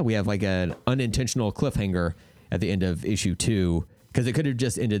 we have like an unintentional cliffhanger at the end of issue 2, because it could have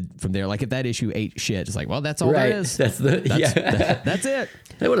just ended from there. Like if that issue ate shit, it's like, well, that's all there is. That's it.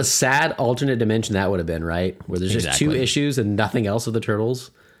 What a sad alternate dimension that would have been, right? Where there's just 2 issues and nothing else of the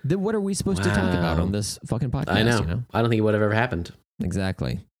Turtles. Then what are we supposed to talk about on this fucking podcast? I know. I don't think it would have ever happened.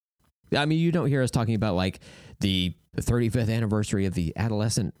 Exactly. I mean, you don't hear us talking about like the 35th anniversary of the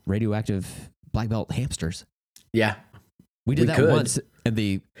adolescent radioactive black belt hamsters. Yeah. We did that once, and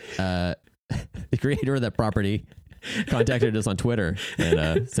the creator of that property contacted us on Twitter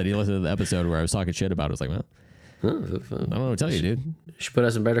and said he listened to the episode where I was talking shit about it. I was like, well, I don't know what to tell you, dude. You should put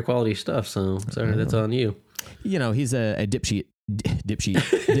out some better quality stuff, so sorry, that's on you. He's a dipshit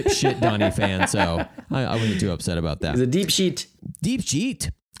Donnie fan, so I wasn't too upset about that. He's a deep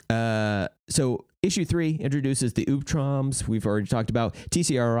sheet. So issue 3 introduces the Ooptroms. We've already talked about.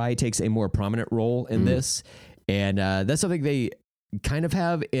 TCRI takes a more prominent role in this, and that's something they kind of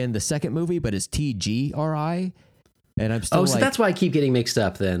have in the second movie, but it's TGRI. And I'm still so that's why I keep getting mixed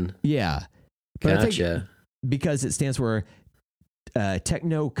up then. Yeah. But gotcha. Because it stands for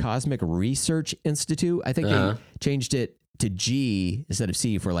Techno Cosmic Research Institute. I think they changed it to G instead of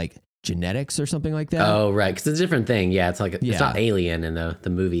C for like genetics or something like that. Oh, right. Because it's a different thing. Yeah, it's like it's not alien in the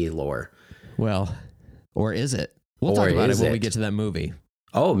movie lore. Well, or is it? We'll talk about it when we get to that movie.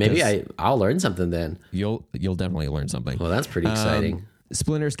 Oh, maybe I'll learn something then. You'll definitely learn something. Well, that's pretty exciting.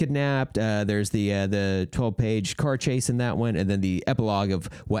 Splinter's kidnapped. There's the 12-page car chase in that one, and then the epilogue of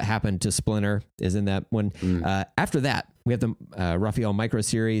what happened to Splinter is in that one. After that, we have the Raphael micro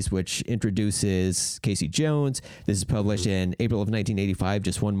series, which introduces Casey Jones. This is published in April of 1985,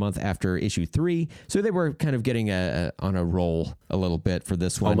 just 1 month after issue 3. So they were kind of getting on a roll a little bit for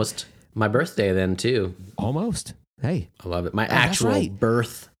this one. Almost my birthday then too. Almost. Hey, I love it. My actual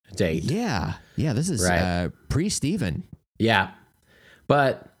birth date. Yeah. This is pre-Steven. Yeah.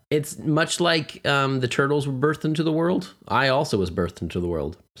 But it's much like the Turtles were birthed into the world. I also was birthed into the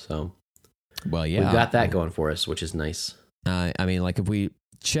world. So, well, yeah, we've got that going for us, which is nice. I mean, like if we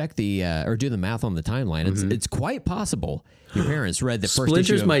check or do the math on the timeline, it's quite possible your parents read the first issue.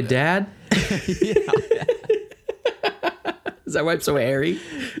 Splinter's my dad? Yeah. Is that why I'm so hairy?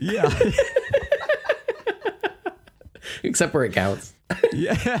 Yeah. Except where it counts.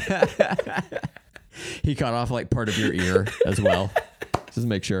 Yeah. He cut off like part of your ear as well. Just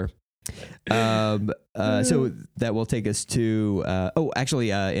make sure. So that will take us to,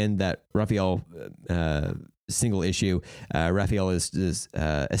 in that Raphael single issue, Raphael is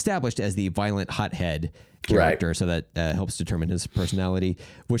established as the violent hothead character, right. So that helps determine his personality,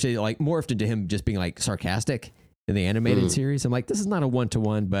 which they like morphed into him just being like sarcastic in the animated series. I'm like, this is not a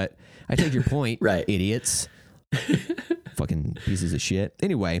 1-to-1, but I take your point, right? Idiots, fucking pieces of shit.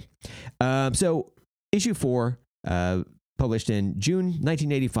 Anyway, so issue 4, published in June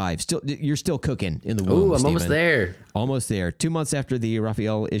 1985. You're still cooking in the womb. Oh, I'm Steven. almost there. Almost there. 2 months after the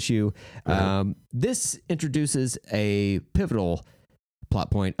Raphael issue. This introduces a pivotal plot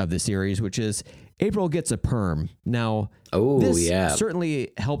point of the series, which is April gets a perm. Now, this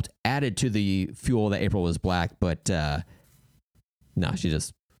certainly helped added to the fuel that April was black, but no,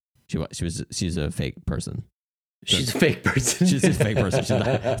 she's a fake person. She's a fake person. She's a fake person.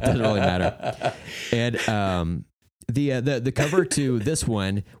 It doesn't really matter. And the cover to this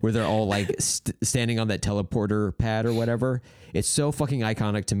one, where they're all like standing on that teleporter pad or whatever, it's so fucking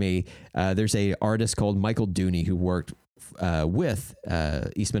iconic to me. There's a artist called Michael Dooney who worked with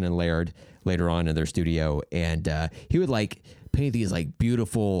Eastman and Laird later on in their studio, and he would like paint these like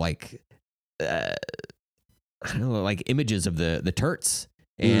beautiful like I don't know, like images of the turts.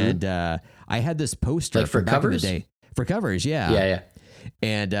 And I had this poster like for covers? In the day. For covers, yeah. Yeah.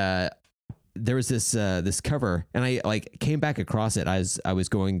 And there was this cover, and I like came back across it as I was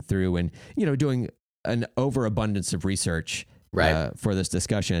going through and doing an overabundance of research for this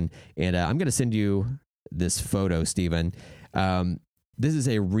discussion. And I'm going to send you this photo, Stephen. This is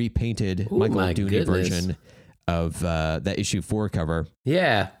a repainted Michael Dooney version of that issue 4 cover.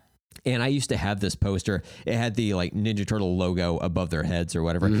 Yeah. And I used to have this poster. It had the like Ninja Turtle logo above their heads or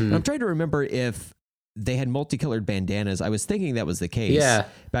whatever. And I'm trying to remember if they had multicolored bandanas. I was thinking that was the case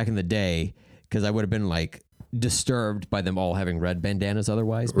back in the day, because I would have been like disturbed by them all having red bandanas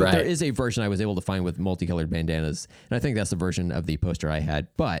otherwise. But there is a version I was able to find with multicolored bandanas. And I think that's the version of the poster I had.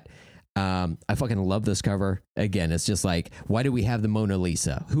 But I fucking love this cover. Again, it's just like, why do we have the Mona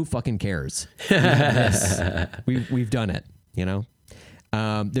Lisa? Who fucking cares? We've done it,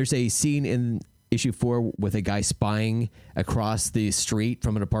 There's a scene in issue 4 with a guy spying across the street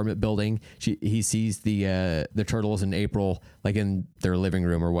from an apartment building. He sees the turtles in April, like in their living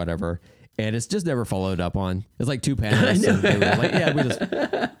room or whatever, and it's just never followed up on. It's like 2 panels. And they were like, yeah, we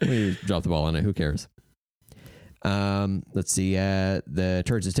just dropped the ball on it. Who cares? Let's see. The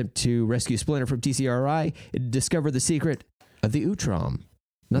turds attempt to rescue Splinter from TCRI and discover the secret of the Utrom.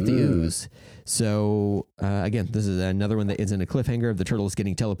 Not the ooze. So, again, this is another one that ends in a cliffhanger of the turtles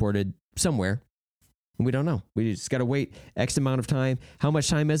getting teleported somewhere. We don't know. We just got to wait X amount of time. How much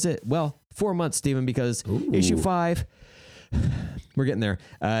time is it? Well, 4 months, Stephen, because issue 5, we're getting there.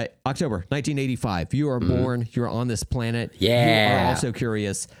 October 1985. You are born. You're on this planet. Yeah. You are also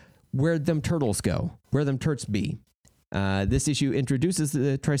curious, where'd them turtles go? Where them turts be? This issue introduces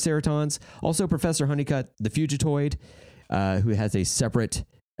the Triceratons. Also, Professor Honeycutt, the Fugitoid, who has a separate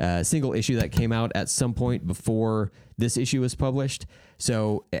single issue that came out at some point before this issue was published.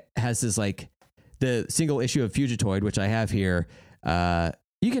 So it has this like the single issue of Fugitoid, which I have here.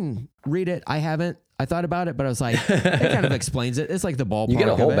 You can read it. I haven't. I thought about it, but I was like, it kind of explains it. It's like the ballpark. You get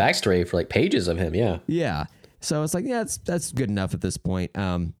a whole backstory for like pages of him. Yeah. Yeah. So it's like, yeah, that's good enough at this point.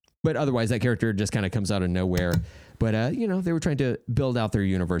 But otherwise, that character just kind of comes out of nowhere. But they were trying to build out their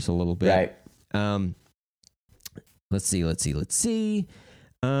universe a little bit. Right. Let's see.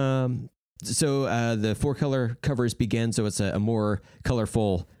 So the 4-color covers begin. So it's a more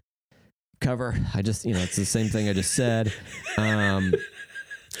colorful cover. It's the same thing I just said.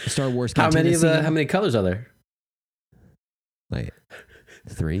 Star Wars. How many colors are there? Like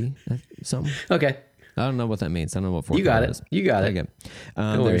 3, something. Okay. I don't know what that means. I don't know what 4 You got it. is. You got it. Okay.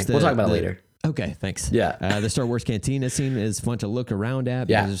 We'll talk about it later. Okay, thanks. Yeah. The Star Wars Cantina scene is fun to look around at.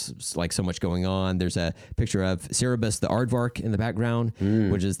 Yeah. There's like so much going on. There's a picture of Cerebus the Aardvark in the background,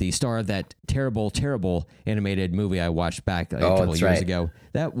 which is the star of that terrible, terrible animated movie I watched back a couple of years ago.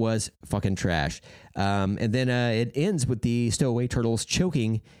 That was fucking trash. And then it ends with the Stowaway Turtles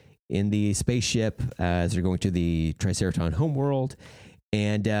choking in the spaceship as they're going to the Triceraton homeworld.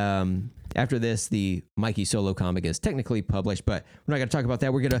 And after this, the Mikey solo comic is technically published, but we're not going to talk about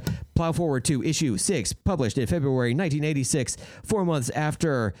that. We're going to plow forward to issue 6, published in February 1986, 4 months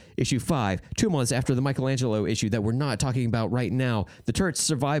after issue 5, 2 months after the Michelangelo issue that we're not talking about right now. The turrets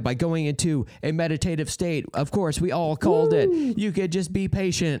survive by going into a meditative state. Of course, we all called it. You could just be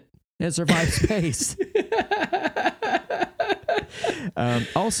patient and survive space.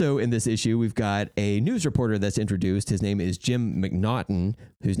 Also in this issue, we've got a news reporter that's introduced. His name is Jim McNaughton,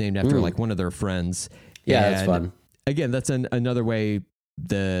 who's named after like one of their friends. Yeah, that's fun. Again, that's another way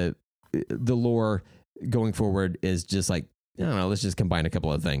the lore going forward is just like, I don't know, let's just combine a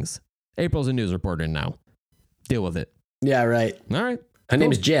couple of things. April's a news reporter now. Deal with it. Yeah, right. All right. Her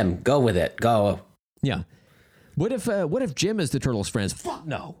name's Jim. Go with it. Go. Yeah. What if Jim is the turtle's friends? Fuck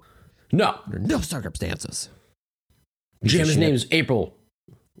no. No. Under no circumstances. Jim's name's April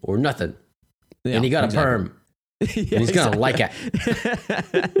or nothing. Yeah, and he got a perm. Yeah, and he's going to like it.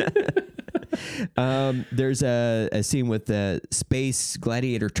 There's a scene with the Space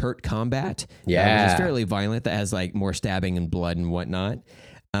Gladiator Turret Combat. Yeah. Which is fairly violent. That has like more stabbing and blood and whatnot.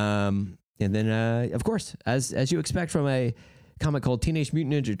 And then, of course, as you expect from a comic called Teenage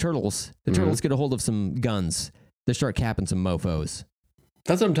Mutant Ninja Turtles, the Turtles get a hold of some guns. They start capping some mofos.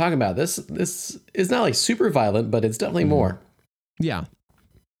 That's what I'm talking about. This is not like super violent, but it's definitely more. Yeah.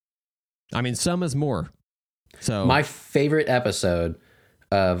 I mean, some is more. So my favorite episode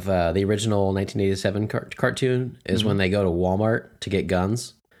of the original 1987 cartoon is when they go to Walmart to get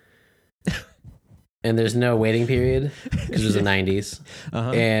guns. And there's no waiting period because it was the 90s.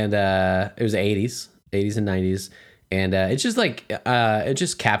 And it was the 80s and 90s. And it's just like, it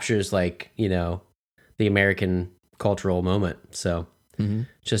just captures like, you know, the American cultural moment. So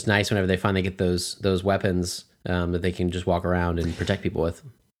it's just nice whenever they finally get those weapons that they can just walk around and protect people with.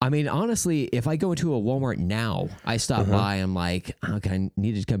 I mean, honestly, if I go into a Walmart now, I stop by, I'm like, okay, I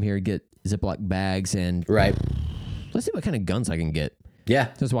need to come here and get Ziploc bags and right. Let's see what kind of guns I can get. Yeah.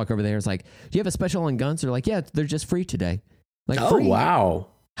 Just walk over there. It's like, do you have a special on guns? They're like, yeah, they're just free today. Like, oh, free. Wow.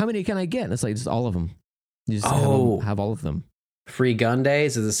 How many can I get? And it's like, just all of them. You just have all of them. Free gun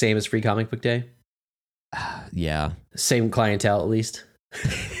days is the same as free comic book day? Yeah. Same clientele, at least.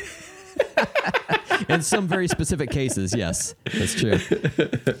 In some very specific cases, yes, that's true.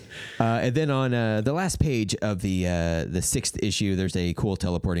 And then on the last page of the 6th issue, there's a cool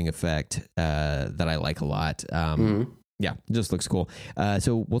teleporting effect that I like a lot. Yeah, it just looks cool.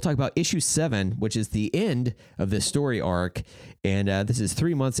 So we'll talk about issue 7, which is the end of this story arc. And this is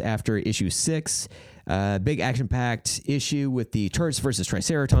 3 months after issue 6. Big action-packed issue with the Turrets versus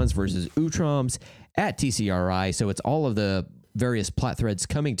Triceratons versus Utroms at TCRI. So it's all of the various plot threads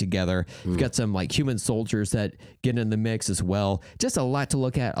coming together. We've got some like human soldiers that get in the mix as well. Just a lot to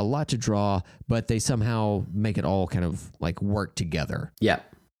look at, a lot to draw, but they somehow make it all kind of like work together. Yeah.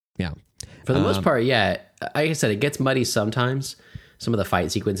 Yeah. For the most part, yeah. Like I said, it gets muddy sometimes. Some of the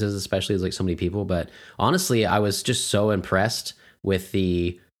fight sequences, especially as like so many people. But honestly, I was just so impressed with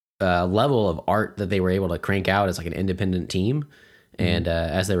the level of art that they were able to crank out as like an independent team. And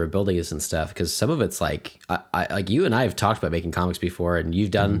as they were building this and stuff, because some of it's like, I like you and I have talked about making comics before, and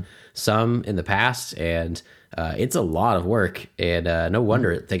you've done some in the past, and it's a lot of work, and no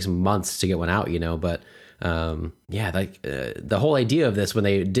wonder it takes months to get one out, you know. But yeah, like the whole idea of this, when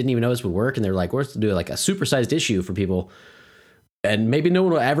they didn't even know this would work, and they're like, we're supposed to do like a supersized issue for people, and maybe no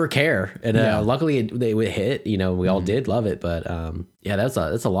one will ever care. And luckily they would hit, you know, we all did love it, but yeah, that's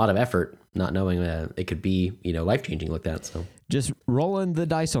a lot of effort, not knowing that it could be, you know, life changing like that. So just rolling the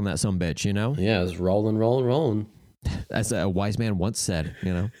dice on that sumbitch, you know? Yeah, it's rolling. As a wise man once said,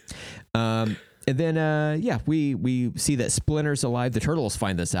 you know? And then, yeah, we see that Splinter's alive. The Turtles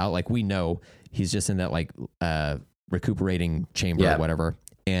find this out. Like, we know he's just in that, like, recuperating chamber or whatever.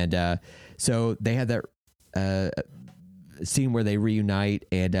 And so they had that scene where they reunite,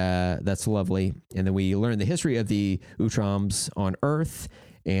 and that's lovely. And then we learn the history of the Utroms on Earth,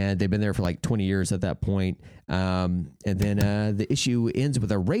 and they've been there for like 20 years at that point. And then the issue ends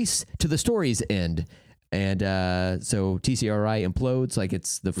with a race to the story's end. And so TCRI implodes like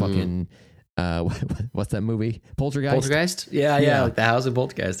it's the fucking, what's that movie? Poltergeist? Yeah. Like the house of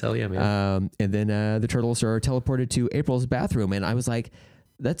Poltergeist. Hell yeah, man. And then the Turtles are teleported to April's bathroom. And I was like,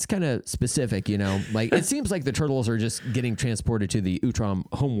 that's kind of specific, you know? Like, it seems like the Turtles are just getting transported to the Utrom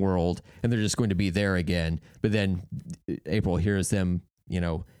homeworld, and they're just going to be there again. But then April hears them, you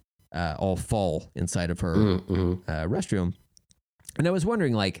know, all fall inside of her restroom. And I was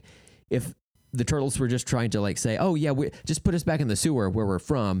wondering, like, if the Turtles were just trying to, like, say, oh, yeah, just put us back in the sewer where we're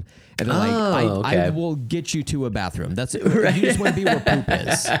from. And they're I will get you to a bathroom. That's right. You just want to be where poop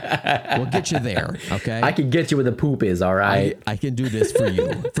is. We'll get you there, okay? I can get you where the poop is, all right? I can do this for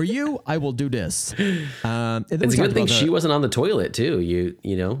you. For you, I will do this. And then it's a good thing she wasn't on the toilet, too,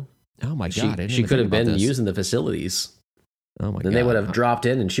 you know? Oh, my God. She could have been using the facilities. Oh, my God. Then they would have dropped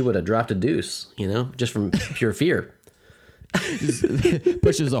in, and she would have dropped a deuce, you know, just from pure fear.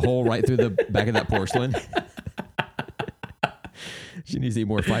 Pushes a hole right through the back of that porcelain. She needs to eat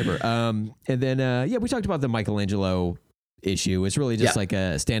more fiber. And then, yeah, we talked about the Michelangelo issue. It's really just like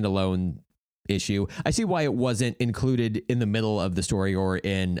a standalone issue. I see why it wasn't included in the middle of the story or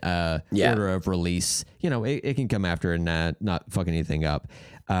in order of release. You know, it can come after and not fuck anything up.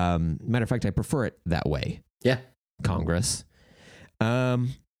 Matter of fact, I prefer it that way. Yeah. Congress.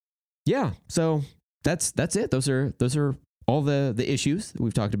 Yeah. So that's it. Those are all the issues that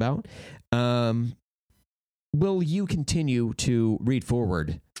we've talked about. Will you continue to read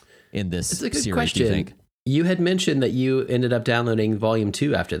forward in this It's a good series, question. do you think? You had mentioned that you ended up downloading volume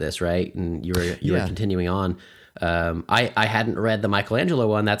 2 after this, right? And you were continuing on. I hadn't read the Michelangelo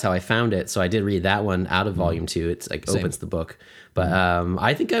one. That's how I found it. So I did read that one out of volume 2. It's like opens the book. But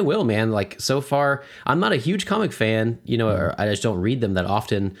I think I will, man. Like so far, I'm not a huge comic fan, or I just don't read them that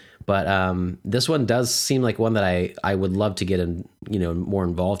often. But this one does seem like one that I would love to get more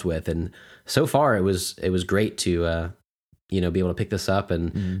involved with. And so far, it was great to be able to pick this up.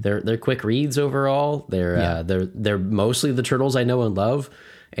 And they're quick reads overall. They're mostly the Turtles I know and love.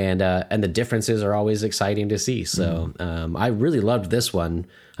 And the differences are always exciting to see. So I really loved this one.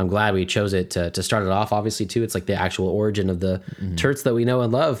 I'm glad we chose it to start it off, obviously, too. It's like the actual origin of the Turts that we know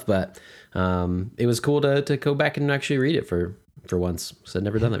and love. But it was cool to go back and actually read it for once. So I'd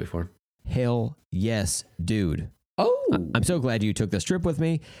never done that before. Hell yes, dude. Oh, I'm so glad you took this trip with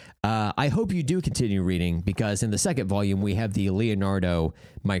me. I hope you do continue reading, because in the second volume, we have the Leonardo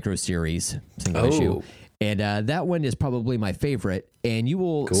micro series single issue. And that one is probably my favorite. And you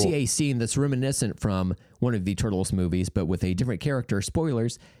will see a scene that's reminiscent from one of the Turtles movies, but with a different character.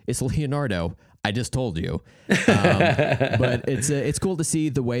 Spoilers, it's Leonardo. I just told you. But it's cool to see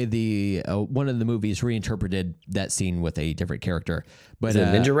the way the one of the movies reinterpreted that scene with a different character. But is it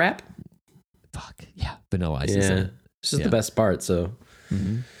Ninja Rap? Fuck, yeah. Vanilla Ice. Yeah. It's just the best part, so.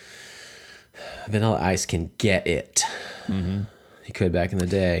 Vanilla Ice can get it. He could back in the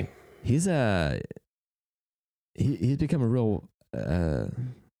day. He's he's become a real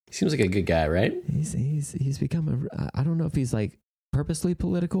he seems like a good guy, right? He's become I don't know if he's like purposely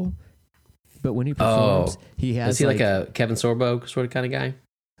political, but when he performs, he has. Is he like a Kevin Sorbo sort of kind of guy?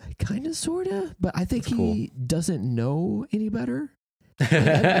 Kind of, sort of, but I think he doesn't know any better.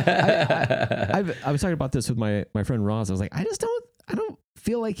 I was talking about this with my friend Ross. I was like, I don't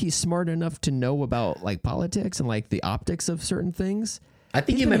feel like he's smart enough to know about like politics and like the optics of certain things. I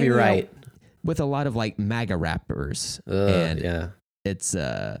think you might be right. With a lot of like MAGA rappers, it's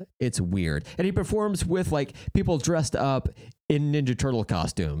weird. And he performs with like people dressed up in Ninja Turtle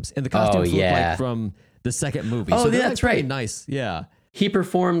costumes, and the costumes look like from the second movie. Oh, so yeah, that's right. Nice, yeah. They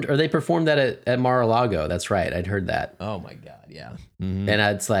performed that at Mar-a-Lago. That's right. I'd heard that. Oh my God, yeah. And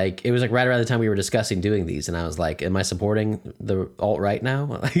it was like right around the time we were discussing doing these, and I was like, "Am I supporting the alt-right now?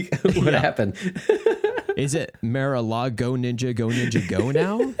 Like, what happened?" Is it Mar-a-Lago Ninja Go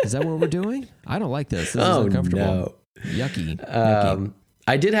now? Is that what we're doing? I don't like this. This is uncomfortable. No. Yucky.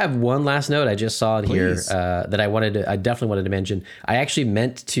 I did have one last note I just saw in here that I definitely wanted to mention. I actually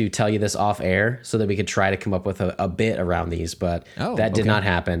meant to tell you this off air so that we could try to come up with a bit around these, but that did not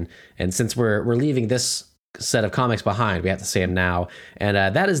happen. And since we're leaving this set of comics behind, we have to say them now. And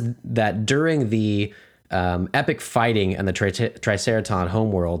that is that during the epic fighting and the Triceraton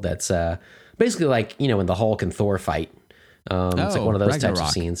homeworld, that's basically like, when the Hulk and Thor fight. It's like one of those types of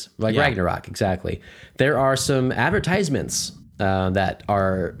scenes. Like Ragnarok, exactly. There are some advertisements that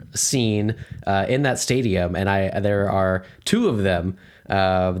are seen in that stadium, and there are two of them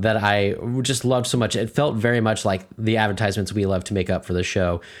that I just loved so much. It felt very much like the advertisements we love to make up for the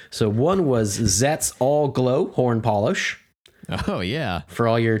show. So one was Zet's All Glow Horn Polish. Oh, yeah. For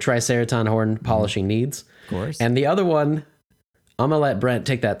all your Triceraton horn polishing needs. Of course. And the other one, I'm going to let Brent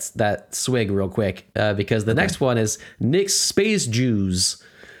take that swig real quick because the next one is Nick's Space Jews.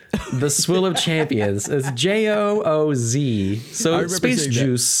 The Swill of Champions. It's Jooz. So Space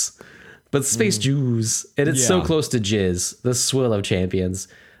Juice, but Space Jews. And it's so close to Jizz. The Swill of Champions.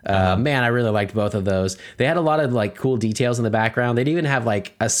 Man, I really liked both of those. They had a lot of like cool details in the background. They'd even have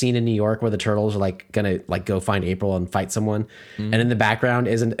like a scene in New York where the Turtles are like gonna like go find April and fight someone. And in the background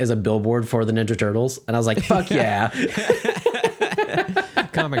is a billboard for the Ninja Turtles. And I was like, fuck yeah.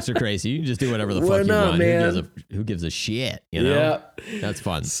 Comics are crazy. You can just do whatever the fuck you want. Man? Who gives a shit? Yeah, that's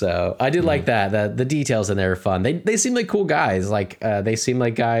fun. So I did like that. The details in there are fun. They seem like cool guys. Like they seem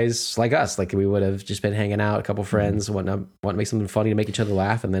like guys like us. Like we would have just been hanging out, a couple friends, want to make something funny to make each other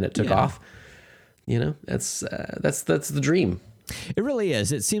laugh, and then it took off. That's the dream. It really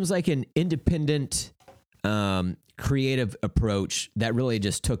is. It seems like an independent, creative approach that really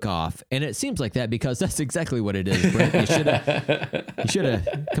just took off, and it seems like that because that's exactly what it is. Brent, you should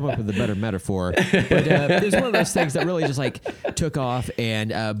have come up with a better metaphor. But there's one of those things that really just like took off,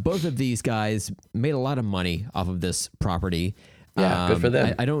 and both of these guys made a lot of money off of this property. Yeah, good for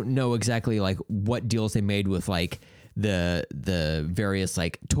them. I don't know exactly like what deals they made with like the various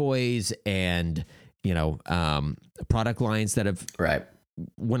like toys and product lines that have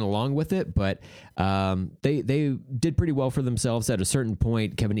went along with it, but they did pretty well for themselves. At a certain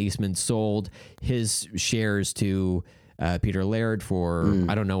point, Kevin Eastman sold his shares to Peter Laird for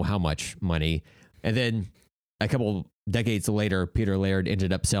I don't know how much money, and then a couple decades later, Peter Laird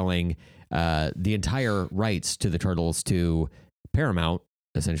ended up selling the entire rights to the Turtles to Paramount,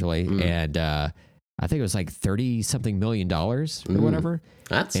 essentially, and I think it was like $30-something million or whatever.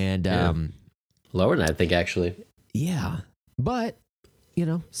 That's and lower than I think, actually. Yeah, but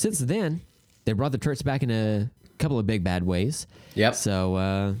since then they brought the Turks back in a couple of big bad ways. Yep.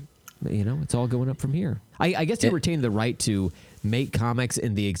 So it's all going up from here. I guess he retained the right to make comics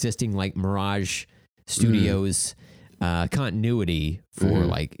in the existing like Mirage Studios continuity for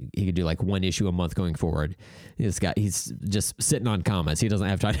like he could do like one issue a month going forward. He's just sitting on comics. He doesn't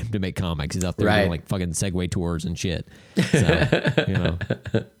have time to make comics. He's out there doing like fucking Segway tours and shit. So,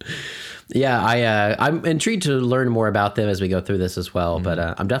 Yeah, I'm intrigued to learn more about them as we go through this as well. But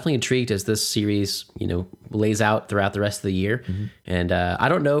I'm definitely intrigued as this series, lays out throughout the rest of the year. And I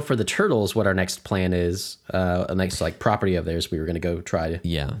don't know for the Turtles what our next plan is, next like property of theirs we were going to go try to.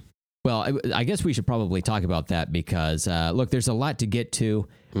 Yeah. Well, I guess we should probably talk about that because, look, there's a lot to get to,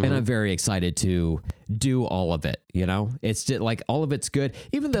 and I'm very excited to do all of it. It's just like all of it's good.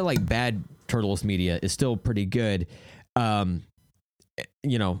 Even the like bad Turtles media is still pretty good. And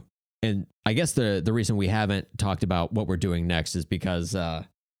I guess the reason we haven't talked about what we're doing next is because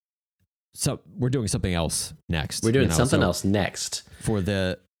we're doing something else next. We're doing something else next. For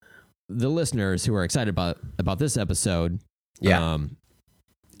the listeners who are excited about this episode. Yeah.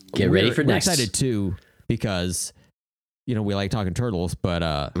 Get ready for next. We're excited too because, we like talking Turtles,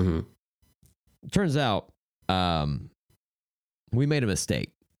 but turns out we made a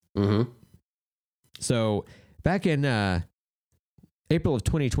mistake. So back in April of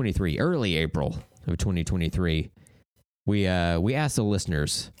 2023, early April of 2023, we asked the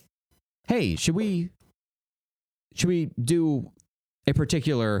listeners, hey, should we do a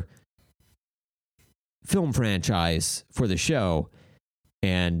particular film franchise for the show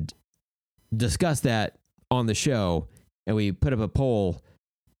and discuss that on the show? And we put up a poll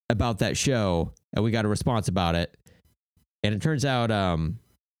about that show and we got a response about it. And it turns out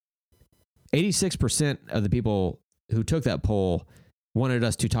 86% of the people who took that poll wanted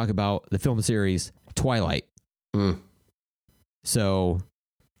us to talk about the film series Twilight. So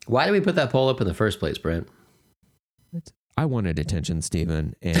why did we put that poll up in the first place, Brent? I wanted attention,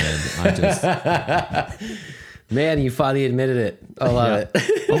 Steven, and I just... Man, you finally admitted it. I love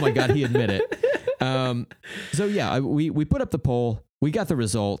it. Oh my God, he admitted it. So yeah, we put up the poll, we got the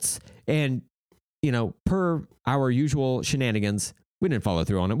results, and per our usual shenanigans, we didn't follow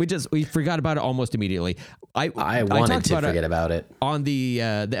through on it. We forgot about it almost immediately. I wanted to forget about it on the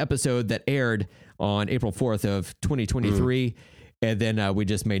episode that aired on April 4th of 2023, and then we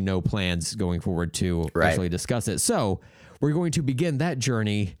just made no plans going forward to actually discuss it. So we're going to begin that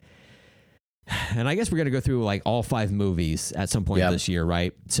journey. And I guess we're going to go through like all 5 movies at some point this year,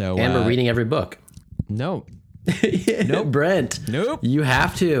 right? So and we're reading every book. No. Nope. Brent. Nope. You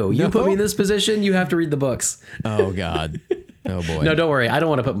have to. You put me in this position, you have to read the books. Oh, God. Oh, boy. No, don't worry. I don't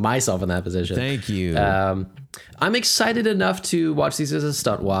want to put myself in that position. Thank you. I'm excited enough to watch these as a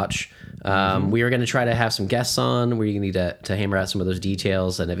stunt watch. We are going to try to have some guests on. We're going to need to hammer out some of those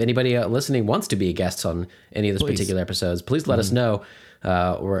details. And if anybody listening wants to be a guest on any of those particular episodes, please let us know.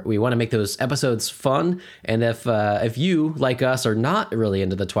 We want to make those episodes fun. And if you, like us, are not really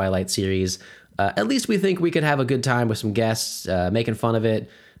into the Twilight series, at least we think we could have a good time with some guests making fun of it.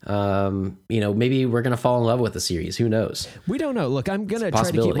 Maybe we're going to fall in love with the series. Who knows? We don't know. Look, I'm going to try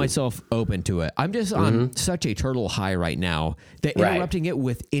to keep myself open to it. I'm just on such a turtle high right now that interrupting it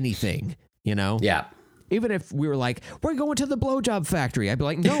with anything, Yeah. Even if we were like, we're going to the blowjob factory, I'd be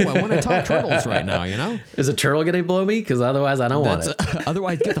like, no, I want to talk turtles right now, Is a turtle going to blow me? Because otherwise I don't want it.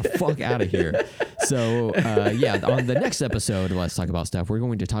 Otherwise, get the fuck out of here. So, on the next episode, Let's Talk About Stuff, we're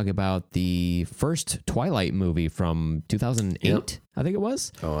going to talk about the first Twilight movie from 2008, I think it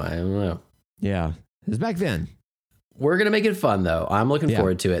was. Oh, I don't know. Yeah, it was back then. We're going to make it fun, though. I'm looking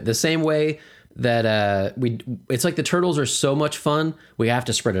forward to it. The same way that it's like the Turtles are so much fun, we have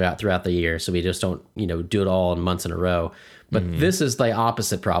to spread it out throughout the year, so we just don't do it all in months in a row. But this is the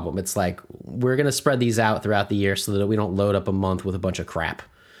opposite problem. It's like we're gonna spread these out throughout the year so that we don't load up a month with a bunch of crap.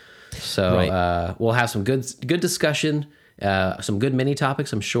 So we'll have some good discussion, some good mini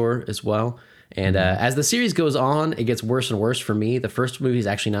topics, I'm sure, as well. And as the series goes on, it gets worse and worse for me. The first movie is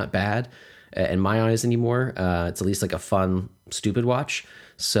actually not bad in my eyes anymore. It's at least like a fun, stupid watch.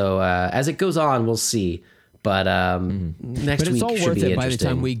 So as it goes on, we'll see. But next week should be interesting. But it's all worth it by the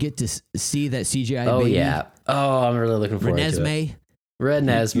time we get to see that CGI baby. Yeah. Oh, I'm really looking forward to it. Red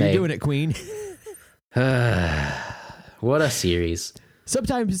Nesme. You're doing it, Queen. What a series.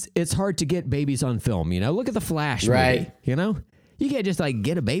 Sometimes it's hard to get babies on film, you know? Look at the Flash movie, you know? You can't just like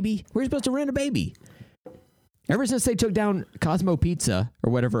get a baby. We're supposed to rent a baby. Ever since they took down Cosmo Pizza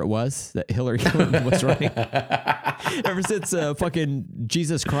or whatever it was that Hillary Clinton was running. Ever since fucking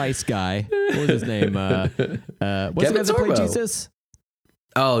Jesus Christ guy, what was his name? What's the guy that played Jesus?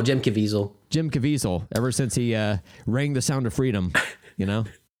 Oh, Jim Caviezel. Jim Caviezel. Ever since he rang the sound of freedom, you know?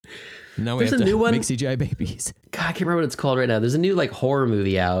 Now we have to make CGI babies. God, I can't remember what it's called right now. There's a new like horror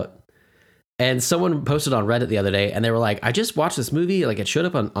movie out. And someone posted on Reddit the other day and they were like, I just watched this movie. Like it showed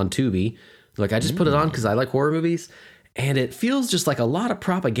up on Tubi. Like I just put it on because I like horror movies. And it feels just like a lot of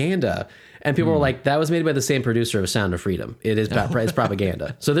propaganda. And people were like, that was made by the same producer of Sound of Freedom. It's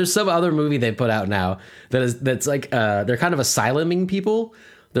propaganda. So there's some other movie they put out now that's like, they're kind of asyluming people.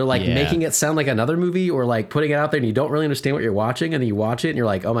 They're like making it sound like another movie or like putting it out there and you don't really understand what you're watching. And then you watch it and you're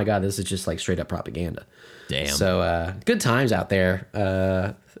like, oh my God, this is just like straight up propaganda. Damn. So good times out there.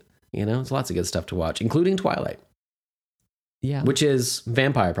 There's lots of good stuff to watch, including Twilight. Yeah. Which is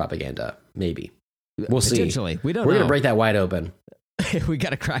vampire propaganda, maybe. We'll see. Potentially. We don't know. We're going to break that wide open. We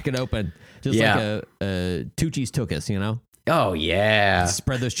got to crack it open. Just like a Tucci's took us, you know? Oh, yeah.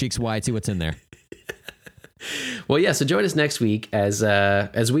 Spread those cheeks wide, see what's in there. Well, yeah, so join us next week as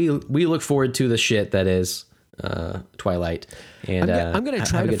we look forward to the shit that is Twilight. And I'm going to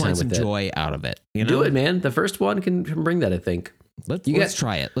try to find some joy out of it. You know? Do it, man. The first one can bring that, I think. Let's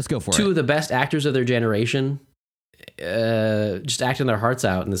try it. Let's go for it. Two of the best actors of their generation just acting their hearts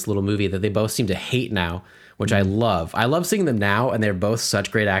out in this little movie that they both seem to hate now, which I love. I love seeing them now, and they're both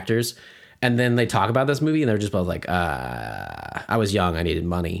such great actors. And then they talk about this movie, and they're just both like, I was young, I needed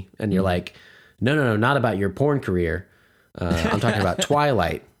money. And you're like, no, not about your porn career. I'm talking about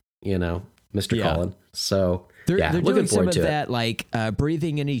Twilight, Mr. Cullen. So they're looking forward to that, like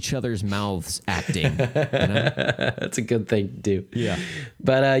breathing in each other's mouths acting. That's a good thing to do. Yeah.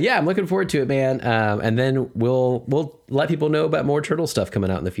 But I'm looking forward to it, man. And then we'll let people know about more turtle stuff coming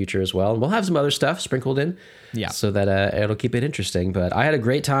out in the future as well. And we'll have some other stuff sprinkled in. Yeah. So that it'll keep it interesting. But I had a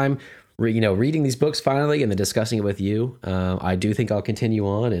great time reading these books finally and then discussing it with you. I do think I'll continue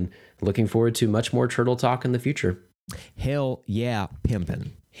on and looking forward to much more turtle talk in the future. Hell yeah,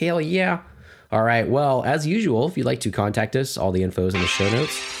 pimpin'. Hell yeah. All right. Well, as usual, if you'd like to contact us, all the info is in the show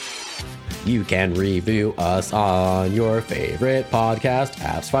notes. You can review us on your favorite podcast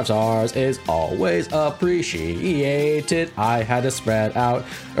apps. 5 stars is always appreciated. I had to spread out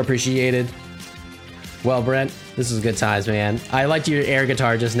appreciated. Well, Brent, this is good times, man. I liked your air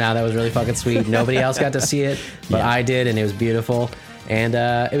guitar just now. That was really fucking sweet. Nobody else got to see it, but I did, and it was beautiful. And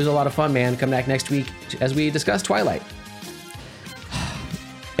it was a lot of fun, man. Come back next week as we discuss Twilight.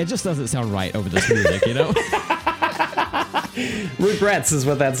 It just doesn't sound right over this music, Regrets is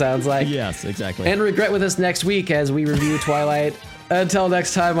what that sounds like. Yes, exactly. And regret with us next week as we review Twilight. Until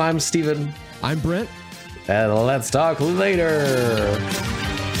next time, I'm Steven. I'm Brent. And let's talk later.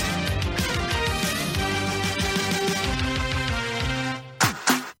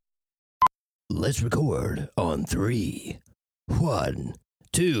 Let's record on 3. 1,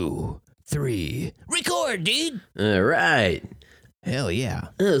 2, 3. Record, dude. All right. Hell yeah.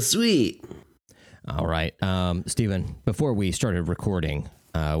 Oh, sweet. All right. Steven, before we started recording,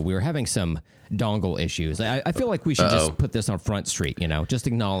 we were having some dongle issues. I feel like we should just put this on Front Street, just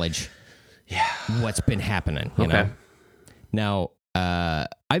acknowledge what's been happening, you know? Now,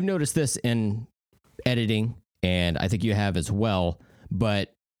 I've noticed this in editing, and I think you have as well,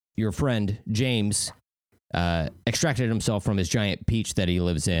 but your friend, James, extracted himself from his giant peach that he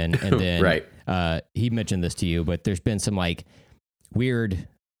lives in, and then he mentioned this to you, but there's been some, weird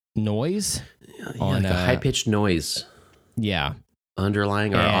noise on a high-pitched noise. Yeah.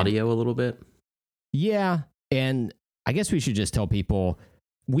 Underlying our audio a little bit. Yeah. And I guess we should just tell people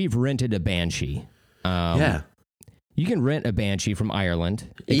we've rented a Banshee. You can rent a Banshee from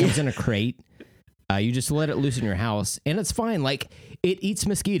Ireland. It comes in a crate. You just let it loose in your house, and it's fine. It eats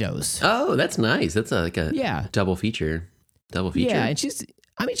mosquitoes. Oh, that's nice. That's like a double feature. Yeah, and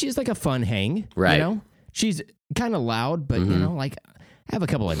she's like a fun hang. Right. She's kind of loud, but I have a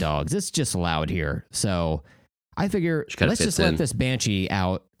couple of dogs. It's just loud here. So I figure let's just let this Banshee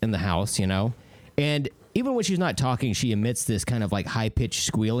out in the house, and even when she's not talking, she emits this kind of high-pitched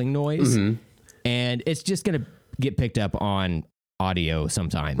squealing noise, and it's just going to get picked up on audio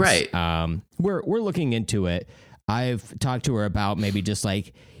sometimes. Right. We're looking into it. I've talked to her about maybe just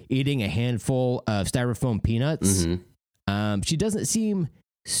eating a handful of styrofoam peanuts. She doesn't seem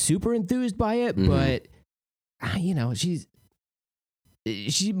super enthused by it, but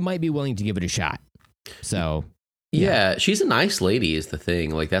she might be willing to give it a shot. So Yeah, she's a nice lady is the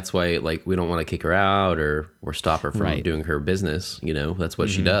thing. Like, that's why, like, we don't want to kick her out or stop her from doing her business. You know, that's what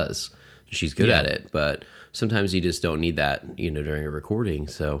she does. She's good at it. But sometimes you just don't need that, you know, during a recording.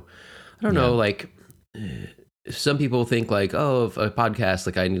 So I don't know, like, some people think like, oh, if a podcast,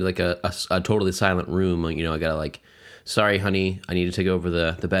 like I need like a totally silent room. Like, you know, I gotta like, sorry, honey, I need to take over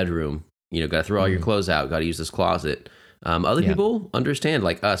the bedroom. You know, gotta throw all your clothes out. Gotta use this closet. Other people understand,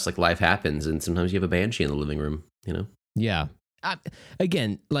 like us, like life happens, and sometimes you have a banshee in the living room. You know. Yeah.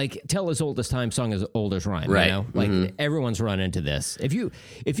 Again, like tale as old as time, song as old as rhyme. Right. You know, like everyone's run into this. If you've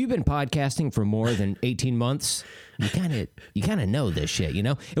been podcasting for more than 18 months, you kind of know this shit. You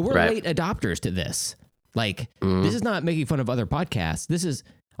know, and we're late adopters to this. Like this is not making fun of other podcasts. This is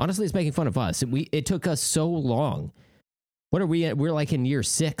honestly, it's making fun of us. It took us so long. What are we at? We're like in year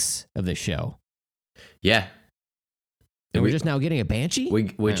 6 of this show. Yeah. And we're just now getting a banshee?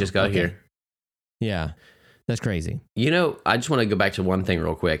 We just got here. Yeah. That's crazy. You know, I just want to go back to one thing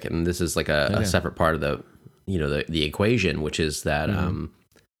real quick, and this is like a separate part of the, you know, the equation, which is that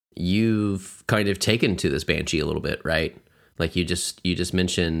you've kind of taken to this banshee a little bit, right? Like you just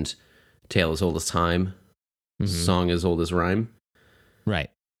mentioned tale as old as time, song as old as rhyme.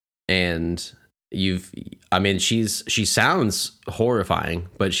 Right. And she sounds horrifying,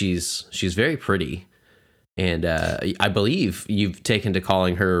 but she's very pretty. And I believe you've taken to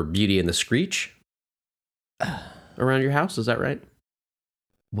calling her Beauty and the Screech around your house. Is that right?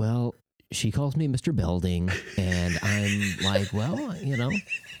 Well, she calls me Mr. Belding, and I'm like, well, you know,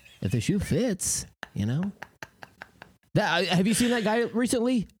 if the shoe fits, you know. Have you seen that guy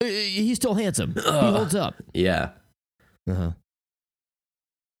recently? He's still handsome. He holds up. Yeah. Uh-huh.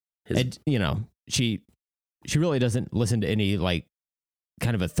 And, you know, she really doesn't listen to any, like,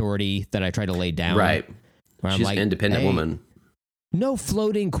 kind of authority that I try to lay down. Right. She's like, an independent woman. No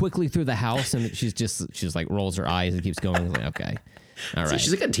floating quickly through the house, and she's like rolls her eyes and keeps going. Like, okay, all right. So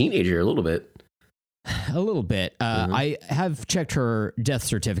she's like a teenager a little bit. A little bit. I have checked her death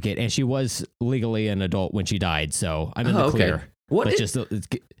certificate, and she was legally an adult when she died, so I'm in the clear. Let's just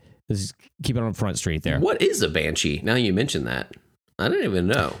keep it on Front Street there. What is a banshee? Now you mention that, I didn't even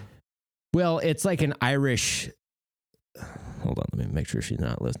know. Well, it's like an Irish. Hold on, let me make sure she's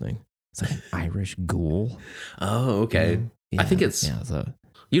not listening. It's like an Irish ghoul. Oh, okay. Yeah, I think it's. Yeah, so.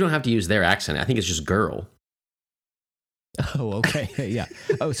 You don't have to use their accent. I think it's just girl. Oh, okay. Yeah.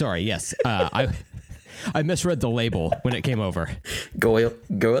 Oh, sorry. Yes. I misread the label when it came over. Goyle.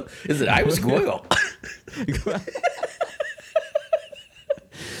 Is it? I was Goyle.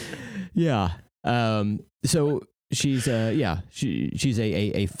 Yeah. So she's she's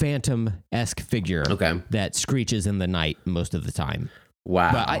a phantom-esque figure. Okay. That screeches in the night most of the time.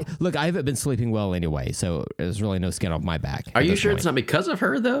 Wow. But I haven't been sleeping well anyway, so there's really no skin off my back. Are you sure it's not because of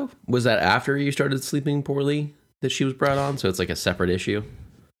her though? Was that after you started sleeping poorly that she was brought on? So it's like a separate issue.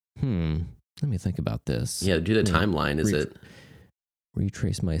 Let me think about this. Yeah, do the timeline. Is it?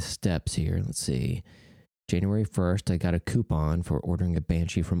 Retrace my steps here. Let's see. January 1st, I got a coupon for ordering a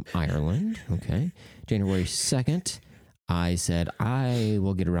banshee from Ireland. Okay. January 2nd, I said, I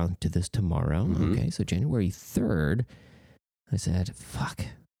will get around to this tomorrow. Okay. So January 3rd, I said, fuck,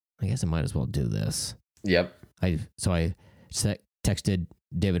 I guess I might as well do this. Yep. I texted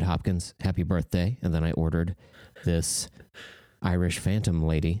David Hopkins, happy birthday. And then I ordered this Irish phantom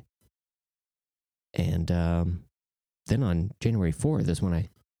lady. And then on January 4th is when I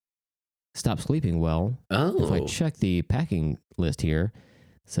stopped sleeping well. Oh. If I check the packing list here,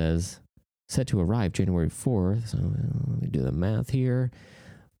 it says set to arrive January 4th. So let me do the math here.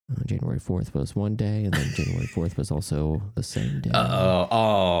 January 4th was one day, and then January 4th was also the same day.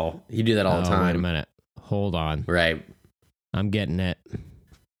 Oh, you do that all the time. Wait a minute. Hold on. Right. I'm getting it.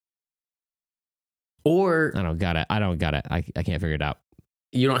 Or I don't got it. I can't figure it out.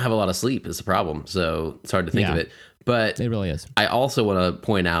 You don't have a lot of sleep is the problem, so it's hard to think of it. But it really is. I also want to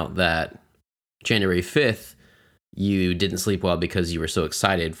point out that January 5th, you didn't sleep well because you were so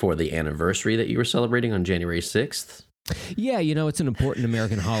excited for the anniversary that you were celebrating on January 6th. Yeah, you know, it's an important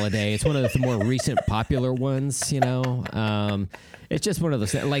American holiday. It's one of the more recent popular ones, you know. It's just one of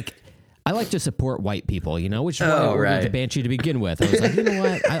those, like, I like to support white people, you know, which is why I ordered the Banshee to begin with. I was like, you know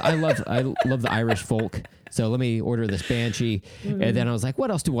what? I love the Irish folk, so let me order this Banshee. And then I was like,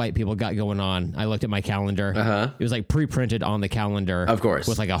 what else do white people got going on? I looked at my calendar. It was like pre-printed on the calendar. Of course.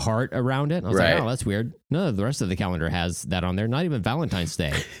 With like a heart around it. I was like, oh, that's weird. No, the rest of the calendar has that on there. Not even Valentine's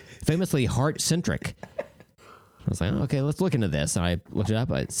Day. Famously heart-centric. I was like, oh, okay, let's look into this. And I looked it up.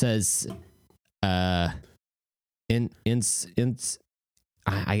 It says, I can't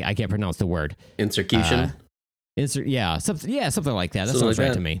pronounce the word. Incircution? Something like that. That sounds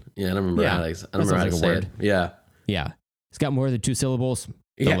right to me. Yeah, I don't remember how to say it. Yeah. Yeah. It's got more than 2 syllables.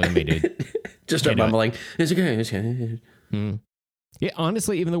 Totally me, dude. Just start mumbling. It's okay. It's okay. Yeah,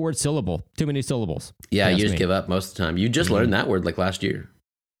 honestly, even the word syllable, too many syllables. Yeah, you just give up most of the time. You just learned that word like last year.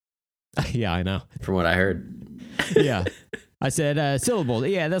 Yeah, I know. From what I heard. Yeah. I said syllable.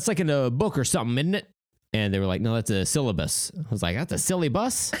 Yeah, that's like in a book or something, isn't it? And they were like, no, that's a syllabus. I was like, that's a silly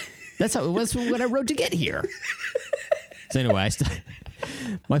bus? That's what I wrote to get here. So anyway,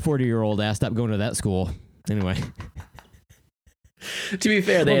 my 40-year-old ass stopped going to that school. Anyway. To be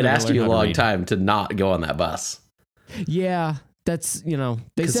fair, they had asked you a long time to not go on that bus. Yeah, that's,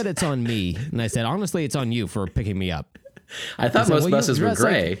 they said it's on me. And I said, honestly, it's on you for picking me up. I thought most buses were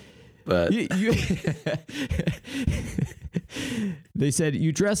gray, but... They said,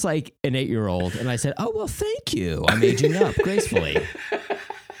 you dress like an 8-year-old. And I said, oh, well, thank you. I'm aging up gracefully.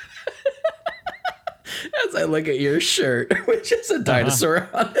 As I look at your shirt, which is a dinosaur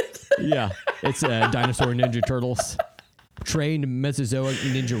on it. Yeah, it's Dinosaur Ninja Turtles. Trained Mesozoic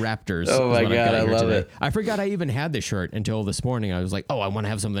Ninja Raptors. Oh my God, I love it. I forgot I even had this shirt until this morning. I was like, oh, I want to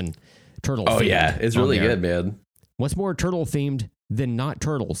have something turtle themed. Oh yeah, it's really good, man. What's more turtle themed than not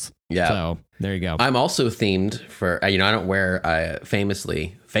turtles? Yeah. So there you go. I'm also themed for, I don't wear,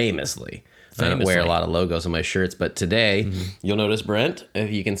 famously, I don't wear a lot of logos on my shirts, but today, you'll notice, Brent,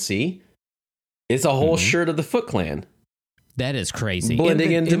 if you can see, it's a whole shirt of the Foot Clan. That is crazy.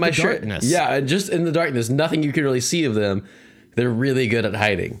 Blending into my shirt. Darkness. Yeah, just in the darkness. Nothing you can really see of them. They're really good at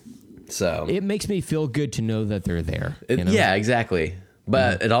hiding. So it makes me feel good to know that they're there. Yeah, exactly.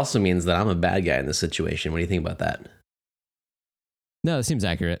 But it also means that I'm a bad guy in this situation. What do you think about that? No, that seems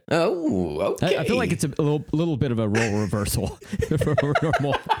accurate. Oh, okay. I feel like it's a little bit of a role reversal for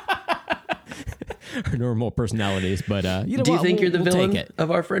our normal personalities. But do you think you're the villain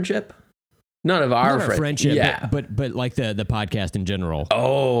of our friendship? Not of our friendship, yeah. but like the podcast in general.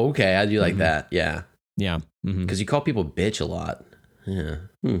 Oh, okay. I do like that. Yeah. Yeah. Because you call people bitch a lot. Yeah.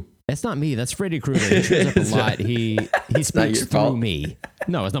 That's not me. That's Freddy Krueger. He shows up a lot. He speaks through me.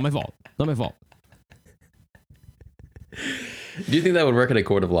 No, it's not my fault. Not my fault. Do you think that would work in a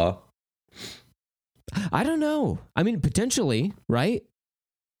court of law? I don't know. I mean, potentially, right?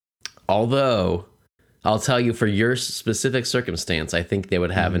 Although, I'll tell you, for your specific circumstance, I think they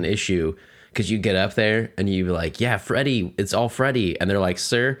would have an issue. Because you get up there and you be like, yeah, Freddie, it's all Freddie. And they're like,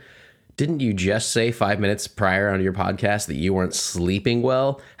 sir, didn't you just say 5 minutes prior on your podcast that you weren't sleeping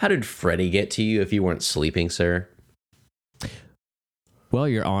well? How did Freddie get to you if you weren't sleeping, sir? Well,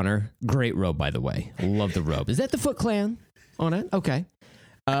 Your Honor, great robe, by the way. I love the robe. Is that the Foot Clan on it? Okay.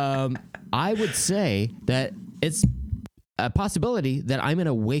 I would say that it's a possibility that I'm in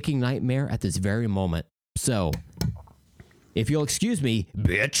a waking nightmare at this very moment. So... if you'll excuse me,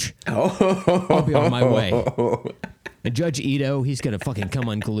 bitch, I'll be on my way. And Judge Ito, he's going to fucking come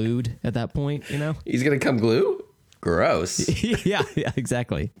unglued at that point, He's going to come glue? Gross. yeah,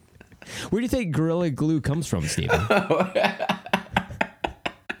 exactly. Where do you think Gorilla Glue comes from, Steven?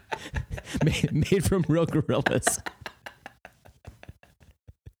 made from real gorillas.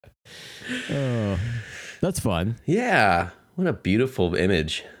 Oh, that's fun. Yeah. What a beautiful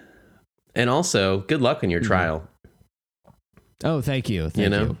image. And also, good luck in your trial. Oh, thank you.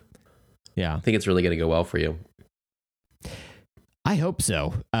 Thank you. Yeah. I think it's really going to go well for you. I hope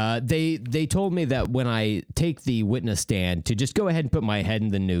so. They told me that when I take the witness stand to just go ahead and put my head in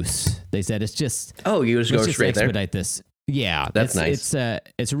the noose. They said it's just... Oh, you just go straight there? Expedite this. Yeah. That's nice.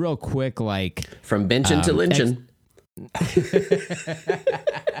 It's a real quick, like... From benchin' to lynchin'.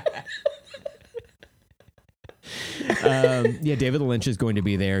 Yeah, David Lynch is going to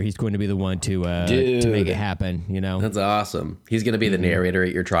be there. He's going to be the one to make it happen, That's awesome. He's going to be the narrator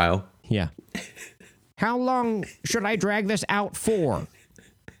at your trial. Yeah. How long should I drag this out for?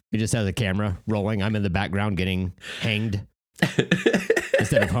 He just has a camera rolling. I'm in the background getting hanged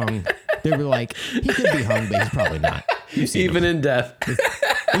instead of hung. They were like, he could be hung, but he's probably not. Even in death.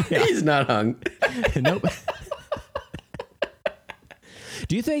 He's not hung. Nope.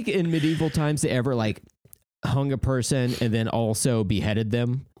 Do you think in medieval times they ever hung a person and then also beheaded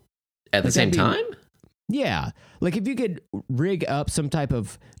them at the same time? Yeah. Like if you could rig up some type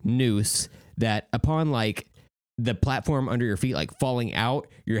of noose that upon the platform under your feet, falling out,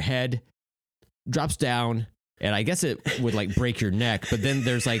 your head drops down and I guess it would break your neck. But then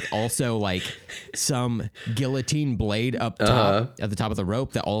there's also some guillotine blade up top at the top of the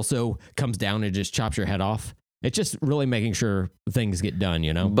rope that also comes down and just chops your head off. It's just really making sure things get done,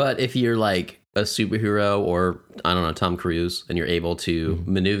 But if you're a superhero or, I don't know, Tom Cruise, and you're able to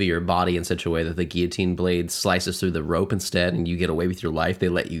maneuver your body in such a way that the guillotine blade slices through the rope instead and you get away with your life, they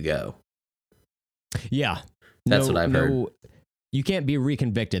let you go. Yeah. That's what I've heard. You can't be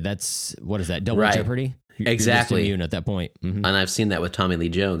reconvicted. That's, what is that, double jeopardy? Exactly. You're just immune at that point. Mm-hmm. And I've seen that with Tommy Lee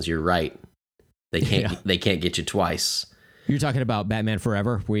Jones. You're right. They can't get you twice. You're talking about Batman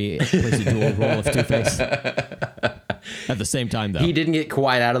Forever, where he plays a dual role of Two-Face. At the same time, though. He didn't get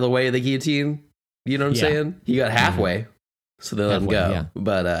quite out of the way of the guillotine. You know what I'm saying? He got halfway, so they let him go. Yeah.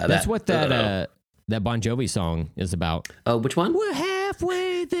 But that's what that Bon Jovi song is about. Oh, which one? We're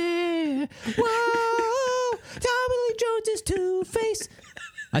halfway there. Whoa, Tommy Lee Jones is Two-Face.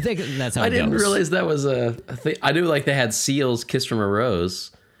 I think that's how it goes. I didn't realize that was a thing. I knew like they had Seal's Kiss from a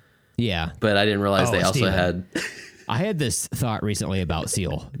Rose. Yeah. But I didn't realize they also had... I had this thought recently about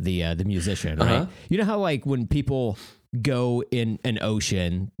Seal, the musician, right? You know how like when people go in an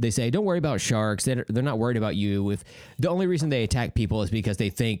ocean, they say, don't worry about sharks. They're not worried about you. If the only reason they attack people is because they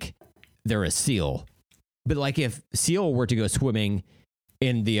think they're a seal. But like if Seal were to go swimming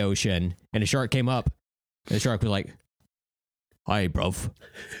in the ocean and a shark came up, and the shark was like, hi, bruv,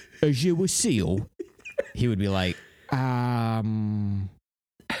 is you a seal? He would be like,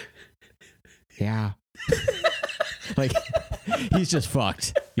 yeah. Like, he's just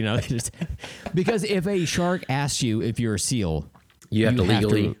fucked, you know? Because if a shark asks you if you're a seal, you have to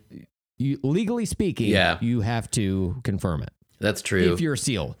legally speaking, you have to confirm it. That's true. If you're a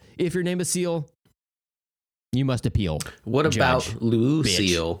seal. If your name is Seal, you must appeal. What about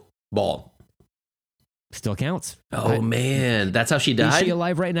Lucille Ball? Still counts. Oh, man. That's how she died? Is she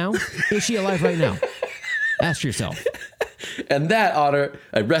alive right now? Is she alive right now? Ask yourself. And that otter,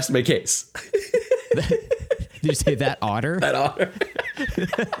 I rest my case. Did you say that otter? That otter.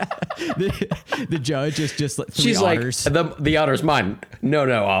 the judge is just like three She's otters. Like, the otter's mine. No,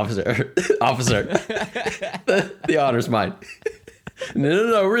 officer. Officer. the otter's mine.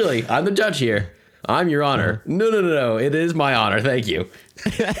 No, really. I'm the judge here. I'm your honor. No. It is my honor. Thank you.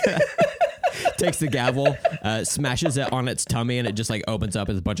 Takes the gavel, smashes it on its tummy, and it just like opens up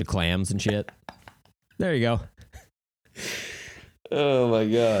as a bunch of clams and shit. There you go. Oh, my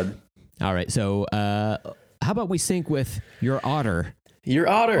God. All right. So, how about we sync with Your Otter? Your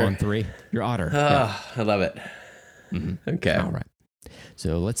Otter. On 3. Your Otter. Yeah. I love it. Mm-hmm. Okay. All right.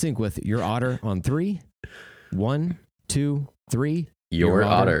 So let's sync with Your Otter on 3. 1, 2, 3. Your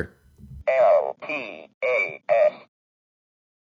Otter. LPAS.